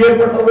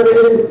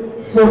പ്രിയപ്പെട്ടവരെ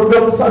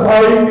സ്വർഗം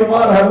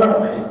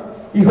സഹായിക്കുമാറാകണമേ.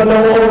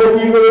 ഇഹലോക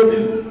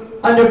ജീവിതത്തിൽ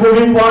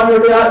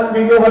അനുഭവിപ്പാനുള്ള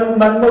ആത്മീയ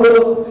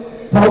നന്മകളും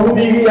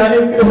ഭൗതിക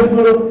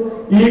അനുഗ്രഹങ്ങളും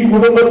ഈ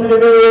കുടുംബത്തിന്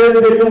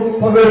ദൈവം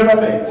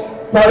പകരണമേ.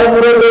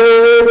 തലമുറകളെ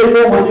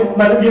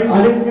നൽകി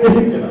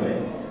അനുഗ്രഹിക്കണമേ.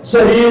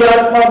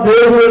 ശരീരാത്മാ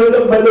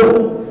ദേഹങ്ങളുടെ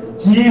ബലവും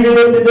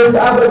ജീവിതത്തിന്റെ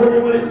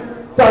സാഹചര്യങ്ങളിൽ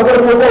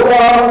തകർന്നു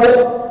പോകാതെ,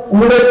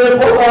 ഉടനെ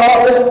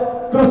പോകാതെ,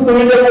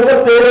 ക്രിസ്തുവിന്റെ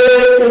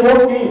മുഖത്തേക്ക്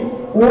നോക്കി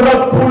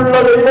ഉറപ്പുള്ള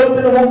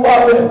ദൈവത്തിന്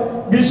മുമ്പാകെ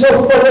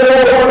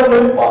വിശ്വസ്തയോടെ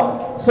നിൽപ്പാൻ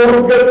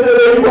സ്വർഗത്തിലെ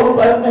ദൈവം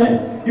തന്നെ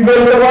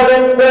ഇവരുടെ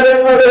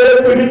വലങ്കരങ്ങളെ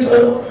പിടിച്ച്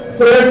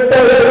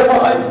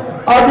ശ്രേഷ്ഠകരമായി,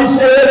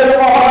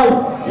 അതിശയകരമായി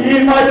ഈ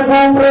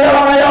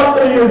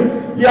മരുഭൂപ്രയാണയാത്രയിൽ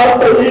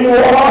യാത്ര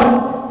ചെയ്യുവാൻ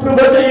കൃപ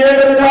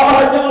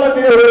ചെയ്യേണ്ടതിനായി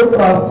ഞങ്ങളെ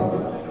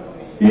പ്രാർത്ഥിക്കുന്നു.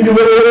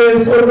 ഇരുവരെ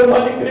സ്വർഗം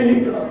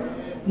അനുഗ്രഹിക്കണം,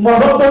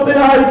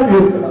 മഹത്വത്തിനായി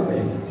തീർക്കണമേ.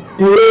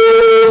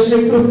 യേശു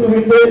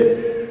ക്രിസ്തുവിന്റെ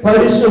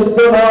പരിശുദ്ധ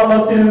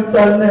നാമത്തിൽ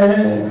തന്നെ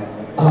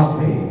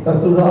ആമേൻ.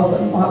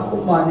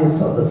 കർത്തൃദാസന്മാർക്കും മാന്യ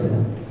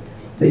സദസ്സിനും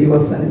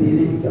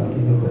ദൈവസന്നിധിയിലിരിക്കാം.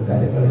 നിങ്ങൾക്ക്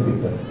കാര്യങ്ങളിൽ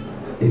വിട്ട്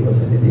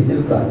ദൈവസന്നിധിയിൽ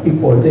നിൽക്കാൻ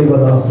ഇപ്പോൾ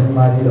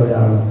ദൈവദാസന്മാരിൽ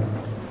ഒരാൾ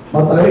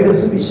മത്തായിയുടെ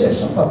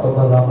സുവിശേഷം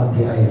 19-ാം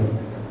അധ്യായം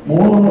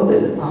 3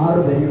 മുതൽ 6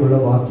 വരെയുള്ള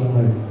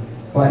വാക്യങ്ങൾ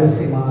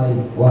പരസ്യമായി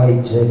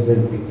വായിച്ച്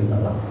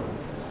കേൾപ്പിക്കുന്നതാണ്.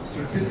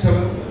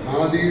 സൃഷ്ടിച്ചവൻ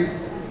ആദിയിൽ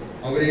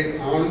അവരെ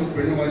ആണും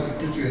പെണ്ണുമായി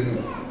സൃഷ്ടിച്ചു എന്നും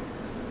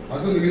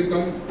അത്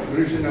നിമിത്തം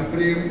മനുഷ്യൻ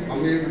അപ്പനെയും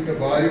അമ്മയും വിട്ട്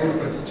ഭാര്യയോട്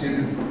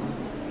പറ്റിച്ചേരും,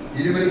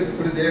 ഇരുവരും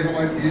ഒരു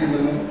ദേഹമായി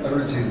തീരുമെന്നും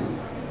അരുളി ചെയ്തു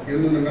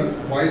എന്ന് നിങ്ങൾ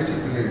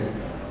വായിച്ചിട്ടില്ലയോ?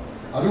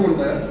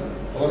 അതുകൊണ്ട്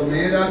അവർ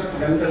മേലാൽ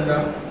രണ്ടല്ല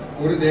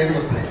ഒരു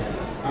ദേഹമത്രേ.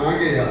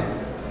 ആകയാൽ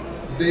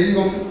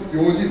ദൈവം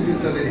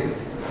യോജിപ്പിച്ചതിനെ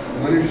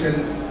മനുഷ്യൻ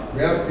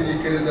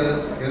വേർപിരിക്കരുത്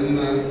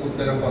എന്ന്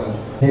ഉത്തരം പറഞ്ഞു.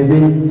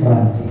 ഫെബിൻ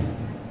ഫ്രാൻസിസ്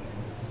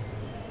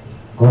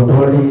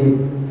കോട്ടോളി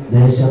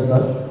ദേശത്ത്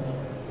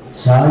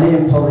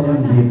ശാലേം ഭവനം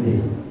വീട്ടിൽ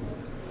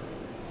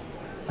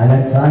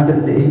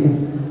അലക്സാണ്ടറിന്റെയും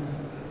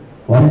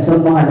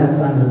വത്സമ്മ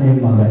അലക്സാണ്ടറിന്റെയും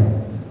മകൻ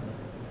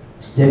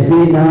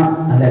സ്റ്റെഫീന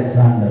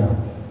അലക്സാണ്ടർ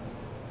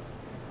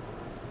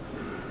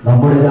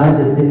നമ്മുടെ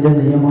രാജ്യത്തിന്റെ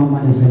നിയമം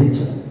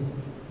അനുസരിച്ച്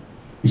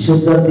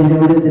വിശുദ്ധ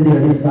തിരുവചനത്തിന്റെ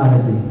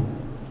അടിസ്ഥാനത്തിൽ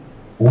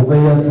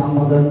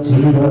ഉഭയസമ്മതം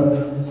ചെയ്ത്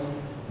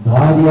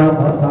ഭാര്യ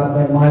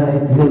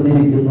ഭർത്താക്കന്മാരായി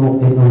തീർന്നിരിക്കുന്നു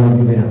എന്നുള്ള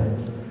വിവരം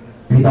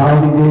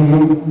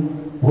പിതാവിന്റെയും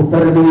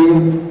പുത്രന്റെയും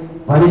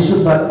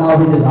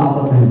പരിശുദ്ധാത്മാവിന്റെ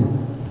നാമത്തിൽ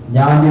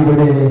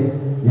ഞാനിവിടെ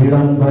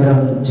വിളംബരം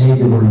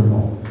ചെയ്തുകൊള്ളുന്നു.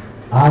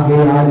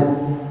 ആകയാൽ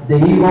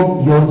ദൈവം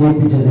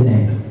യോജിപ്പിച്ചതിനെ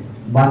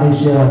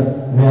മനുഷ്യർ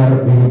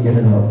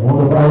വേർപിരിക്കരുത്.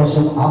 3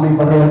 പ്രാവശ്യം ആമേൻ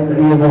പറയാൻ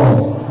കഴിയുമോ?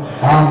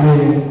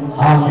 ആമേൻ,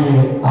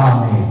 ആമേൻ,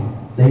 ആമേൻ.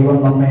 ദൈവം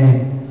നമ്മെ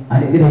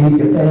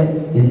അനുഗ്രഹിക്കട്ടെ.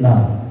 ഇന്ന്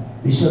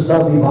വിശുദ്ധ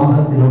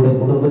വിവാഹത്തിലൂടെ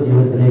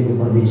കുടുംബജീവിതത്തിലേക്ക്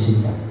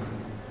പ്രവേശിച്ച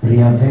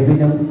പ്രിയ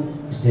ഫെബിനും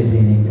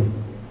സ്റ്റെഫീനയ്ക്കും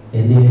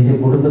എൻ്റെ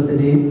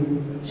കുടുംബത്തിൻ്റെയും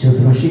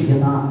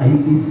ശുശ്രൂഷിക്കുന്ന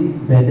IPC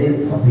ബദേൽ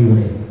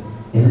സഭയുടെ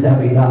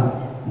എല്ലാവിധ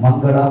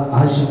മംഗള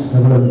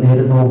ആശംസകളും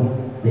നേരുന്നു.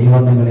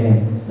 ദൈവം നിങ്ങളെ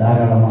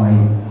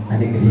ധാരാളമായി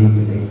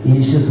അനുഗ്രഹിക്കട്ടെ. ഈ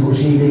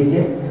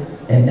ശുശ്രൂഷയിലേക്ക്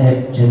എന്നെ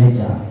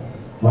ക്ഷണിച്ച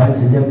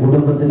വാത്സല്യ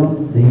കുടുംബത്തിനും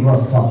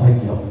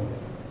ദൈവസഭയ്ക്കും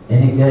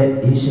എനിക്ക്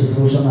ഈ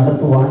ശുശ്രൂഷ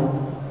നടത്തുവാൻ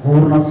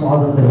പൂർണ്ണ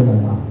സ്വാതന്ത്ര്യം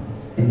തന്ന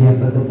ഇന്ത്യൻ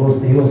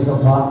പെന്തക്കോസ്ത്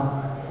ദൈവസഭ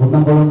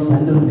കുന്നംകുളം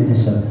സെൻട്രൽ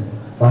മിനിസ്റ്റർ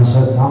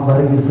പാസ്റ്റർ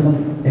സാംബർഗീസിനും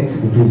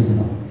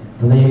എക്സിക്യൂട്ടീവ്സിനും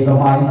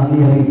ഹൃദയംഗമായി നന്ദി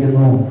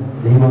അറിയിക്കുന്നു.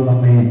 ദൈവം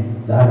നമ്മെ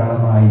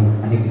ധാരാളമായി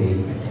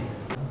അനുഗ്രഹിക്കട്ടെ.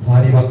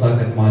 ഭാര്യ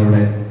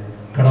ഭർത്താക്കന്മാരുടെ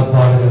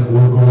കടപ്പാടുകൾ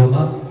ഉൾക്കൊള്ളുന്ന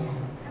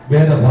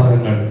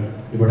വേദഭാഗങ്ങൾ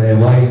ഇവിടെ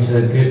വായിച്ച്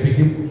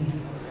കേൾപ്പിക്കും.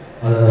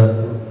 അത്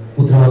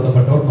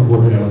ഉത്തരവാദിത്തപ്പെട്ടവർ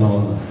മുമ്പോട്ട് കടന്നു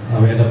വന്ന്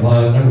ആ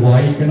വേദഭാഗങ്ങൾ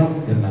വായിക്കണം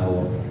എന്ന്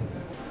ഓർമ്മിക്കും.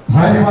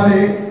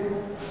 ഭാര്യമാരെ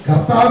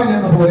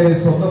കർത്താവിനെന്ന പോലെ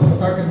സ്വന്തം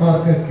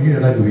ഭർത്താക്കന്മാർക്ക്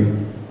കീഴടങ്ങുകയും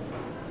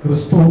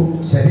ക്രിസ്തു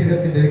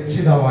ശരീരത്തിന്റെ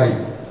രക്ഷിതാവായി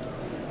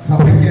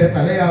സഭയ്ക്ക്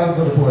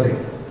തലയാകുന്നത് പോലെ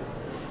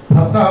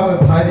ഭർത്താവ്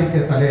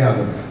ഭാര്യയ്ക്ക്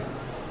തലയാകുന്നു.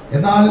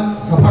 എന്നാൽ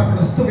സഭ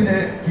ക്രിസ്തുവിനെ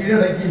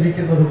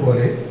കീഴടങ്ങിയിരിക്കുന്നത്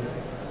പോലെ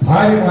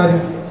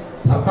ഭാര്യമാരും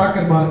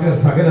ഭർത്താക്കന്മാർക്ക്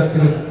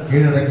സകലത്തിലും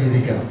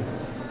കീഴടങ്ങിയിരിക്കണം.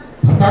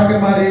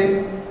 ഭർത്താക്കന്മാരെ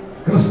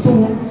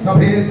ക്രിസ്തുവും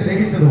സഭയെ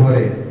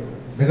സ്നേഹിച്ചതുപോലെ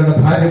നിങ്ങളുടെ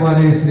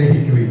ഭാര്യമാരെ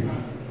സ്നേഹിക്കുകയും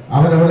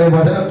അവരവളെ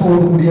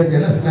വചനത്തോടുകൂടിയ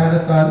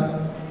ജലസ്നാനത്താൽ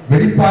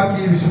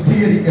വെടിപ്പാക്കി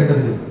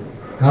വിശുദ്ധീകരിക്കേണ്ടതിനും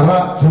കറ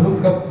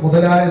ചുരുക്കം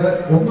മുതലായത്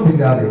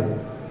ഒന്നുമില്ലാതെ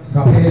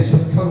സഭയെ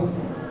ശുദ്ധവും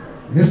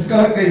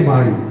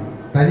നിഷ്കളങ്കയുമായി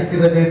തനിക്ക്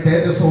തന്നെ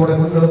തേജസ്സോടെ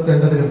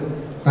മുൻനിർത്തേണ്ടതിനും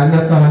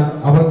തന്നെത്താൻ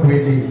അവർക്ക്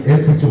വേണ്ടി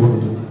ഏൽപ്പിച്ചു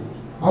കൊടുത്തു.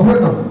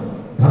 അവിടം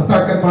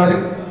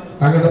ഭർത്താക്കന്മാരും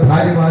തങ്ങളുടെ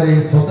ഭാര്യമാരെ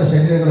സ്വന്തം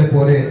ശരീരങ്ങളെ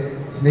പോലെ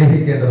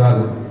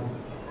സ്നേഹിക്കേണ്ടതാകുന്നു.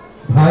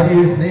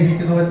 ഭാര്യയെ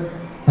സ്നേഹിക്കുന്നവൻ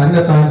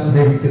തന്നെ താൻ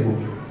സ്നേഹിക്കുന്നു.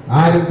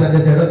 ആരും തന്റെ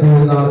ജഡത്തെ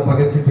ഒരു നാൾ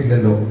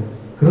പകച്ചിട്ടില്ലല്ലോ.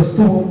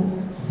 ക്രിസ്തുവും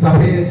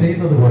സഭയെ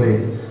ചെയ്യുന്നത് പോലെ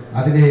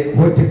അതിനെ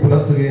പോറ്റി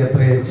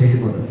പുലർത്തുകയത്രേ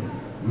ചെയ്യുന്നത്.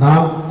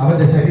 നാം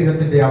അവന്റെ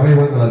ശരീരത്തിന്റെ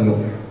അവയവങ്ങളല്ലോ.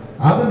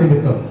 അത്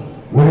നിമിത്തം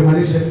ഒരു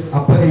മനുഷ്യൻ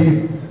അപ്പനെയും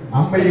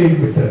അമ്മയെയും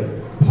വിട്ട്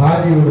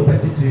ഭാര്യയോട്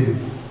പറ്റിച്ചേരും,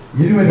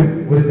 ഇരുവരും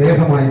ഒരു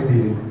ദേഹമായി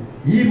തീരും.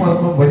 ഈ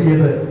മർമ്മം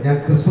വലിയത് ഞാൻ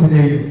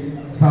ക്രിസ്തുവിനെയും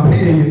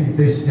സഭയെയും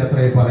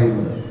ഉദ്ദേശിച്ചത്രേ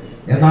പറയുന്നത്.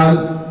 എന്നാൽ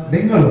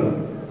നിങ്ങളും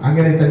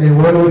അങ്ങനെ തന്നെ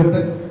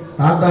ഓരോരുത്തൻ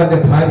താൻ താന്റെ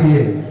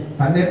ഭാര്യയെ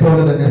തന്നെ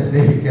പോലെ തന്നെ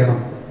സ്നേഹിക്കണം.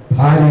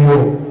 ഭാര്യയോ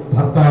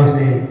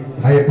ഭർത്താവിനെ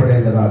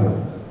ഭയപ്പെടേണ്ടതാകും.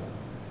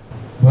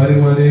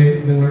 ഭാര്യമാരെ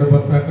നിങ്ങളുടെ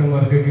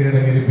ഭർത്താക്കന്മാർക്ക്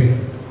കീഴടങ്ങിയിരിപ്പിൻ.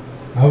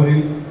 അവരിൽ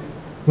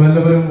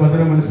വല്ലവരും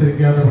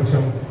വചനമനുസരിക്കാത്ത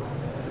പക്ഷം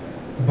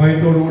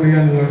ഭയത്തോടുകൂടിയ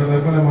നിങ്ങളുടെ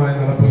നിർമ്മലമായ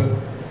നടപ്പ്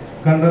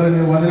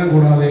കണ്ടറിഞ്ഞ് വചനം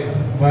കൂടാതെ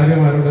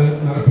ഭാര്യമാരോട്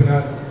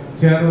നടപ്പിനാൽ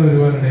ചേർന്ന്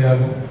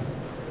വരുവാനിടയാകും.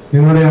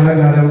 നിങ്ങളുടെ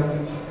അലങ്കാരം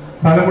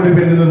തലമുടി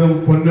പിന്നുന്നതും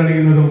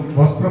പൊന്നണിയുന്നതും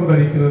വസ്ത്രം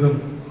ധരിക്കുന്നതും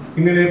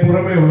ഇങ്ങനെ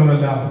പുറമേ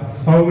ഉള്ളതല്ല,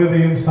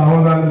 സൗമ്യതയും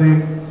സാവധാനതയും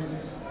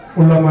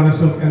ഉള്ള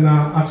മനസ്സും എന്ന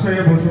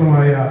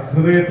അക്ഷയഭൂഷണമായ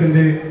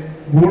ഹൃദയത്തിന്റെ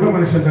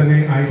ഗൂഢമനുഷ്യൻ തന്നെ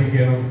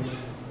ആയിരിക്കണം.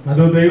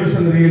 അത്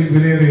ദൈവസന്നിധിയിൽ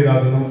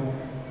വിലയേറിയതാകുന്നു.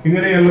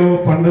 ഇങ്ങനെയല്ലോ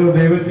പണ്ട്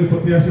ദൈവത്തിൽ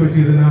പ്രത്യാശ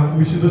വെച്ചിരുന്ന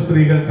വിശുദ്ധ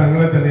സ്ത്രീകൾ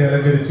തങ്ങളെ തന്നെ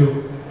അലങ്കരിച്ചു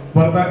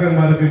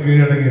ഭർത്താക്കന്മാർക്ക്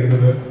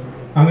കീഴടങ്ങിയിരുന്നത്.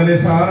 അങ്ങനെ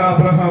സാറ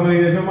അബ്രഹാമിനെ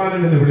യജമാനൻ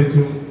എന്ന്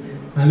വിളിച്ചു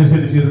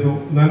അനുസരിച്ചിരുന്നു.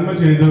 നന്മ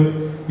ചെയ്തു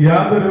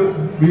യാതൊരു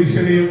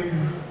ഭീഷണിയും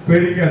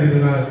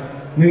പേടിക്കാതിരുന്നാൽ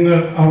നിങ്ങൾ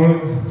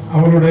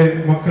അവളുടെ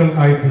മക്കൾ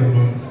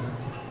ആയിത്തീർന്നു.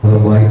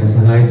 വായിച്ച്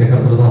സഹായിച്ച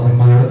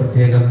കർത്തൃദാസന്മാരുടെ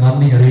പ്രത്യേകം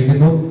നന്ദി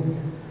അറിയിക്കുന്നു.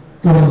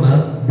 തുടർന്ന്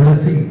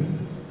ബ്ലെസ്സിംഗ്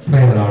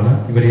പ്രയറാണ്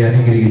ഇവരെ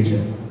അനുഗ്രഹിച്ച്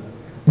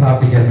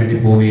പ്രാർത്ഥിക്കാൻ വേണ്ടി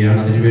പോവുകയാണ്.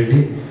 അതിനുവേണ്ടി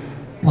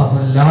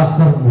പാസ്റ്റർ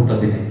ലാസർ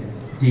കൂട്ടത്തിനെ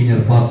senior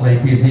pastor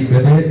IPC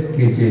Badr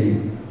Kecheri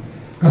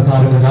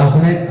കർത്താവിന്റെ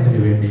ദാസനെ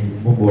അതിനുവേണ്ടി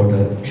മുമ്പോട്ട്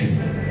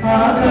ക്ഷണിക്കുന്നു.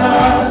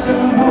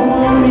 ആകാശം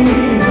ഭൂമി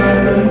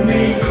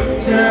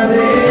നിർമ്മിച്ച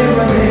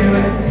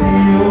ദേവദേവൻ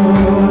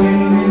സിയോനിൽ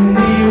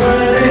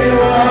നിന്നിവരെ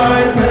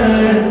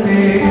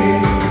വാഴ്ത്തട്ടെ.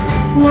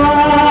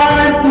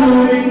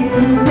 വാഴ്ത്തുവിൻ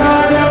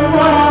കരം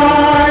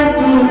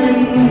വാഴ്ത്തുവിൻ,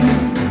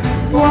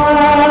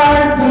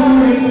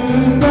 വാഴ്ത്തുവിൻ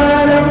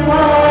കരം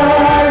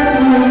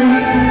വാഴ്ത്തുവിൻ.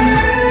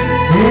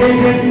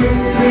 ഏകൻ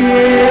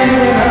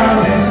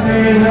പ്രിയനായ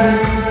സ്നേഹ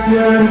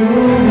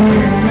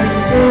സ്വരൂപൻ,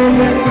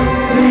 ഏകൻ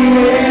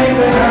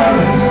പ്രിയനായ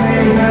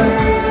സ്നേഹ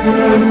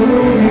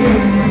സ്വരൂപൻ.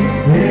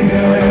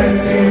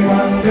 ജഗത്തെ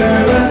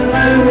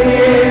മംഗളങ്ങൾ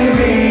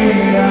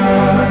നേർന്നിടാൻ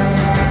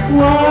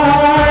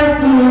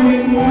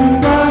വാഴ്ത്തുവിൻ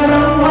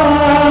കരം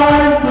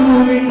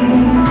വാഴ്ത്തുവിൻ,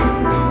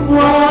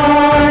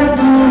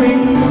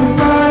 വാഴ്ത്തുവിൻ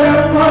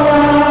കരം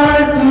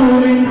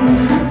വാഴ്ത്തുവിൻ.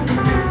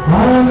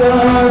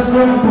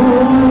 ആകാശം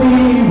ഭൂമി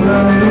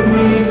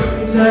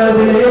നിർമ്മിച്ച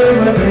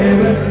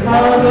ദേവദേവൻ,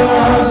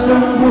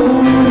 ആകാശം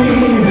ഭൂമി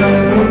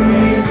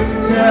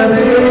നിർമ്മിച്ച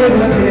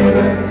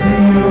ദേവദേവൻ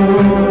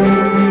സിയോനിൽ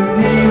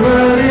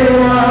നിന്നിവരെ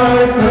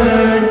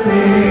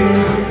വാഴ്ത്തട്ടെ.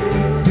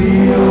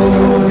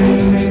 സിയോനിൽ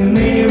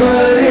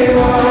നിന്നിവരെ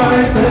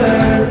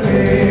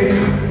വാഴ്ത്തട്ടെ.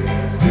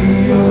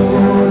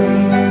 സിയോനിൽ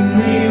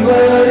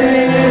നിന്നിവരെ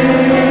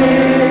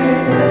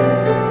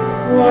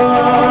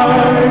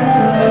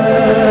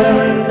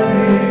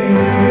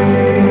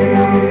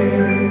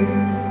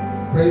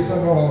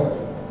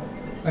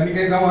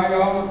അനുഗ്രഹീതമായ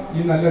ഈ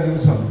നല്ല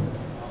ദിവസം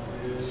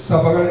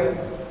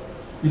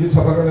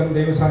ഇരുസഭകളും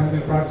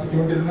ദൈവസാന്നിധ്യത്തിൽ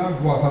പ്രാർത്ഥിച്ചുകൊണ്ടിരുന്ന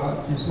വിവാഹ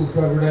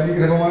ശുശ്രൂഷകളുടെ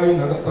അനുഗ്രഹമായി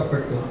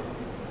നടത്തപ്പെട്ടു.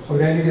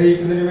 അവരെ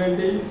അനുഗ്രഹിക്കുന്നതിന്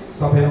വേണ്ടി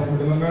സഭ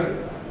കുടുംബങ്ങൾ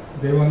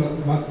ദൈവ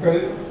മക്കൾ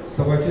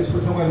സഭ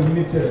ശുശ്രൂഷമാർ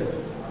ഒന്നിച്ച്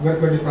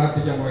ഇവർക്ക് വേണ്ടി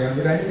പ്രാർത്ഥിക്കാൻ പോയാണ്.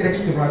 ഇവരെ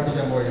അനുഗ്രഹിച്ച്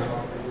പ്രാർത്ഥിക്കാൻ പോയാണ്.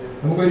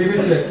 നമുക്ക്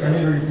ഒരുമിച്ച്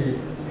കണ്ണീരൊഴുക്കി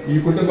ഈ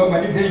കുടുംബം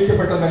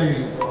അനുഗ്രഹിക്കപ്പെട്ട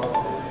നിലയിൽ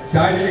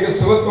ശാരീരിക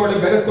സുഖത്തോടെ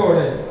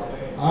ബലത്തോടെ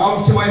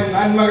ആവശ്യമായ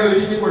നന്മകൾ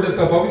ഒരുക്കി കൊടുത്ത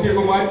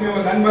ഭൗതികവും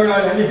ആത്മീയവും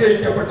നന്മകളാൽ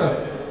അനുഗ്രഹിക്കപ്പെട്ട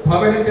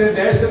ഭവനത്തിന്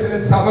ദേശത്തിന്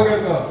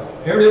സഭകൾക്ക്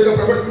എവിടെയൊക്കെ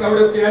പ്രവർത്തനം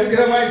അവിടെയൊക്കെ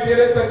അനുഗ്രഹമായി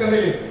തീരത്തക്ക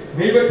നിലയിൽ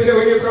ദൈവത്തിന്റെ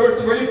വലിയ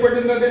പ്രവൃത്തി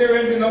വെളിപ്പെടുന്നതിന്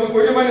വേണ്ടി നമുക്ക്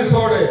ഒരു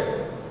മനസ്സോടെ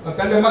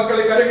തന്റെ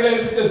മക്കളെ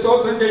കരങ്ങളേൽപ്പിച്ച്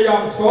സ്തോത്രം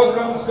ചെയ്യാം.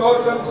 സ്തോത്രം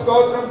സ്തോത്രം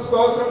സ്തോത്രം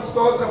സ്തോത്രം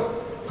സ്തോത്രം.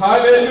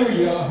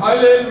 Hallelujah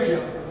hallelujah.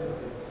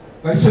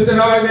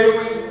 പരിശുദ്ധനായ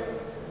ദൈവമേ,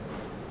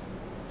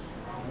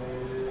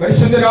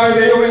 പരിശുദ്ധനായ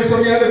ദൈവമേ,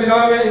 സ്വർഗീയ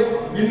പിതാവേ,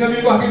 ഇന്ന്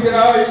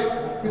വിവാഹിതരായി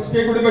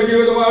ക്രിസ്തീയ കുടുംബ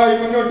ജീവിതമായി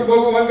മുന്നോട്ട്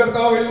പോകുവാൻ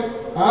കർത്താവിൽ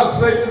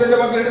ആശ്രയിച്ച് തന്റെ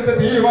മക്കളെടുത്ത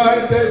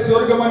തീരുമാനത്തെ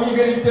സ്വർഗം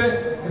അംഗീകരിച്ച്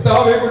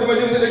കർത്താവെ കുടുംബ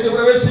ജീവിതത്തിലേക്ക്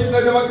പ്രവേശിക്കുന്ന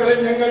തന്റെ മക്കളെ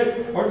ഞങ്ങൾ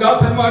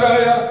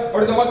ദാസന്മാരായ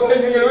അവിടുത്തെ മക്കളെ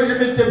ഞങ്ങൾ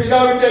ഒരുമിച്ച്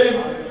പിതാവിന്റെയും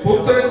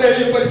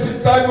പുത്രന്റെയും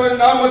പരിശുദ്ധാത്മാവിന്റെ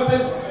നാമത്തിൽ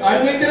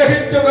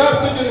അനുഗ്രഹിച്ച്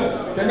പ്രാർത്ഥിക്കുന്നു.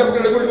 തന്റെ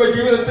മക്കളുടെ കുടുംബ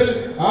ജീവിതത്തിൽ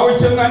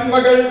ആവശ്യം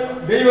നന്മകൾ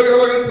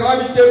ദൈവകൃപകൾ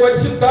പ്രാപിച്ച്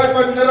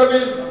പരിശുദ്ധാത്മാവിന്റെ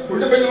നിറവിൽ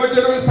കുടുംബത്തിൽ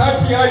മറ്റൊരു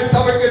സാക്ഷിയായി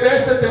സഭയ്ക്ക്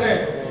ദേശത്തിന്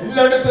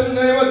എല്ലായിടത്തും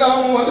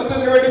ദൈവനാമം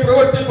അടുത്തതിനു വേണ്ടി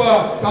പ്രവർത്തിപ്പാൻ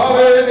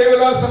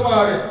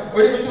ദേവദാസന്മാർ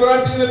ഒരുമിച്ച്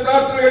പ്രാർത്ഥിക്കുന്ന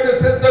പ്രാർത്ഥന കേട്ട്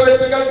ശ്രദ്ധ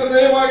വെച്ച് കേൾക്കുന്ന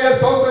ദൈവമായ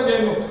സ്തോത്രം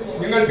ചെയ്യുന്നു.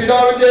 നിങ്ങൾ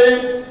പിതാവിന്റെയും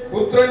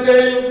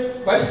പുത്രന്റെയും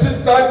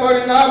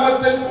പരിശുദ്ധാത്മാവിന്റെ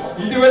നാമത്തിൽ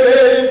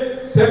ഇരുവരെയും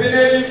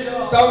സെവിനെയും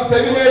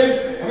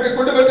അവരുടെ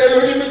കുടുംബത്തെ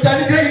ഒരുമിച്ച്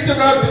അനുഗ്രഹിച്ച്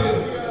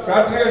പ്രാർത്ഥിക്കുന്നു.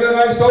 പ്രാർത്ഥന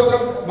കേട്ടതിനായി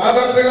സ്തോത്രം.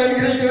 മാതാപിതാക്കളെ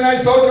അനുഗ്രഹിക്കുന്നതിനായി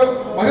സ്തോത്രം.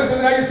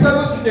 മഹത്വത്തിനായി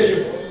സർവ്വസ്വം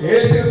ചെയ്യും.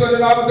 യേശുവിന്റെ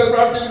നാമത്തിൽ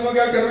പ്രാർത്ഥിക്കുന്നു.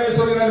 കേൾക്കണമേ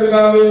സ്വർഗ്ഗസ്ഥനായ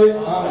പിതാവേ.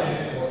 ആമേൻ.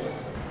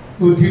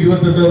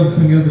 128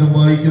 സങ്കീർത്തനം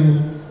വായിക്കുന്നു.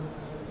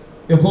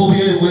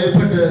 യഹോവയെ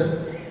ഭയപ്പെട്ട്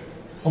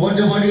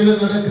അവന്റെ വഴികളിൽ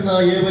നടക്കുന്ന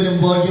ഏവനും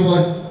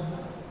ഭാഗ്യവാൻ.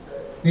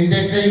 നിന്റെ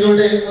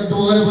കൈകളുടെ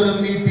അധ്വാനഫലം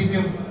നീ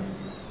തിന്നും.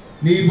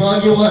 നീ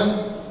ഭാഗ്യവാൻ,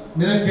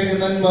 നിനക്ക്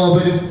നന്മ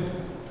വരും.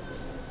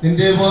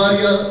 നിന്റെ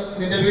ഭാര്യ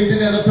നിന്റെ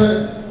വീട്ടിനകത്ത്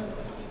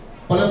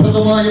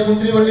ഫലപ്രദമായ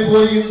മുന്തിരിവള്ളി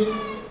പോലെയും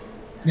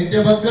നിന്റെ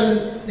മക്കൾ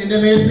നിന്റെ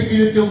മേശയ്ക്ക്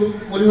ചുറ്റും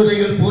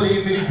മുഴുവതകൾ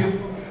പോലെയും ഇരിക്കും.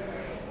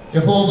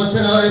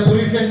 യഹോവത്തനായ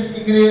പുരുഷൻ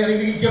ഇങ്ങനെ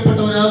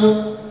അനുഗ്രഹിക്കപ്പെട്ടവനാകും.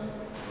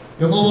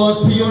 യഹോവ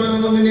സിയോനിൽ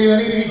നിന്നും നിന്നെ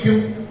അനുഗ്രഹിക്കും.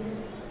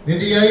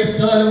 നിന്റെ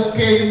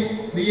ആയുഷ്കാലമൊക്കെയും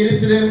നീ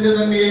യെരൂശലേമിന്റെ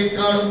നന്മയെ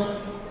കാണും.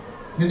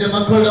 നിന്റെ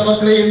മക്കളുടെ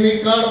മക്കളെയും നീ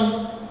കാണും.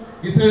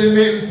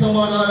 ഇസ്രായേലിന്മേൽ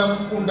സമാധാനം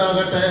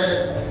ഉണ്ടാകട്ടെ.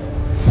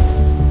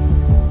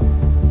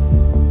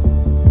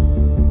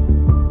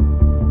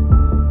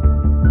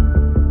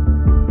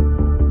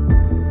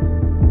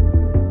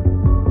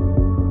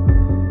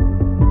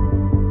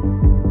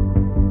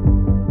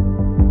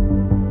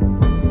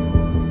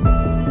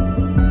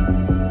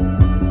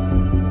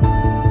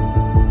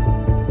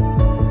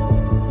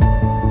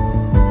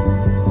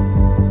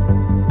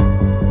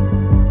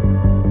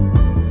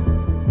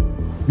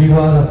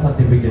 വിവാഹ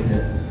സർട്ടിഫിക്കറ്റ്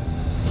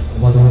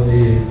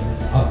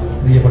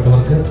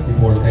പ്രിയപ്പെട്ടവർക്ക്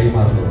ഇപ്പോൾ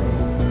കൈമാറുന്നത്.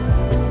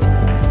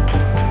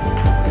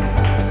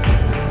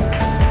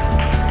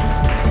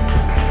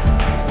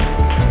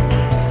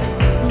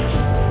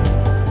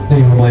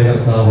 ദൈവമായ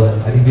കർത്താവ്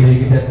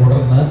അനുഗ്രഹിക്കട്ടെ.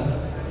 തുടർന്ന്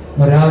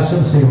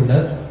ഒരാശംസയുണ്ട്.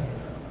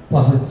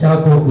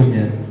 ചാക്കോ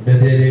കുഞ്ഞ്,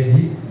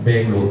 ബദേലേജി,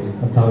 ബാംഗ്ലൂർ.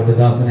 കർത്താവിന്റെ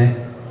ദാസനെ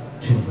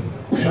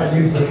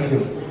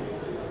ക്ഷണിക്കുന്നു.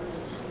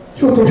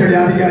 ശുശ്രൂഷയുടെ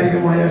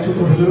ആധികാരികമായ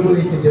ശുശ്രൂഷ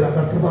നിർവഹിക്കുകയും ചെയ്ത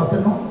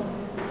കർത്തൃദാസന്മാർ,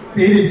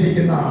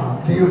 വേദിയിലിരിക്കുന്ന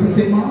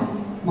ദൈവഭൃത്യന്മാർ,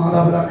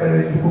 മാതാപിതാക്കൾ,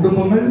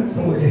 കുടുംബങ്ങൾ,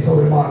 സഹോദരി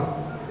സഹോദരന്മാർ,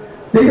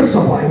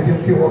 ദൈവസ്വഭാവം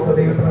ഇവരൊക്കെ ഓർത്ത്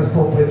ദൈവത്തിന്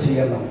സ്തോത്രം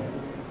ചെയ്യുന്നു.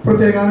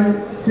 പ്രത്യേകമായി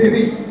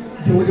ഫെബിൻ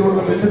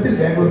ജോലിയോടുള്ള ബന്ധത്തിൽ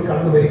ബാംഗ്ലൂർ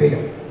കടന്നു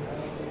വരികയും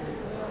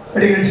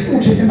അടികൾ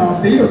സൂക്ഷിക്കുന്ന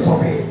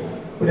ദൈവസ്വഭയെ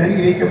ഒരു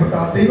അനുഗ്രഹിക്കപ്പെട്ട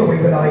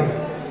ദൈവവൈതലായി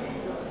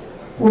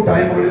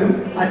കൂട്ടായ്മകളിലും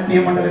ആത്മീയ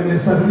മണ്ഡലങ്ങളിൽ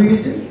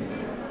സഹകരിച്ച്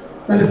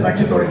നല്ല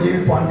സാക്ഷ്യത്തോടെ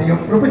ജീവിപ്പാൻ ദൈവം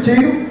കൃപ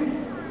ചെയ്തു.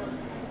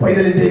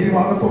 പൈതലിൻ്റെ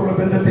വിവാഹത്തോടുള്ള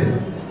ബന്ധത്തിൽ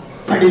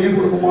അടിയന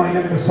കുടുംബമായി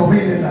ഞങ്ങളുടെ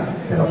സഭയിൽ നിന്ന്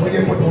ചില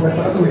പ്രിയപ്പെട്ടവരുടെ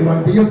കടന്നു വരുവാൻ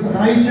ദൈവം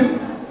സഹായിച്ചു.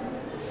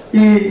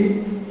 ഈ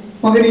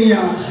മകനീയ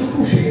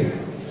ശുശ്രൂഷയെ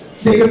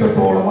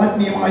ദൈവത്തോളം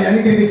ആത്മീയമായി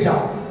അനുഗ്രഹിച്ച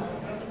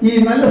ഈ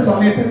നല്ല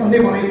സമയത്ത് നന്ദി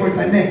പറയുമ്പോൾ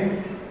തന്നെ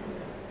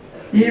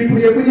ഈ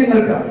പ്രിയ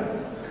കുഞ്ഞുങ്ങൾക്ക്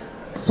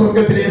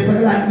സ്വർഗത്തിലെ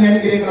സകല ആത്മീയ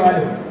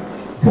അനുഗ്രഹങ്ങളാലും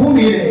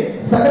ഭൂമിയിലെ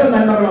സകല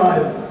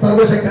നന്മകളാലും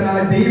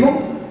സർവശക്തനായ ദൈവം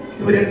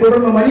ഇവരെ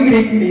തുടർന്നും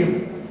അനുഗ്രഹിക്കുകയും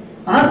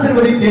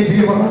ആശീർവദിക്കുകയും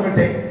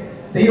ചെയ്യുവാനാകട്ടെ.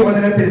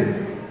 ദൈവവചനത്തിൽ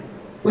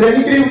ഒരു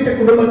അനുഗ്രഹിച്ച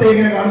കുടുംബത്തെ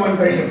ഇങ്ങനെ കാണുവാൻ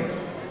കഴിയും.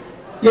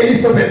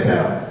 എലിസബത്ത്,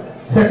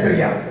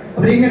 സക്കറിയ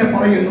അവരിങ്ങനെ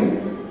പറയുന്നു,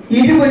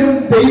 ഇരുവരും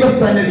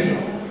ദൈവസന്നിധിയിൽ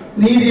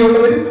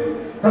നീതിയുള്ളവരും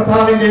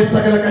കർത്താവിന്റെ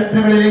സകല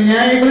കൽപ്പനകളിലെ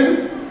ന്യായങ്ങളിലും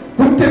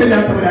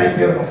കുറ്റമില്ലാത്തവരായി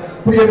തീർന്നു.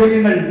 പ്രിയ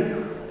കുഞ്ഞുങ്ങൾ,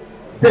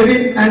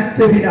 ഫെബിൻ ആൻഡ്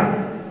സ്റ്റെഫീന,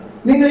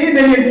 നിങ്ങൾ ഈ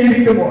നിലയിൽ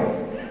ജീവിക്കുമ്പോൾ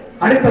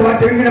അടുത്ത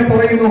വാക്യം ഇങ്ങനെ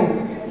പറയുന്നു,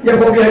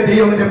 യഹോവയായ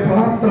ദൈവത്തിന്റെ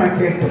പ്രാർത്ഥന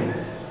കേട്ടു.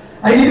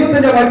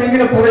 25 വാക്യം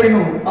ഇങ്ങനെ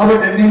പറയുന്നു,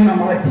 അവരുടെ നിന്ന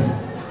മാറ്റി.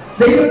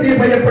 ദൈവത്തെ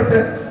ഭയപ്പെട്ട്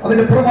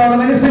അവന്റെ പ്രമാണം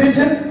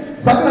അനുസരിച്ച്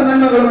സകല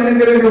നന്മകളും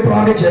അനുഗ്രഹങ്ങളും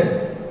പ്രാപിച്ച്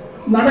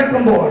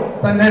നടക്കുമ്പോൾ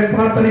തന്നെ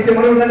പ്രാർത്ഥനയ്ക്ക്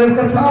മറുപടി നൽകുന്ന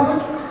കർത്താവ്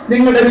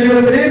നിങ്ങളുടെ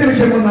ജീവിതത്തിൽ ഏത്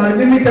വിഷയം വന്നാലും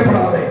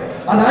നിന്ദിക്കപ്പെടാതെ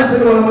അത്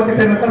ആശീർവാദമാക്കി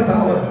തരുന്ന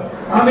കർത്താവ്.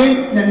 ആമേൻ.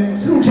 ഞാൻ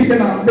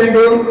സൂക്ഷിക്കുന്ന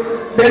ബാംഗ്ലൂർ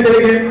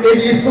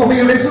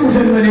സഭയുടെ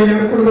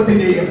സൂക്ഷിക്കുന്നതിനെയും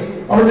കുടുംബത്തിന്റെയും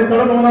അവിടുന്ന്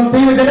കടന്നു വന്ന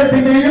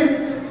ദൈവജനത്തിന്റെയും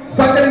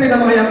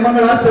സകലവിധമായ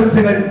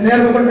മംഗളാശംസകൾ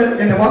നേർന്നുകൊണ്ട്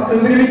എന്റെ വാക്കുകൾ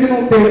വിരമിക്കുന്നു.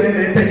 ദൈവത്തെ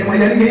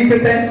ധന്യമായി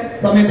അനുഗ്രഹിക്കട്ടെ.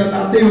 സമയം തന്ന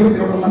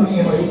ദൈവത്തിനോട്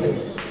നന്ദിയും അറിയിക്കും.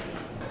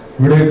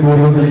 ഇവിടെ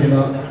കൂടി വന്നിരിക്കുന്ന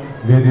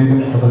വേദിയിലും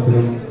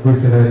സദസ്സിലും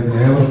പുരുഷരായിരിക്കുന്ന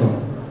ഏവർക്കും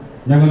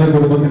ഞങ്ങളുടെ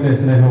കുടുംബത്തിന്റെ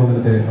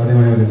സ്നേഹവന്ദനത്തെ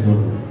ആദ്യമായി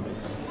അറിയിച്ചുകൊള്ളു.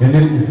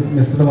 എന്നിൽ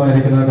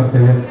നിശ്ചിതമായിരിക്കുന്ന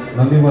കർത്തവ്യം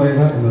നന്ദി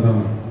പറയുക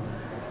എന്നതാണ്.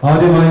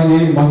 ആദ്യമായി ഈ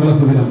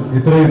മംഗളസുദിനം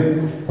ഇത്രയും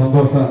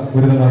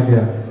സന്തോഷപൂരിതമാക്കിയ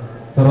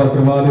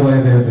സർവകൃപാലുവായ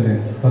ദൈവത്തിന്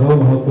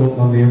സർവമഹത്വവും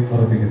നന്ദിയും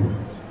അർപ്പിക്കുന്നു.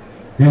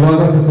 വിവാഹ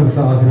ശുശ്രൂഷ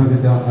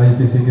ആശീർവദിച്ച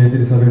IPC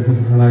കേച്ചരി സഭയിൽ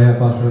ശുശ്രൂഷനായ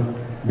പാസ്റ്റർ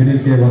ബിനിൽ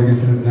കെ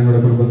വർഗീസിനും ഞങ്ങളുടെ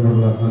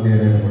കുടുംബത്തിനുള്ള നന്ദിയെ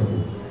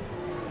രേഖപ്പെടുത്തുന്നു.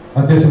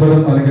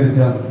 അധ്യക്ഷപദം അലങ്കരിച്ച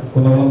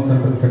Kunnamkulam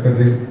central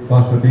secretary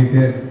pastor PK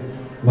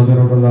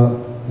മധുരോടുള്ള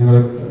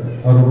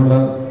അവരോടുള്ള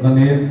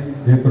നന്ദിയെ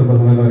ഈ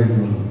കുടുംബത്തിൽ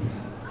അറിയിച്ചുകൊള്ളു.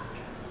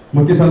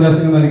 മുഖ്യ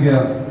സന്ദേശങ്ങൾ നൽകിയ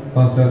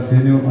പാസ്റ്റർ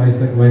ഷീനു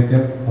ഐസക്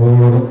വൈക്കം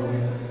അവരോടും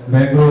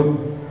ബാംഗ്ലൂർ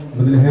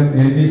ബത്ലഹേം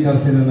AG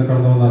ചർച്ചിൽ നിന്ന്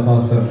കടന്നു വന്ന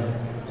പാസ്റ്റർ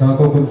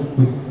ചാക്കോ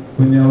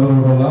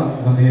കുഞ്ഞവരോടുള്ള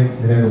നന്ദിയെ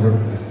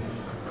രേഖപ്പെടുത്തുന്നു.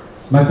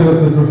 മറ്റു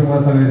ശുശ്രൂഷകളെ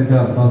സഹകരിച്ച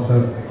pastor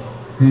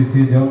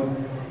CC John,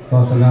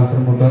 pastor Nasar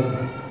മുട്ടത്ത്,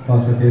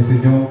 pastor KC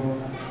John,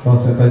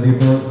 pastor Saji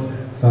Paul,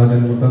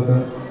 Shajan മുട്ടത്ത്,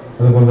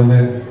 അതുപോലെ തന്നെ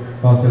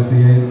pastor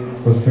CA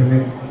Kochunni,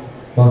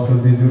 pastor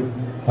Biju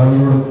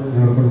അവരോടും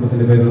ഞങ്ങളുടെ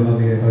കുടുംബത്തിന്റെ പേരിൽ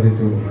നന്ദിയെ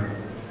അറിയിച്ചു.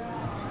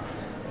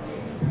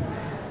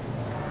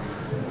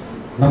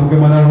 നമുക്ക്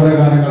മനോഹര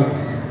ഗാനങ്ങൾ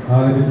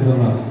ആലപിച്ചു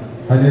തന്ന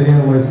ഹലേലിയ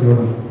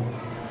വോയിസിനോടും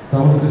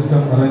സൗണ്ട്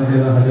സിസ്റ്റം അറേഞ്ച്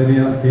ചെയ്ത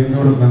ഹലരിയ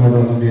ടീമിനോടും ഞങ്ങളുടെ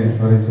നന്ദിയെ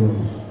അറിയിച്ചു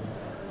കൊടുക്കുന്നു.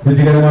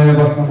 രുചികരമായ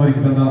ഭക്ഷണം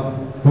ഒരുക്കി തന്ന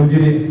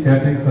പുഞ്ചിരി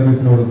കാറ്ററിംഗ്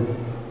സർവീസിനോടും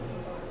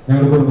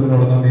ഞങ്ങളുടെ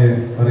കുടുംബത്തിനോട് നന്ദിയെ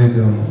അറിയിച്ചു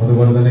തന്നു.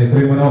 അതുപോലെ തന്നെ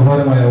ഇത്രയും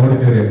മനോഹരമായ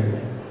ഓഡിറ്റോറിയം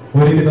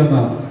ഒരുക്കി തന്ന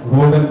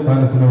ഗോൾഡൻ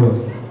പാലസിനോടും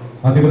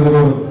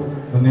അധികൃതരോടും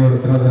നന്ദിയോട്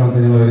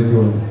ഉത്തരവാദിത്തം ഞങ്ങൾ അറിയിച്ചു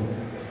കൊടുക്കുന്നു.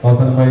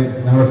 അവസാനമായി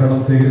ഞങ്ങളുടെ ക്ഷണം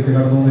സ്വീകരിച്ച്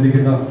കടന്നു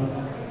വന്നിരിക്കുന്ന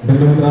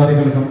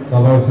ബന്ധുമിത്രാദികൾക്കും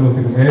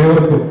സഭാവിശ്വാസിക്കും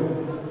ഏവർക്കും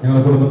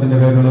ഞങ്ങളുടെ കുടുംബത്തിന്റെ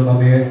പേരിലുള്ള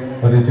നന്ദിയെ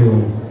അറിയിച്ചു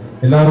കൊടുക്കുന്നു.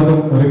 എല്ലാവർക്കും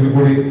ഒരിക്കൽ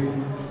കൂടി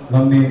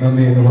നന്ദി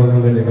നന്ദി എന്ന്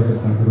പറഞ്ഞതിന്റെ കത്തിൽ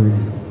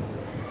സംഘടിപ്പിക്കുന്നു.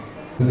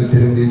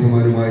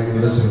 നീതിമാനുമായി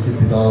ഞങ്ങളുടെ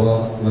സൃഷ്ടിപിതാവ്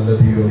നല്ല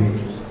ദൈവമേ,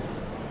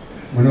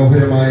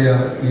 മനോഹരമായ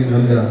ഈ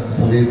നല്ല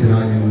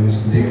സമയത്തിനായി ഞങ്ങൾ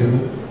സ്തുതിക്കുന്നു.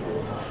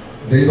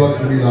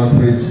 ദൈവകൃപയിൽ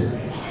ആശ്രയിച്ച്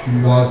ഈ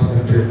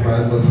വിവാസത്തിന്റെ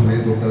പ്രാരംഭ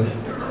സമയം തൊട്ട്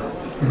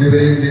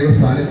ഇതുവരെയും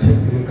ദൈവസാന്നിധ്യം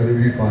നിങ്ങൾക്ക്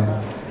അനുഭവിപ്പാൻ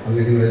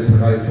അങ്ങനെ നിങ്ങളെ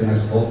സഹായിച്ചതിന്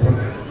സ്തോത്രം.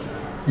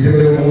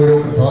 ഇരുവരും ഓരോ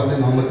കർത്താവിൻ്റെ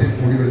നാമത്തിൽ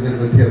കൂടി വരുന്നതിന്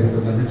മധ്യ കൊണ്ട്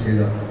നന്ദി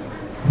ചെയ്ത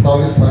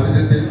കർത്താവിൻ്റെ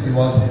സാന്നിധ്യത്തിൽ ഈ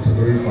വാസം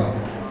തൊഴിൽപ്പാൻ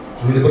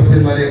നിങ്ങളുടെ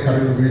ഭക്തന്മാരെ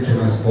കരങ്ങൾ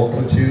ഉപയോഗിച്ചതിന്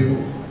സ്തോത്രം ചെയ്യുന്നു.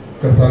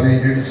 കർത്താവിനെ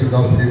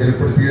ഈടിച്ചുദാസിനെ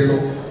ബലപ്പെടുത്തിയല്ലോ.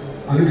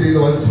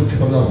 അനുഗ്രഹീതവാദ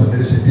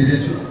സൂക്ഷിപ്പദാസനെ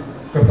ശക്തീകരിച്ചു.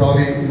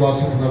 കർത്താവെ ഈ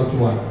വാസം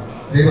നടത്തുവാൻ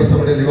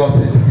ദൈവസഭയുടെ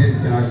നിവാസിനെ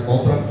ശക്തീകരിച്ചതിനായി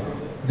സ്തോത്രം.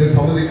 ഇതിൽ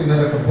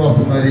സംബന്ധിക്കുന്നതിന്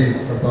കർത്താസന്മാരെയും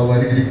കർത്താവ്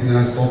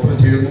അനുഗ്രഹിക്കുന്നതിനായി സ്തോത്രം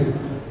ചെയ്യുന്നു.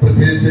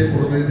 പ്രത്യേകിച്ച്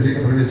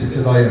കുടുംബത്തിലേക്ക്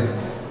പ്രവേശിച്ചതായ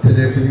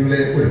തന്റെ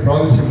കുഞ്ഞുങ്ങളെ ഒരു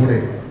പ്രാവശ്യം കൂടെ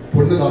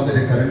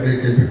പൊന്നുനാഥന്റെ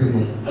കരങ്ങളിലേക്ക്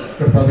ഏൽപ്പിക്കുന്നു.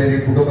 കർത്താവിന്റെ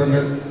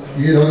കുടുംബങ്ങൾ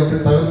ഈ ലോകത്തിൽ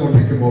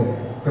തകർന്നുകൊണ്ടിരിക്കുമ്പോൾ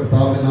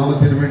കർത്താവിന്റെ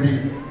നാമത്തിന് വേണ്ടി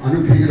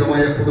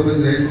അനുഗ്രഹീതമായ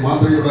കുടുംബങ്ങളിൽ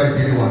മാതൃകയുള്ളതായി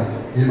തീരുവാൻ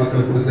ഈ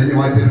മക്കളെ കൂടി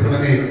ധന്യമായി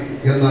തീർക്കണമേ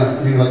എന്ന്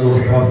നിങ്ങൾ അതോട്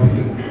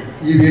പ്രാർത്ഥിക്കുന്നു.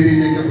 ഈ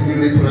വേദിയിലേക്ക്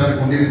കുഞ്ഞുങ്ങളെ പ്രകാരം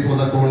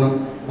കൊണ്ടിരുത്തുവന്നോളം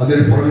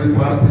അതിന് പുറകിൽ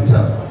പ്രാർത്ഥിച്ച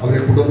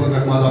അവരുടെ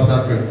കുടുംബങ്ങൾ,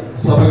 മാതാപിതാക്കൾ,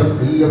 സഭകൾ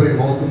എല്ലാവരെയും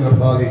ഓർക്കുന്ന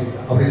കർത്താവെ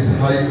അവരെ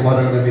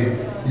സഹായിക്കുമാറാകണമേ.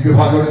 ഈ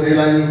വിഭാഗങ്ങളുടെ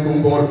നേടായി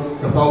നിൽക്കുമ്പോൾ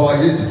കർത്താവായ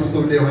യേശു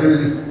ക്രിസ്തുവിന്റെ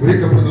വരവിൽ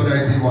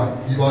ഒരുക്കപ്പെടുന്നവരായി തീരുവാൻ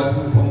ഈ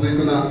വാസത്തിൽ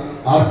സംബന്ധിക്കുന്ന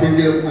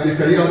ആർക്കെങ്കിലും അതിന്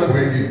കഴിയാതെ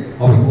പോയെങ്കിൽ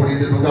അവർ കൂടി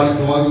ഇതിൽ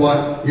പങ്കാളിത്തമാകുവാൻ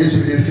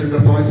യേശുവിന്റെ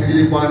കർത്താവായി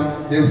സ്വീകരിപ്പാൻ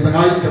ദൈവം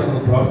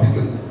സഹായിക്കണമെന്ന്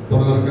പ്രാർത്ഥിക്കുന്നു.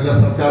 തുടർന്ന് എല്ലാ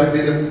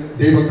സർക്കാരിന്റെയും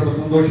ദൈവങ്ങളുടെ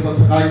സന്തോഷം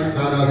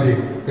സഹായിക്കാനാവരെ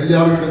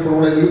എല്ലാവരുടെ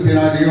കൂടെ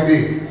നിത്യനായ ദൈവമേ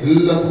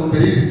എല്ലാവർക്കും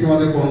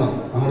പരിഹരിക്കുവാതെ പോകണം.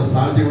 നമ്മുടെ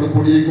സാന്നിധ്യം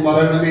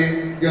കൂടിയിരിക്കുമാറാകണമേ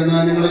എന്ന്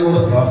നിങ്ങളെ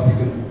കൂടെ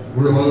പ്രാർത്ഥിക്കുന്നു.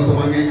 മുഴുവൻ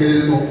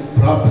അംഗീകരിക്കുന്നു.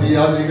 പ്രാർത്ഥന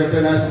യാചിക്കട്ടെ.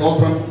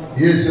 സ്തോത്രം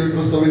യേശു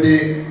ക്രിസ്തുവിന്റെ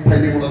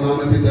ധന്യമുള്ള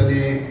നാമത്തിൽ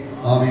തന്നെ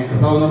ആമേൻ.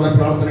 കർത്താവ് നമ്മുടെ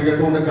പ്രാർത്ഥന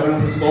കേട്ടുകൊണ്ട്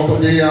കരങ്ങൾ സ്തോത്രം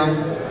ചെയ്യാം.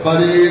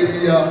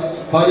 Hallelujah,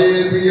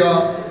 hallelujah,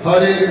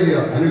 hallelujah.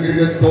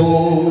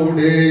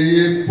 അനുഗ്രഹത്തോടെ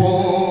ഇപ്പോ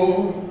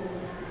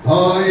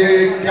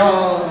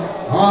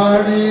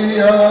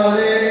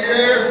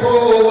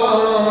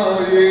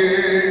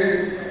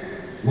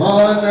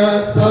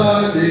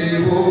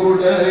മനസലിവുടയ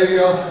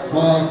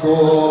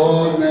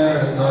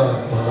മകോനദ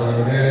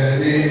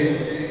പരനി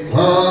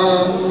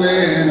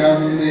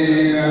വന്ദനം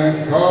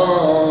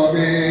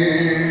നിനക്കാവേ.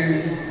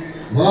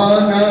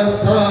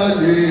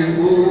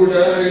 മനസലിവുടയ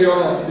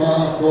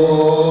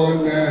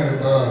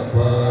മകോനദ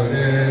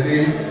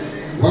പരനി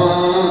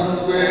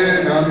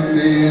വന്ദനം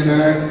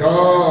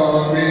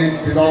നിനക്കാവേ.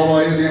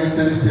 പിതാവായ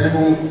ദൈവത്തിന്റെ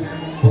സ്നേഹവും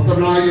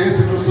പുത്രനായ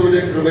യേശു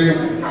ക്രിസ്തുവിന്റെ കൃപയും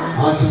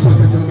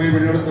ആശീർവദിച്ചതുമായി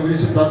വഴിയെടുത്ത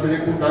വിശുദ്ധാത്മനെ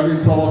കൂട്ടാനും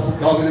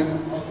സവാസക്കാവിനും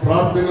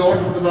പ്രാർത്ഥന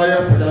ഓർമ്മപ്പെട്ടതായ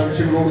സകല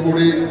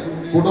വിഷയങ്ങളോടുകൂടി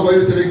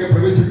കുടുംബത്തിലേക്ക്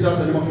പ്രവേശിച്ച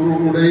തന്റെ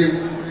മക്കളോടുകൂടെയും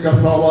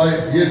കർത്താവായ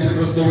യേശു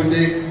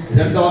ക്രിസ്തുവിന്റെ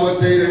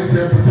രണ്ടാമത്തെ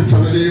രഹസ്യ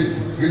പ്രത്യക്ഷതയും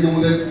ഇന്നു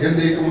മുതൽ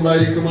എന്നേക്കും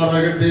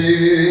ഉണ്ടായിരിക്കുമാറാകട്ടെ.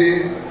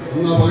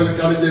 ഇന്ന്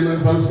പകൽക്കാലം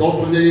ചെയ്യുന്ന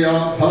സ്തോത്രം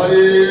ചെയ്യാം.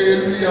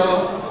 Hallelujah,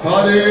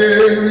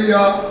 hallelujah,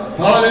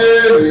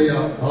 hallelujah.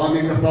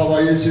 ആമേൻ.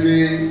 കർത്താവായ യേശുവേ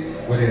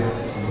വരേണം.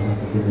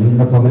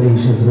 ഇന്ന് പകൽ ഈ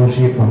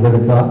ശുശ്രൂഷയിൽ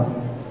പങ്കെടുത്ത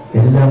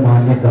എല്ലാ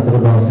മാന്യ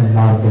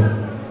കർത്തൃദാസന്മാർക്കും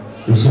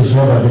വിശേഷ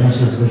വചന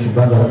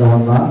ശുശ്രൂഷിക്കാൻ കടന്നു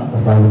വന്ന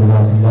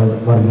കർത്താവിദാസന്മാർ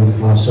വർഗീസ്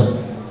മാസ്റ്റർ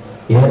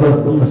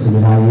ഏവർക്കും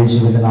നസ്രുവിനായ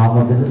യേശുവിന്റെ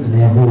നാമത്തിൽ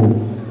സ്നേഹവും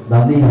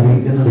നന്ദി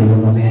അറിയിക്കുന്ന ദൈവം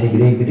നമ്മെ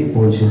അനുഗ്രഹിക്കട്ടെ.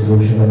 ഇപ്പോൾ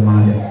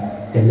ശുശ്രൂഷകന്മാര്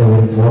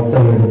എല്ലാവരും ഫോട്ടോ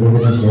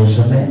എടുത്തതിന്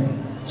ശേഷമേ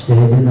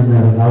സ്റ്റേജിൽ നിന്ന്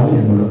ഇറങ്ങാവൂ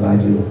എന്നുള്ള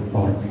കാര്യവും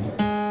ഓർമ്മിക്കും.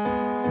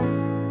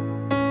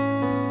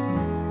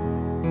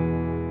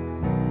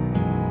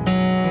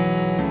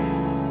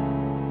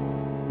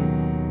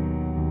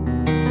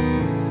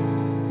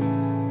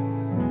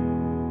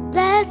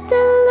 Bless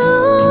the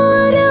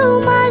Lord, oh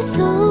my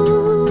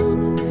soul,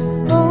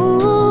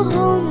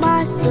 oh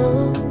my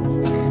soul,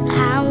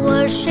 and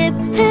worship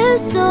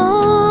His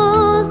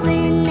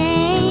holy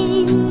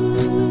name.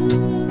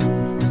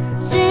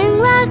 Sing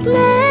like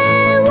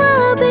never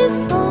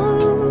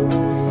before,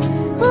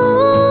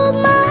 oh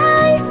my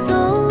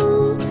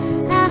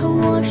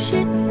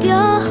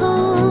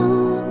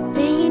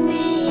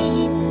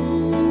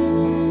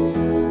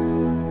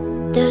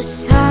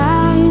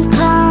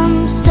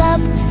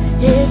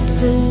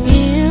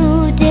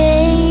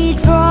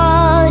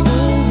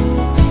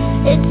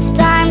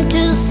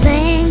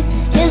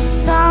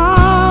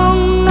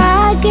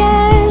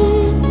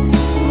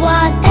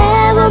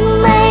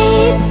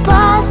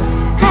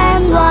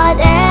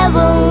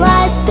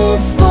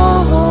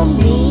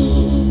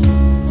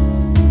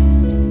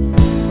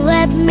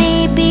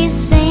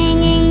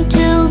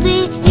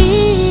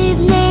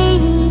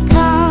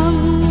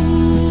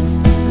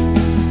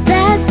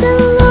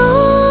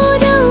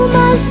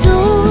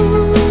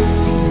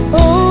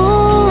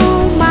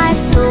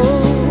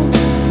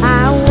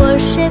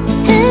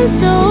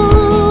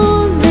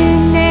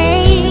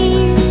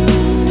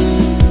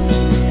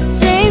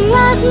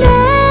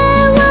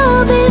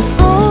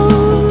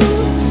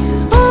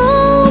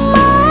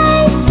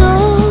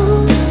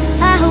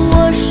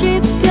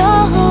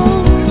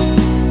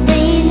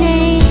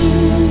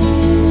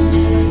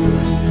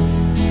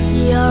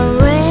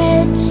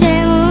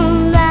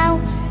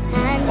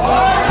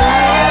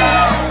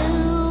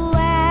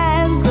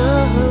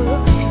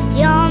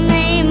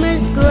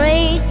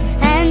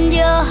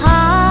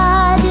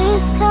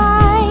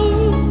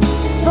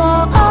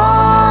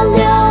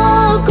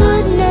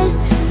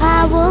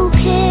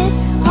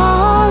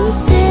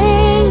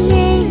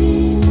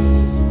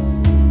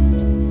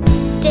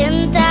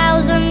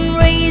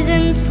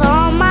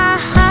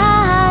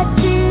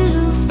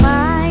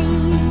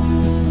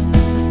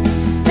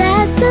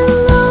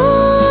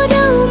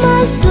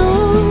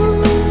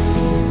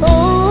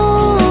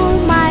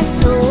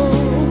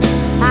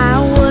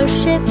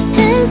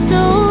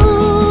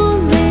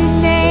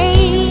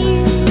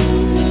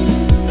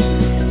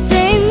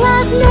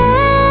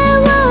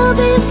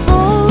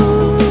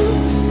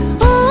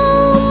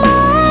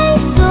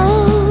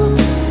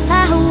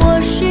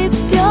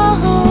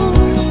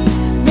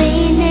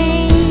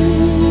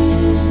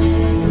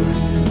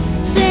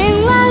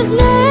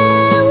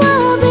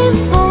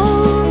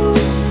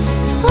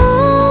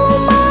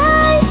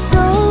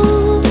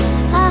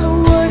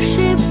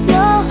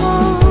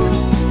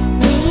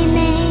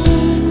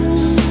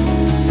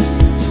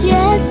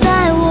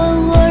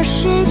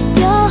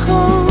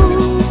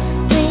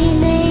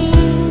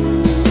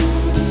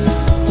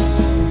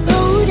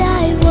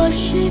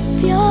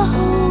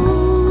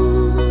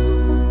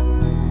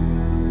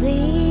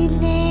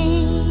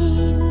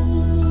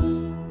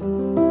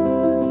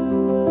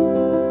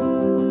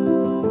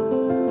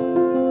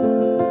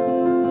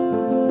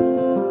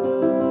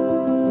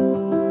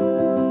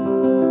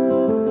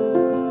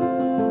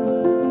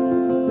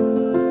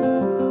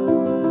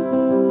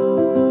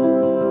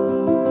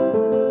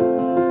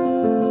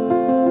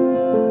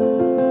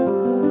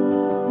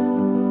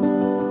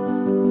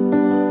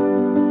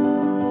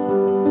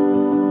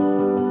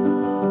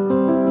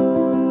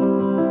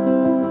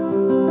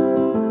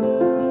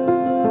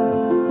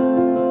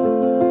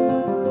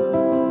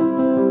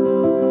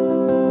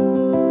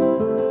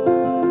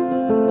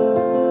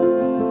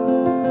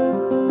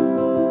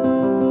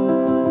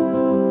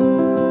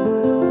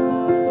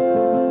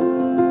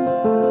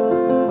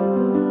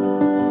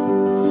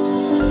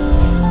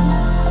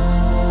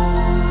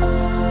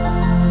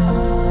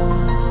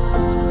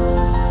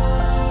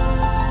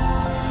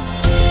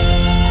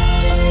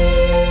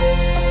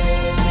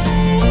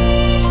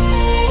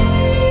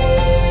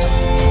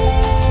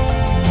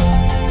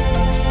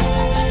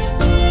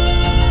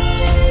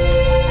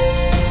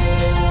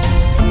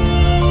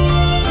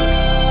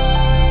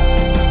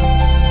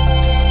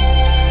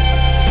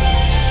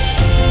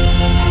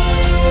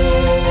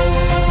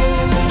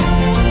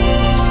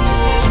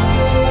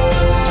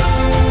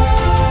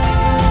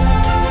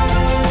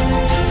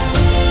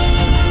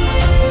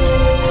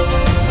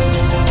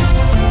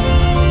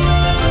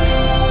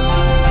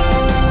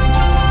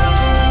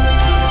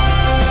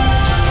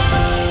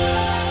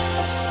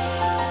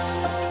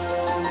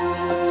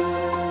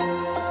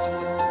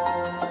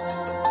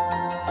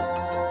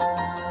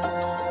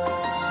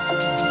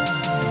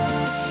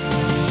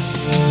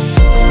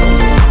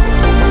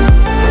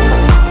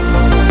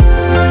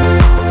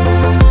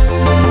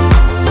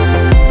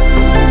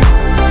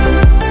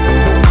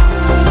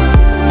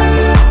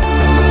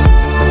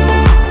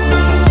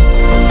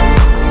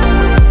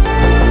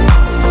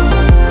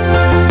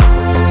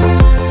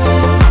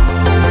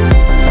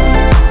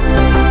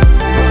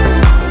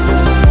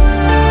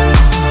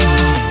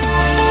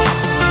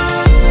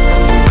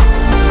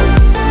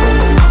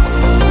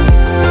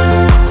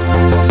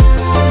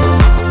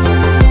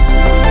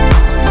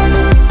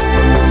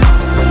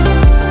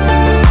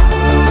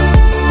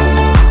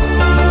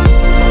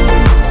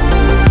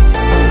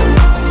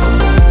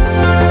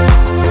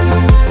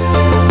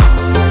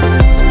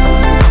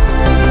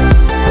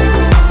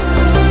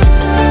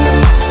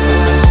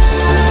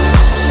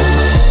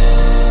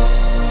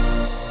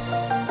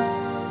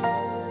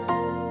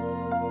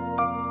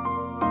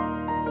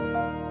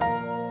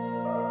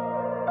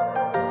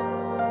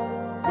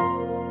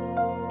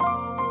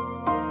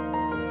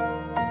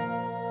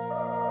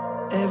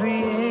Every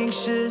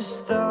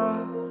anxious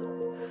thought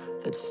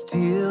that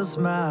steals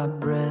my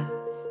breath,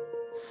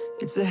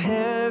 it's a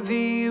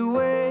heavy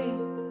weight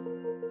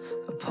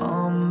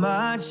upon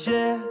my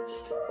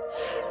chest.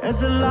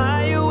 As I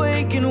lie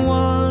awake and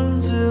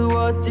wonder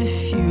what the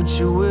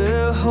future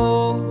will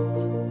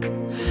hold,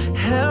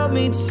 help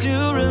me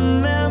to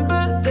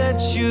remember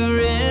that you're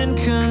in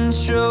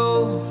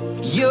control.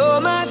 You're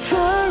my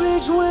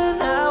courage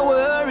when I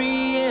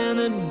worry in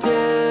the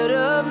dead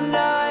of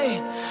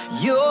night.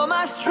 You're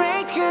my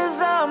strength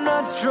 'cause I'm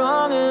not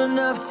strong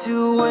enough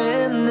to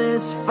win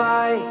this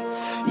fight.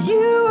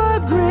 You are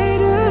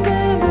greater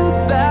than the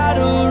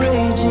battle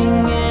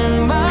raging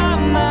in my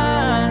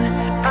mind.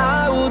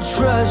 I will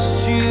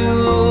trust you,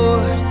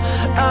 Lord.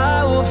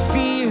 I will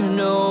fear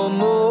no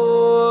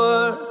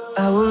more.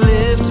 I will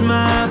lift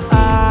my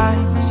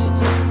eyes,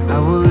 I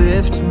will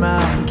lift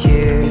my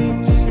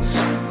cares,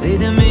 lay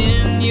them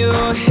in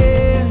your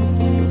hands,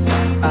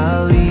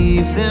 I'll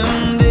leave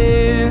them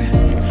there.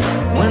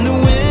 When the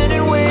wind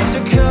and waves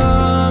are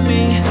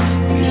coming,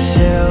 you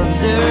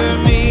shelter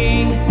me.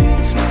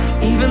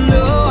 Even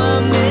though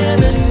I'm in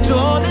the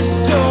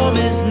storm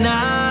is not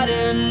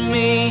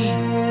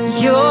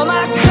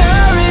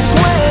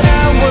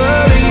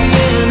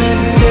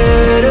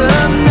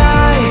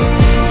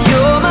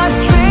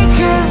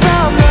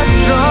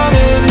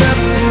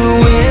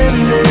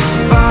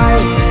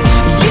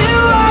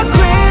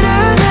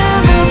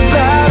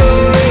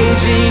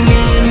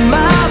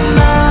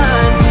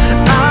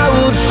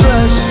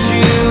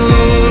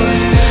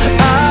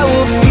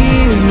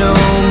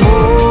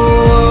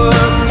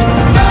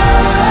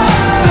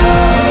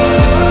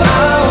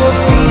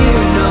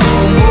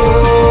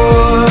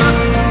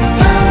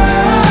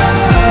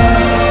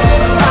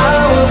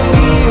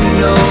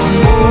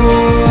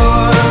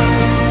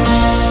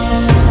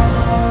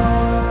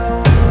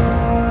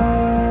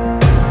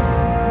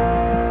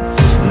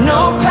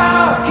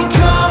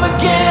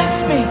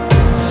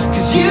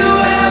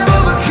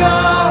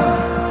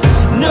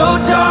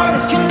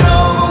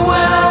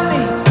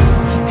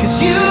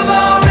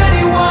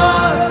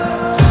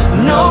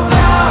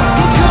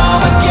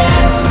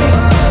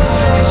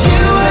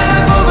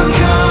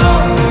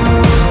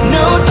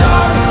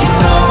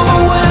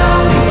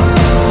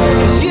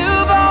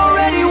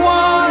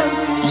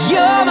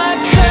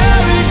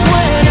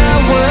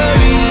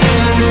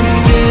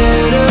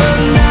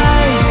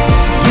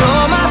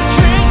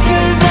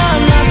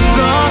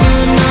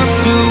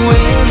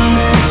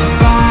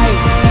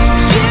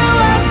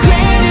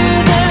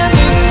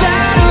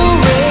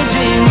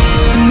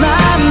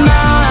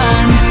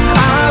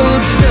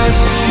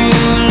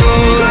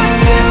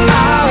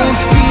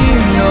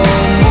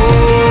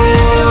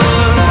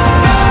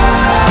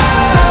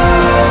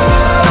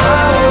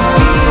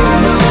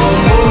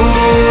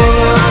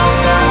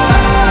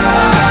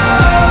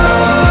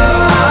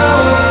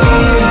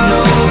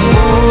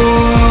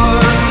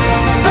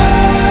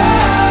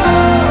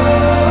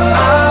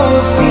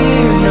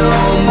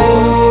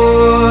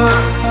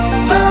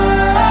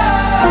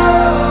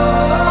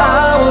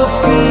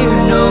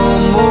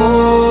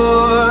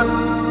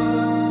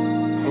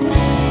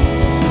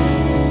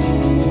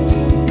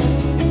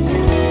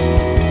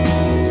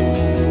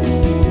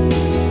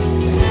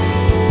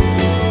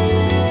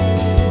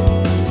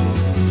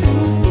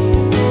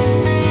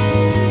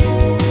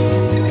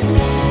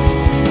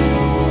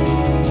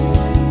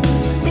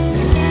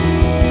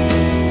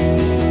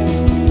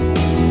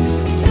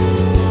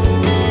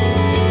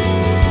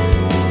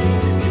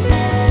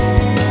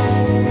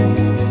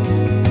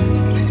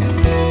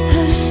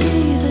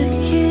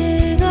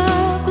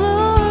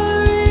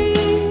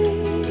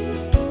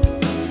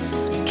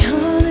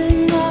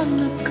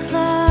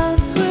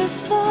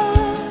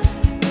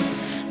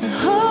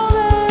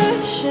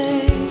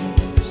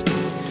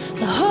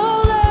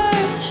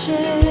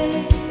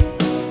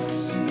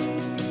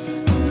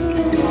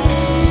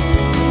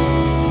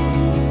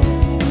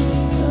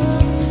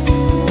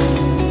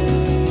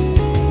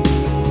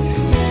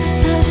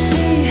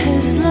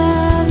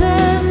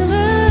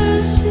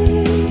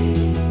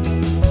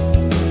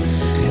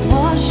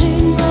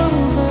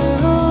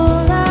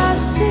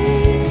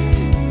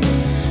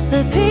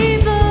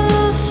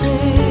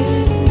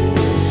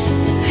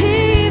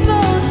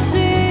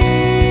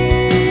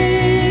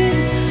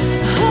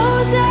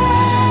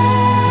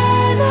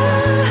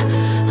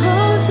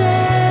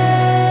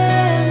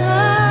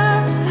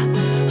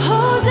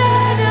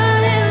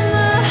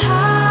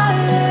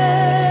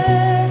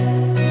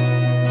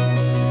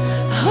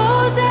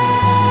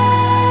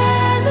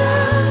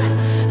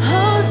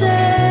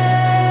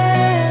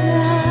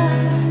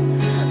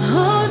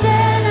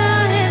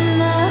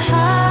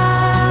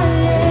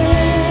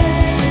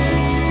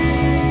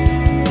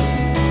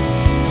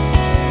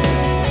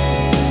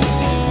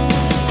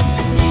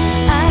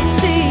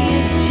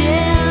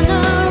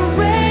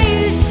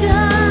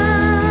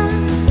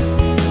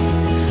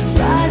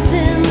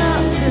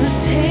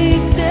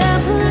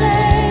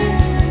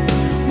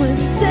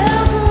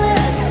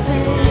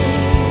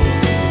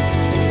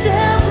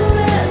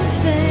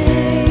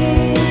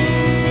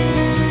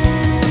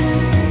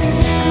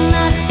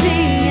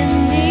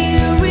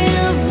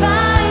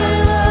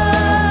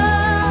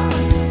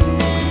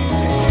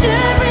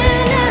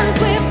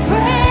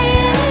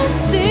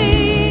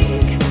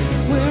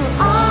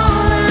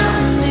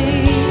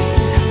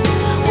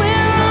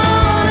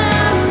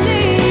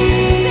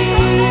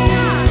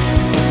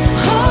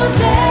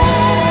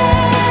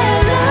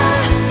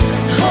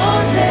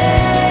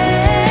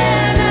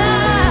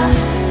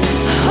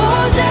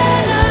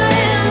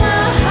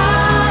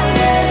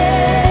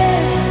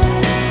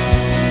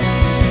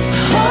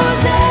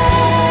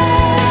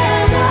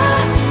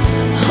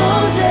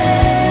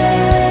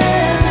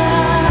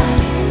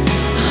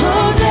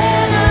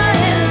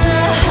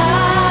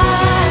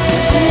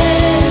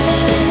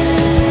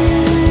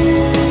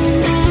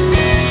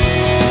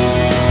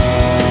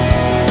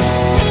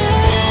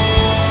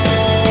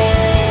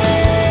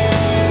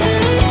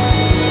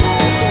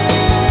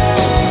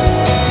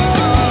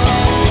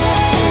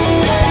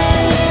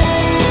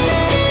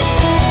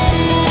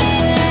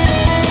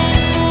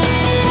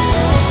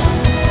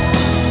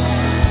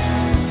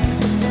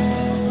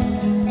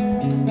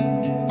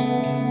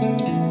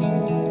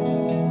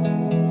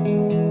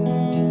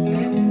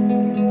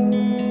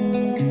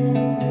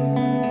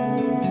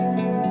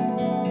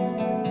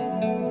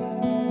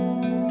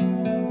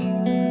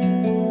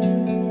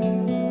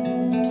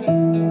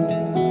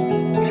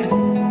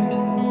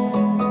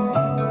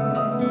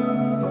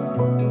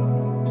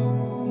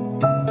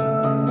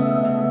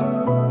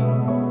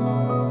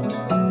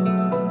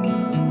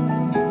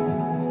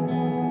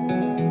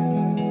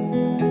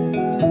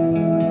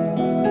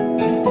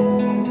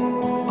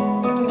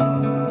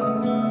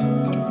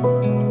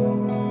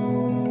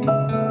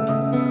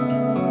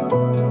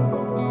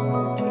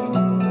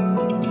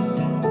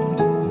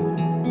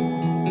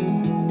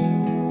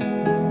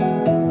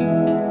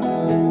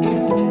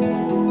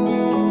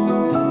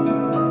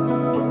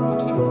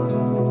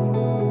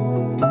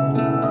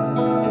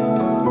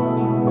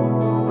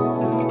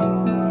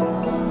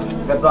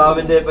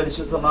കർത്താവിൻ്റെ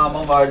പരിശുദ്ധ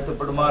നാമം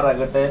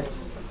വാഴ്ത്തപ്പെടുമാറാകട്ടെ.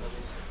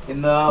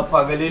 ഇന്ന്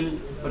പകലിൽ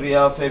പ്രിയ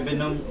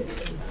ഫെബിനും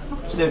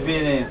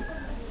സ്റ്റെഫീനയും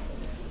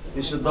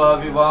വിശുദ്ധ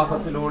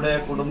വിവാഹത്തിലൂടെ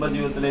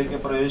കുടുംബജീവിതത്തിലേക്ക്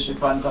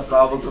പ്രവേശിപ്പാൻ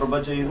കർത്താവ്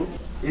കൃപ ചെയ്തു.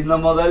 ഇന്ന്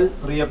മുതൽ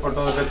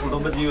പ്രിയപ്പെട്ടവരുടെ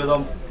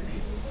കുടുംബജീവിതം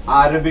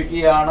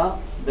ആരംഭിക്കുകയാണ്.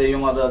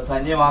 ദൈവം അത്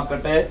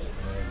ധന്യമാക്കട്ടെ,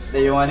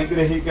 ദൈവം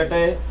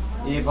അനുഗ്രഹിക്കട്ടെ.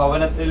 ഈ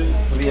ഭവനത്തിൽ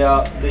പ്രിയ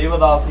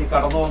ദൈവദാസി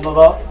കടന്നു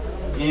വന്നത്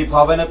ഈ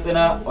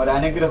ഭവനത്തിന്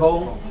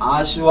ഒരനുഗ്രഹവും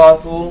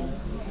ആശ്വാസവും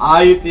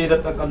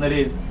ആയിത്തീരത്തക്ക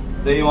നിലയിൽ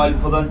ദൈവം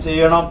അത്ഭുതം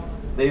ചെയ്യണം,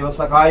 ദൈവം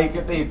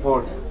സഹായിക്കട്ടെ. ഇപ്പോൾ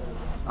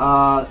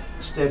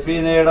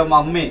സ്റ്റെഫീനയുടെ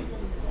മമ്മി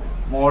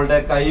മോളുടെ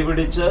കൈ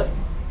പിടിച്ച്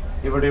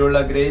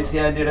ഇവിടെയുള്ള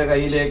ഗ്രേസി ആൻറ്റിയുടെ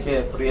കയ്യിലേക്ക്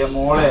പ്രിയ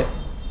മോളെ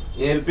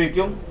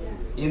ഏൽപ്പിക്കും.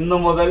 ഇന്നു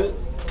മുതൽ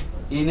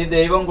ഇനി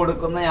ദൈവം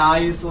കൊടുക്കുന്ന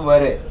ആയുസ്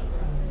വരെ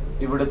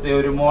ഇവിടുത്തെ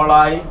ഒരു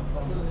മോളായി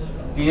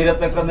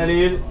തീരത്തക്ക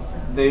നിലയിൽ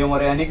ദൈവം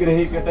അവരെ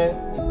അനുഗ്രഹിക്കട്ടെ.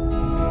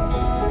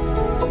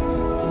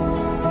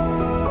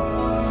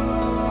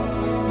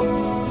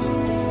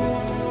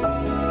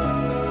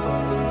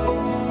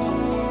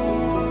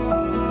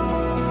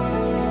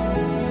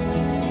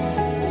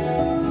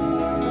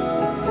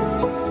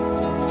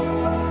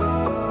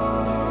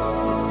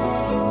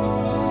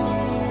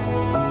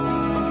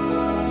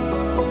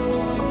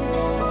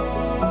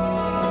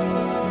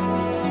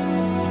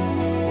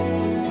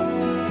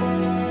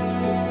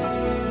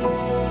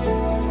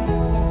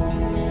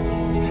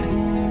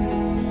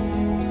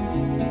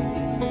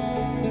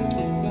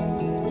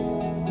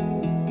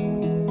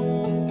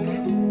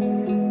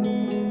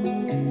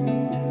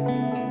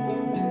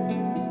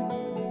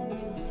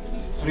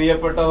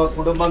 പ്രിയപ്പെട്ട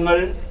കുടുംബങ്ങൾ,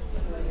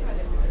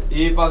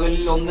 ഈ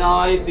പകലിൽ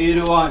ഒന്നായി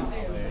തീരുവാൻ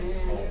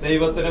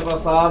ദൈവത്തിന്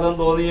പ്രസാദം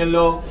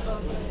തോന്നിയല്ലോ.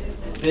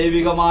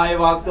 ദൈവികമായ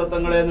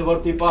വാഗ്ദത്തങ്ങളെ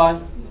നിവർത്തിപ്പാൻ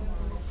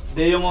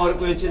ദൈവം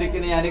അവർക്ക്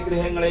വെച്ചിരിക്കുന്ന ഈ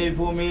അനുഗ്രഹങ്ങളെ ഈ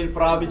ഭൂമിയിൽ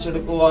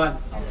പ്രാപിച്ചെടുക്കുവാൻ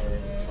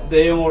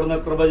ദൈവം അവിടുന്ന്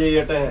കൃപ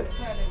ചെയ്യട്ടെ.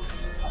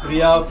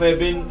 പ്രിയ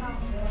ഫെബിൻ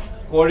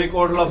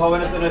കോഴിക്കോടുള്ള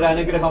ഭവനത്തിനൊരു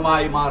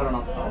അനുഗ്രഹമായി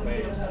മാറണം.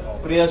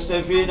 പ്രിയ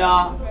സ്റ്റെഫീന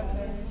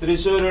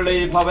തൃശ്ശൂരുള്ള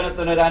ഈ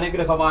ഭവനത്തിനൊരു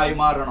അനുഗ്രഹമായി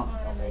മാറണം.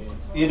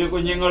 ഇരു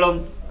കുഞ്ഞുങ്ങളും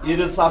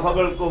ഇരു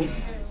സഭകൾക്കും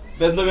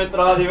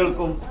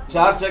ബന്ധുമിത്രാദികൾക്കും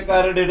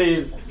ചാർച്ചക്കാരുടെ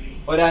ഇടയിൽ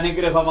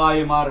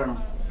ഒരനുഗ്രഹമായി മാറണം.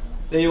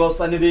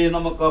 ദൈവസന്നിധി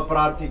നമുക്ക്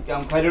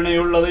പ്രാർത്ഥിക്കാം.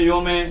 കരുണയുള്ള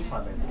ദൈവമേ,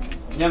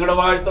 ഞങ്ങളുടെ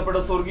വാഴ്ത്തപ്പെട്ട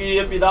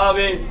സ്വർഗീയ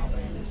പിതാവേ,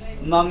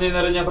 നന്ദി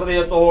നിറഞ്ഞ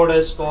ഹൃദയത്തോടെ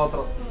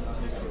സ്തോത്രം.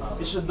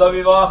 വിശുദ്ധ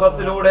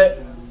വിവാഹത്തിലൂടെ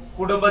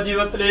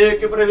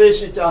കുടുംബജീവിതത്തിലേക്ക്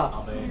പ്രവേശിച്ച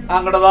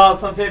ഞങ്ങളുടെ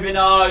ദാസൻ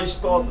ഫെബിനായി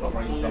സ്തോത്രം,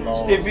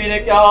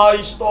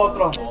 സ്റ്റെഫീനയ്ക്കായി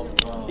സ്തോത്രം.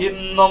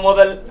 ഇന്നു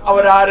മുതൽ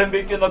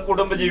അവരാരംഭിക്കുന്ന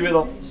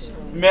കുടുംബജീവിതം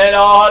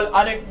മേലാൽ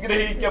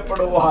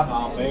അനുഗ്രഹിക്കപ്പെടുവാൻ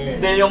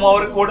ദൈവം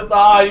അവർ കൊടുത്ത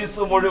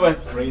ആയുസ് മുഴുവൻ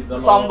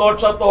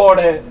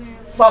സന്തോഷത്തോടെ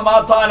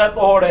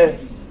സമാധാനത്തോടെ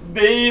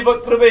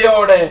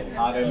ദൈവകൃപയോടെ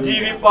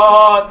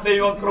ജീവിപ്പാൻ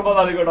ദൈവം കൃപ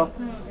നൽകണം.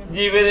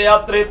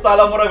 ജീവിതയാത്ര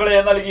തലമുറകളെ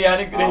നൽകി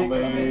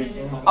അനുഗ്രഹിക്കണമേ.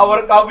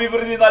 അവർക്ക്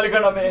അഭിവൃദ്ധി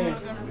നൽകണമേ.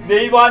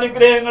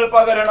 ദൈവാനുഗ്രഹങ്ങൾ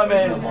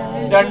പകരണമേ.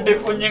 രണ്ട്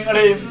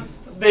കുഞ്ഞുങ്ങളെയും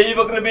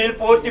ദൈവകൃപയിൽ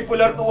പോറ്റി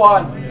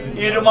പുലർത്തുവാൻ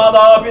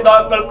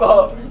ഇരുമാതാപിതാക്കൾക്ക്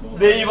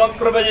ദൈവം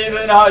കൃപ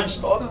ചെയ്തതിനായി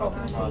സ്തോത്രം.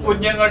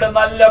 കുഞ്ഞുങ്ങളുടെ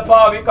നല്ല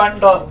ഭാവി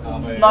കണ്ട്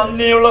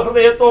നന്ദിയുള്ള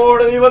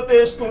ഹൃദയത്തോടെ ദൈവത്തെ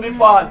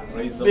സ്തുതിപ്പാൻ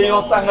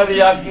ദൈവം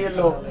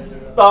സംഗതിയാക്കിയല്ലോ.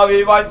 താവി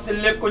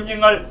വാത്സല്യ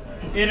കുഞ്ഞുങ്ങൾ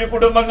ഇരു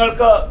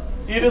കുടുംബങ്ങൾക്ക്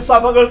ഇരു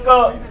സഭകൾക്ക്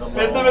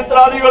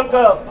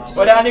ബന്ധുമിത്രാദികൾക്ക്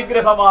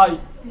ഒരനുഗ്രഹമായി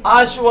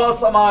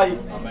ആശ്വാസമായി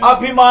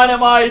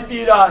അഭിമാനമായി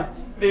തീരാൻ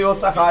ദൈവം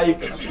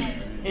സഹായിക്കണം.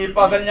 ഈ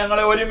പകൽ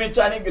ഞങ്ങളെ ഒരുമിച്ച്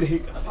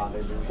അനുഗ്രഹിക്കണം.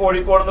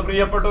 കോഴിക്കോട് നിന്ന്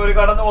പ്രിയപ്പെട്ടവർ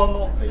കടന്നു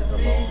വന്നു.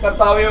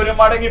 കർത്താവെ, ഒരു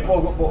മടങ്ങി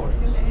പോകുമ്പോൾ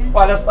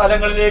പല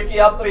സ്ഥലങ്ങളിലേക്ക്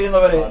യാത്ര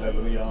ചെയ്യുന്നവരെ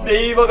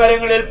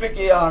ദൈവകരങ്ങളിൽ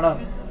ഏൽപ്പിക്കുകയാണ്.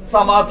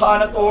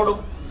 സമാധാനത്തോടും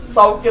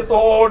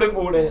സൗഖ്യത്തോടും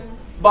കൂടെ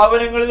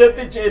ഭവനങ്ങളിൽ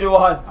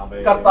എത്തിച്ചേരുവാൻ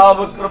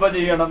കർത്താവ് കൃപ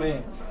ചെയ്യണമേ.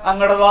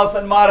 അങ്ങയുടെ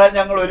ദാസന്മാരെ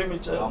ഞങ്ങൾ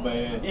ഒരുമിച്ച്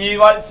ഈ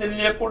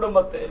വാത്സല്യ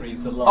കുടുംബത്തെ,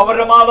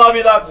 അവരുടെ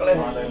മാതാപിതാക്കളെ,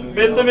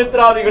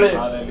 ബന്ധുമിത്രാദികളെ,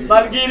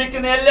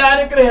 നൽകിയിരിക്കുന്ന എല്ലാ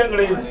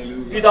അനുഗ്രഹങ്ങളെയും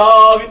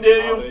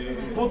പിതാവിന്റെയും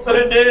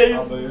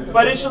പുത്രന്റെയും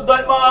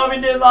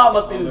പരിശുദ്ധാത്മാവിന്റെ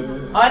നാമത്തിൽ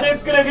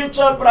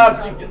അനുഗ്രഹിച്ച്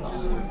പ്രാർത്ഥിക്കുന്നു.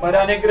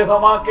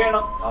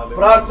 ഒരനുഗ്രഹമാക്കണം.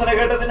 പ്രാർത്ഥന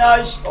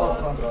കേട്ടതിനായി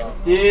സ്തോത്രം.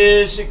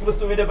 യേശു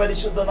ക്രിസ്തുവിന്റെ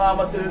പരിശുദ്ധ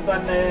നാമത്തിൽ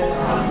തന്നെ.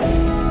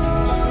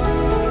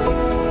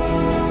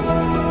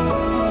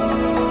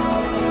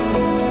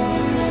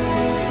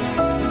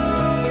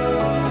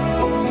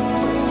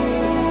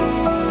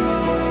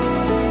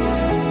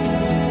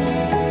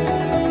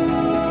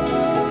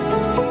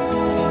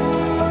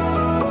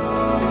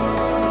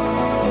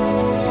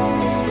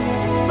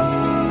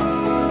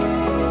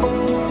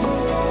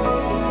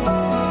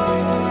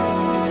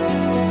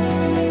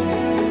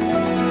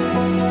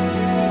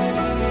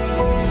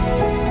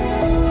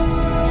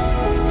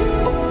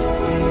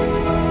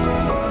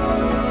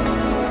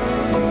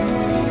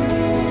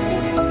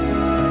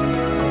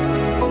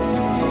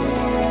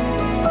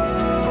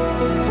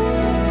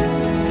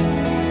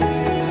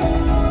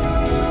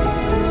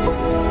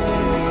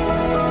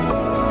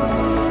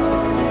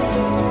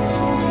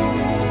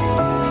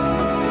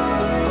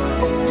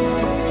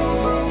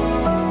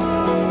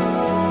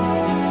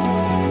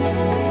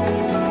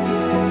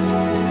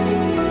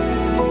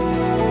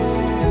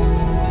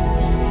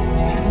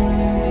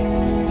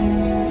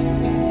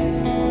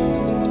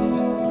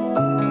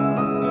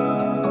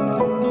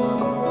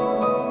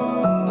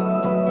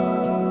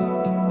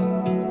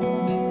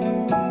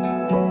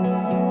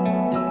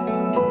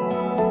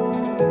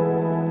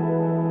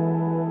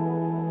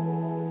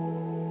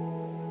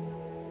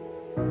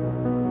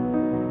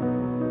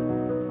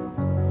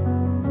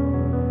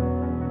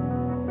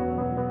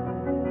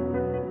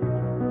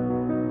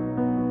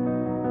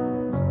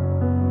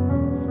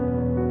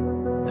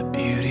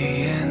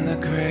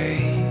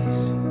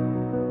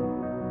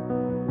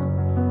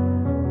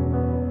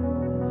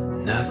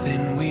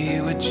 nothing we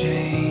would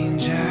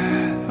change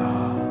at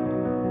all.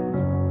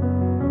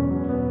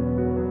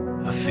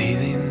 A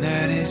feeling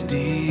that is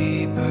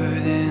deeper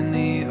than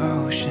the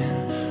ocean,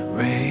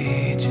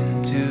 raging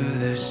to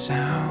the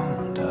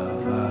sound of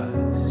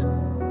us.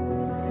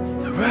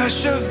 The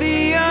rush of the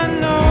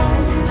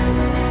unknown,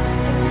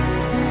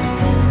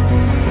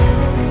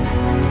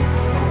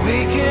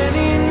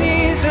 awakening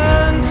these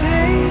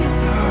untamed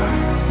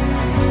hearts,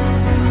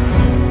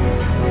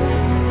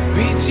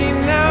 reaching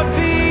out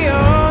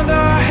beyond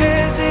our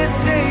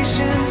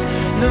hesitations,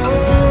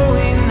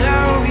 knowing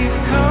how we've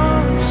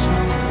come so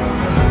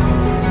far.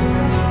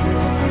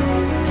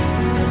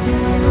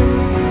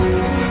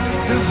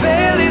 The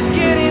veil is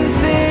getting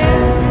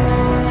thin,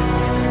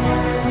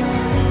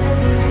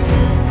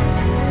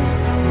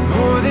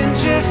 more than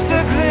just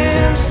a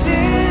glimpse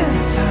in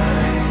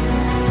time,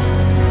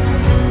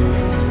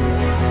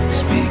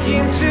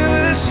 speaking to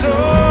the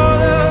soul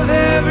of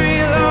every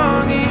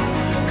longing,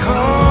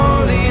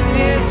 calling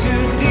it to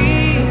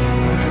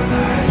deeper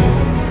light.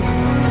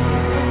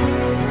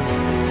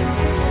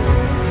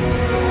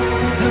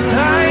 The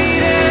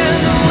light and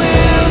the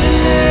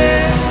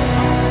wilderness,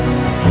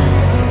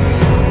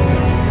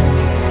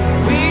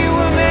 we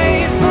were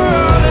made for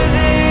all of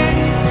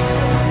this.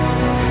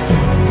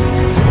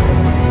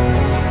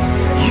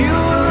 You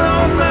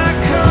alone my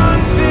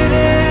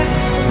confidence,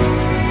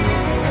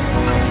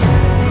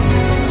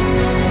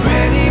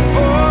 ready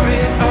for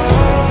it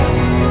all.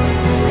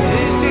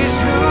 This is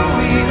who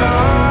we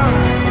are,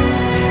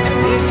 and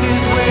this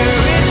is where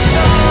it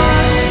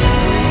starts.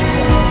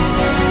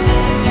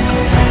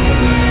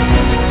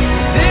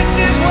 This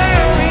is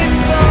where it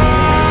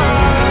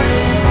starts.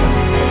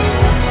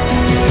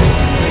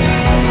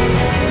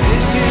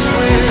 This is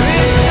where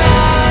it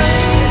starts.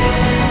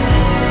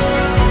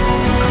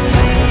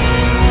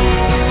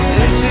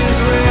 This is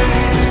where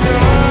it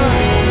starts.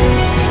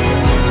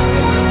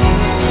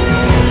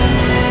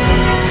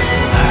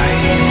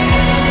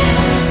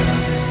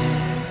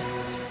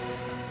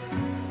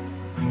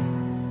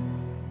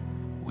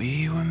 We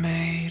were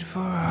made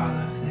for all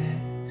of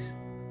this.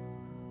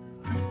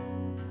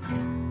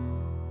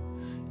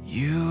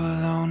 You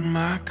alone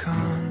my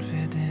confidence.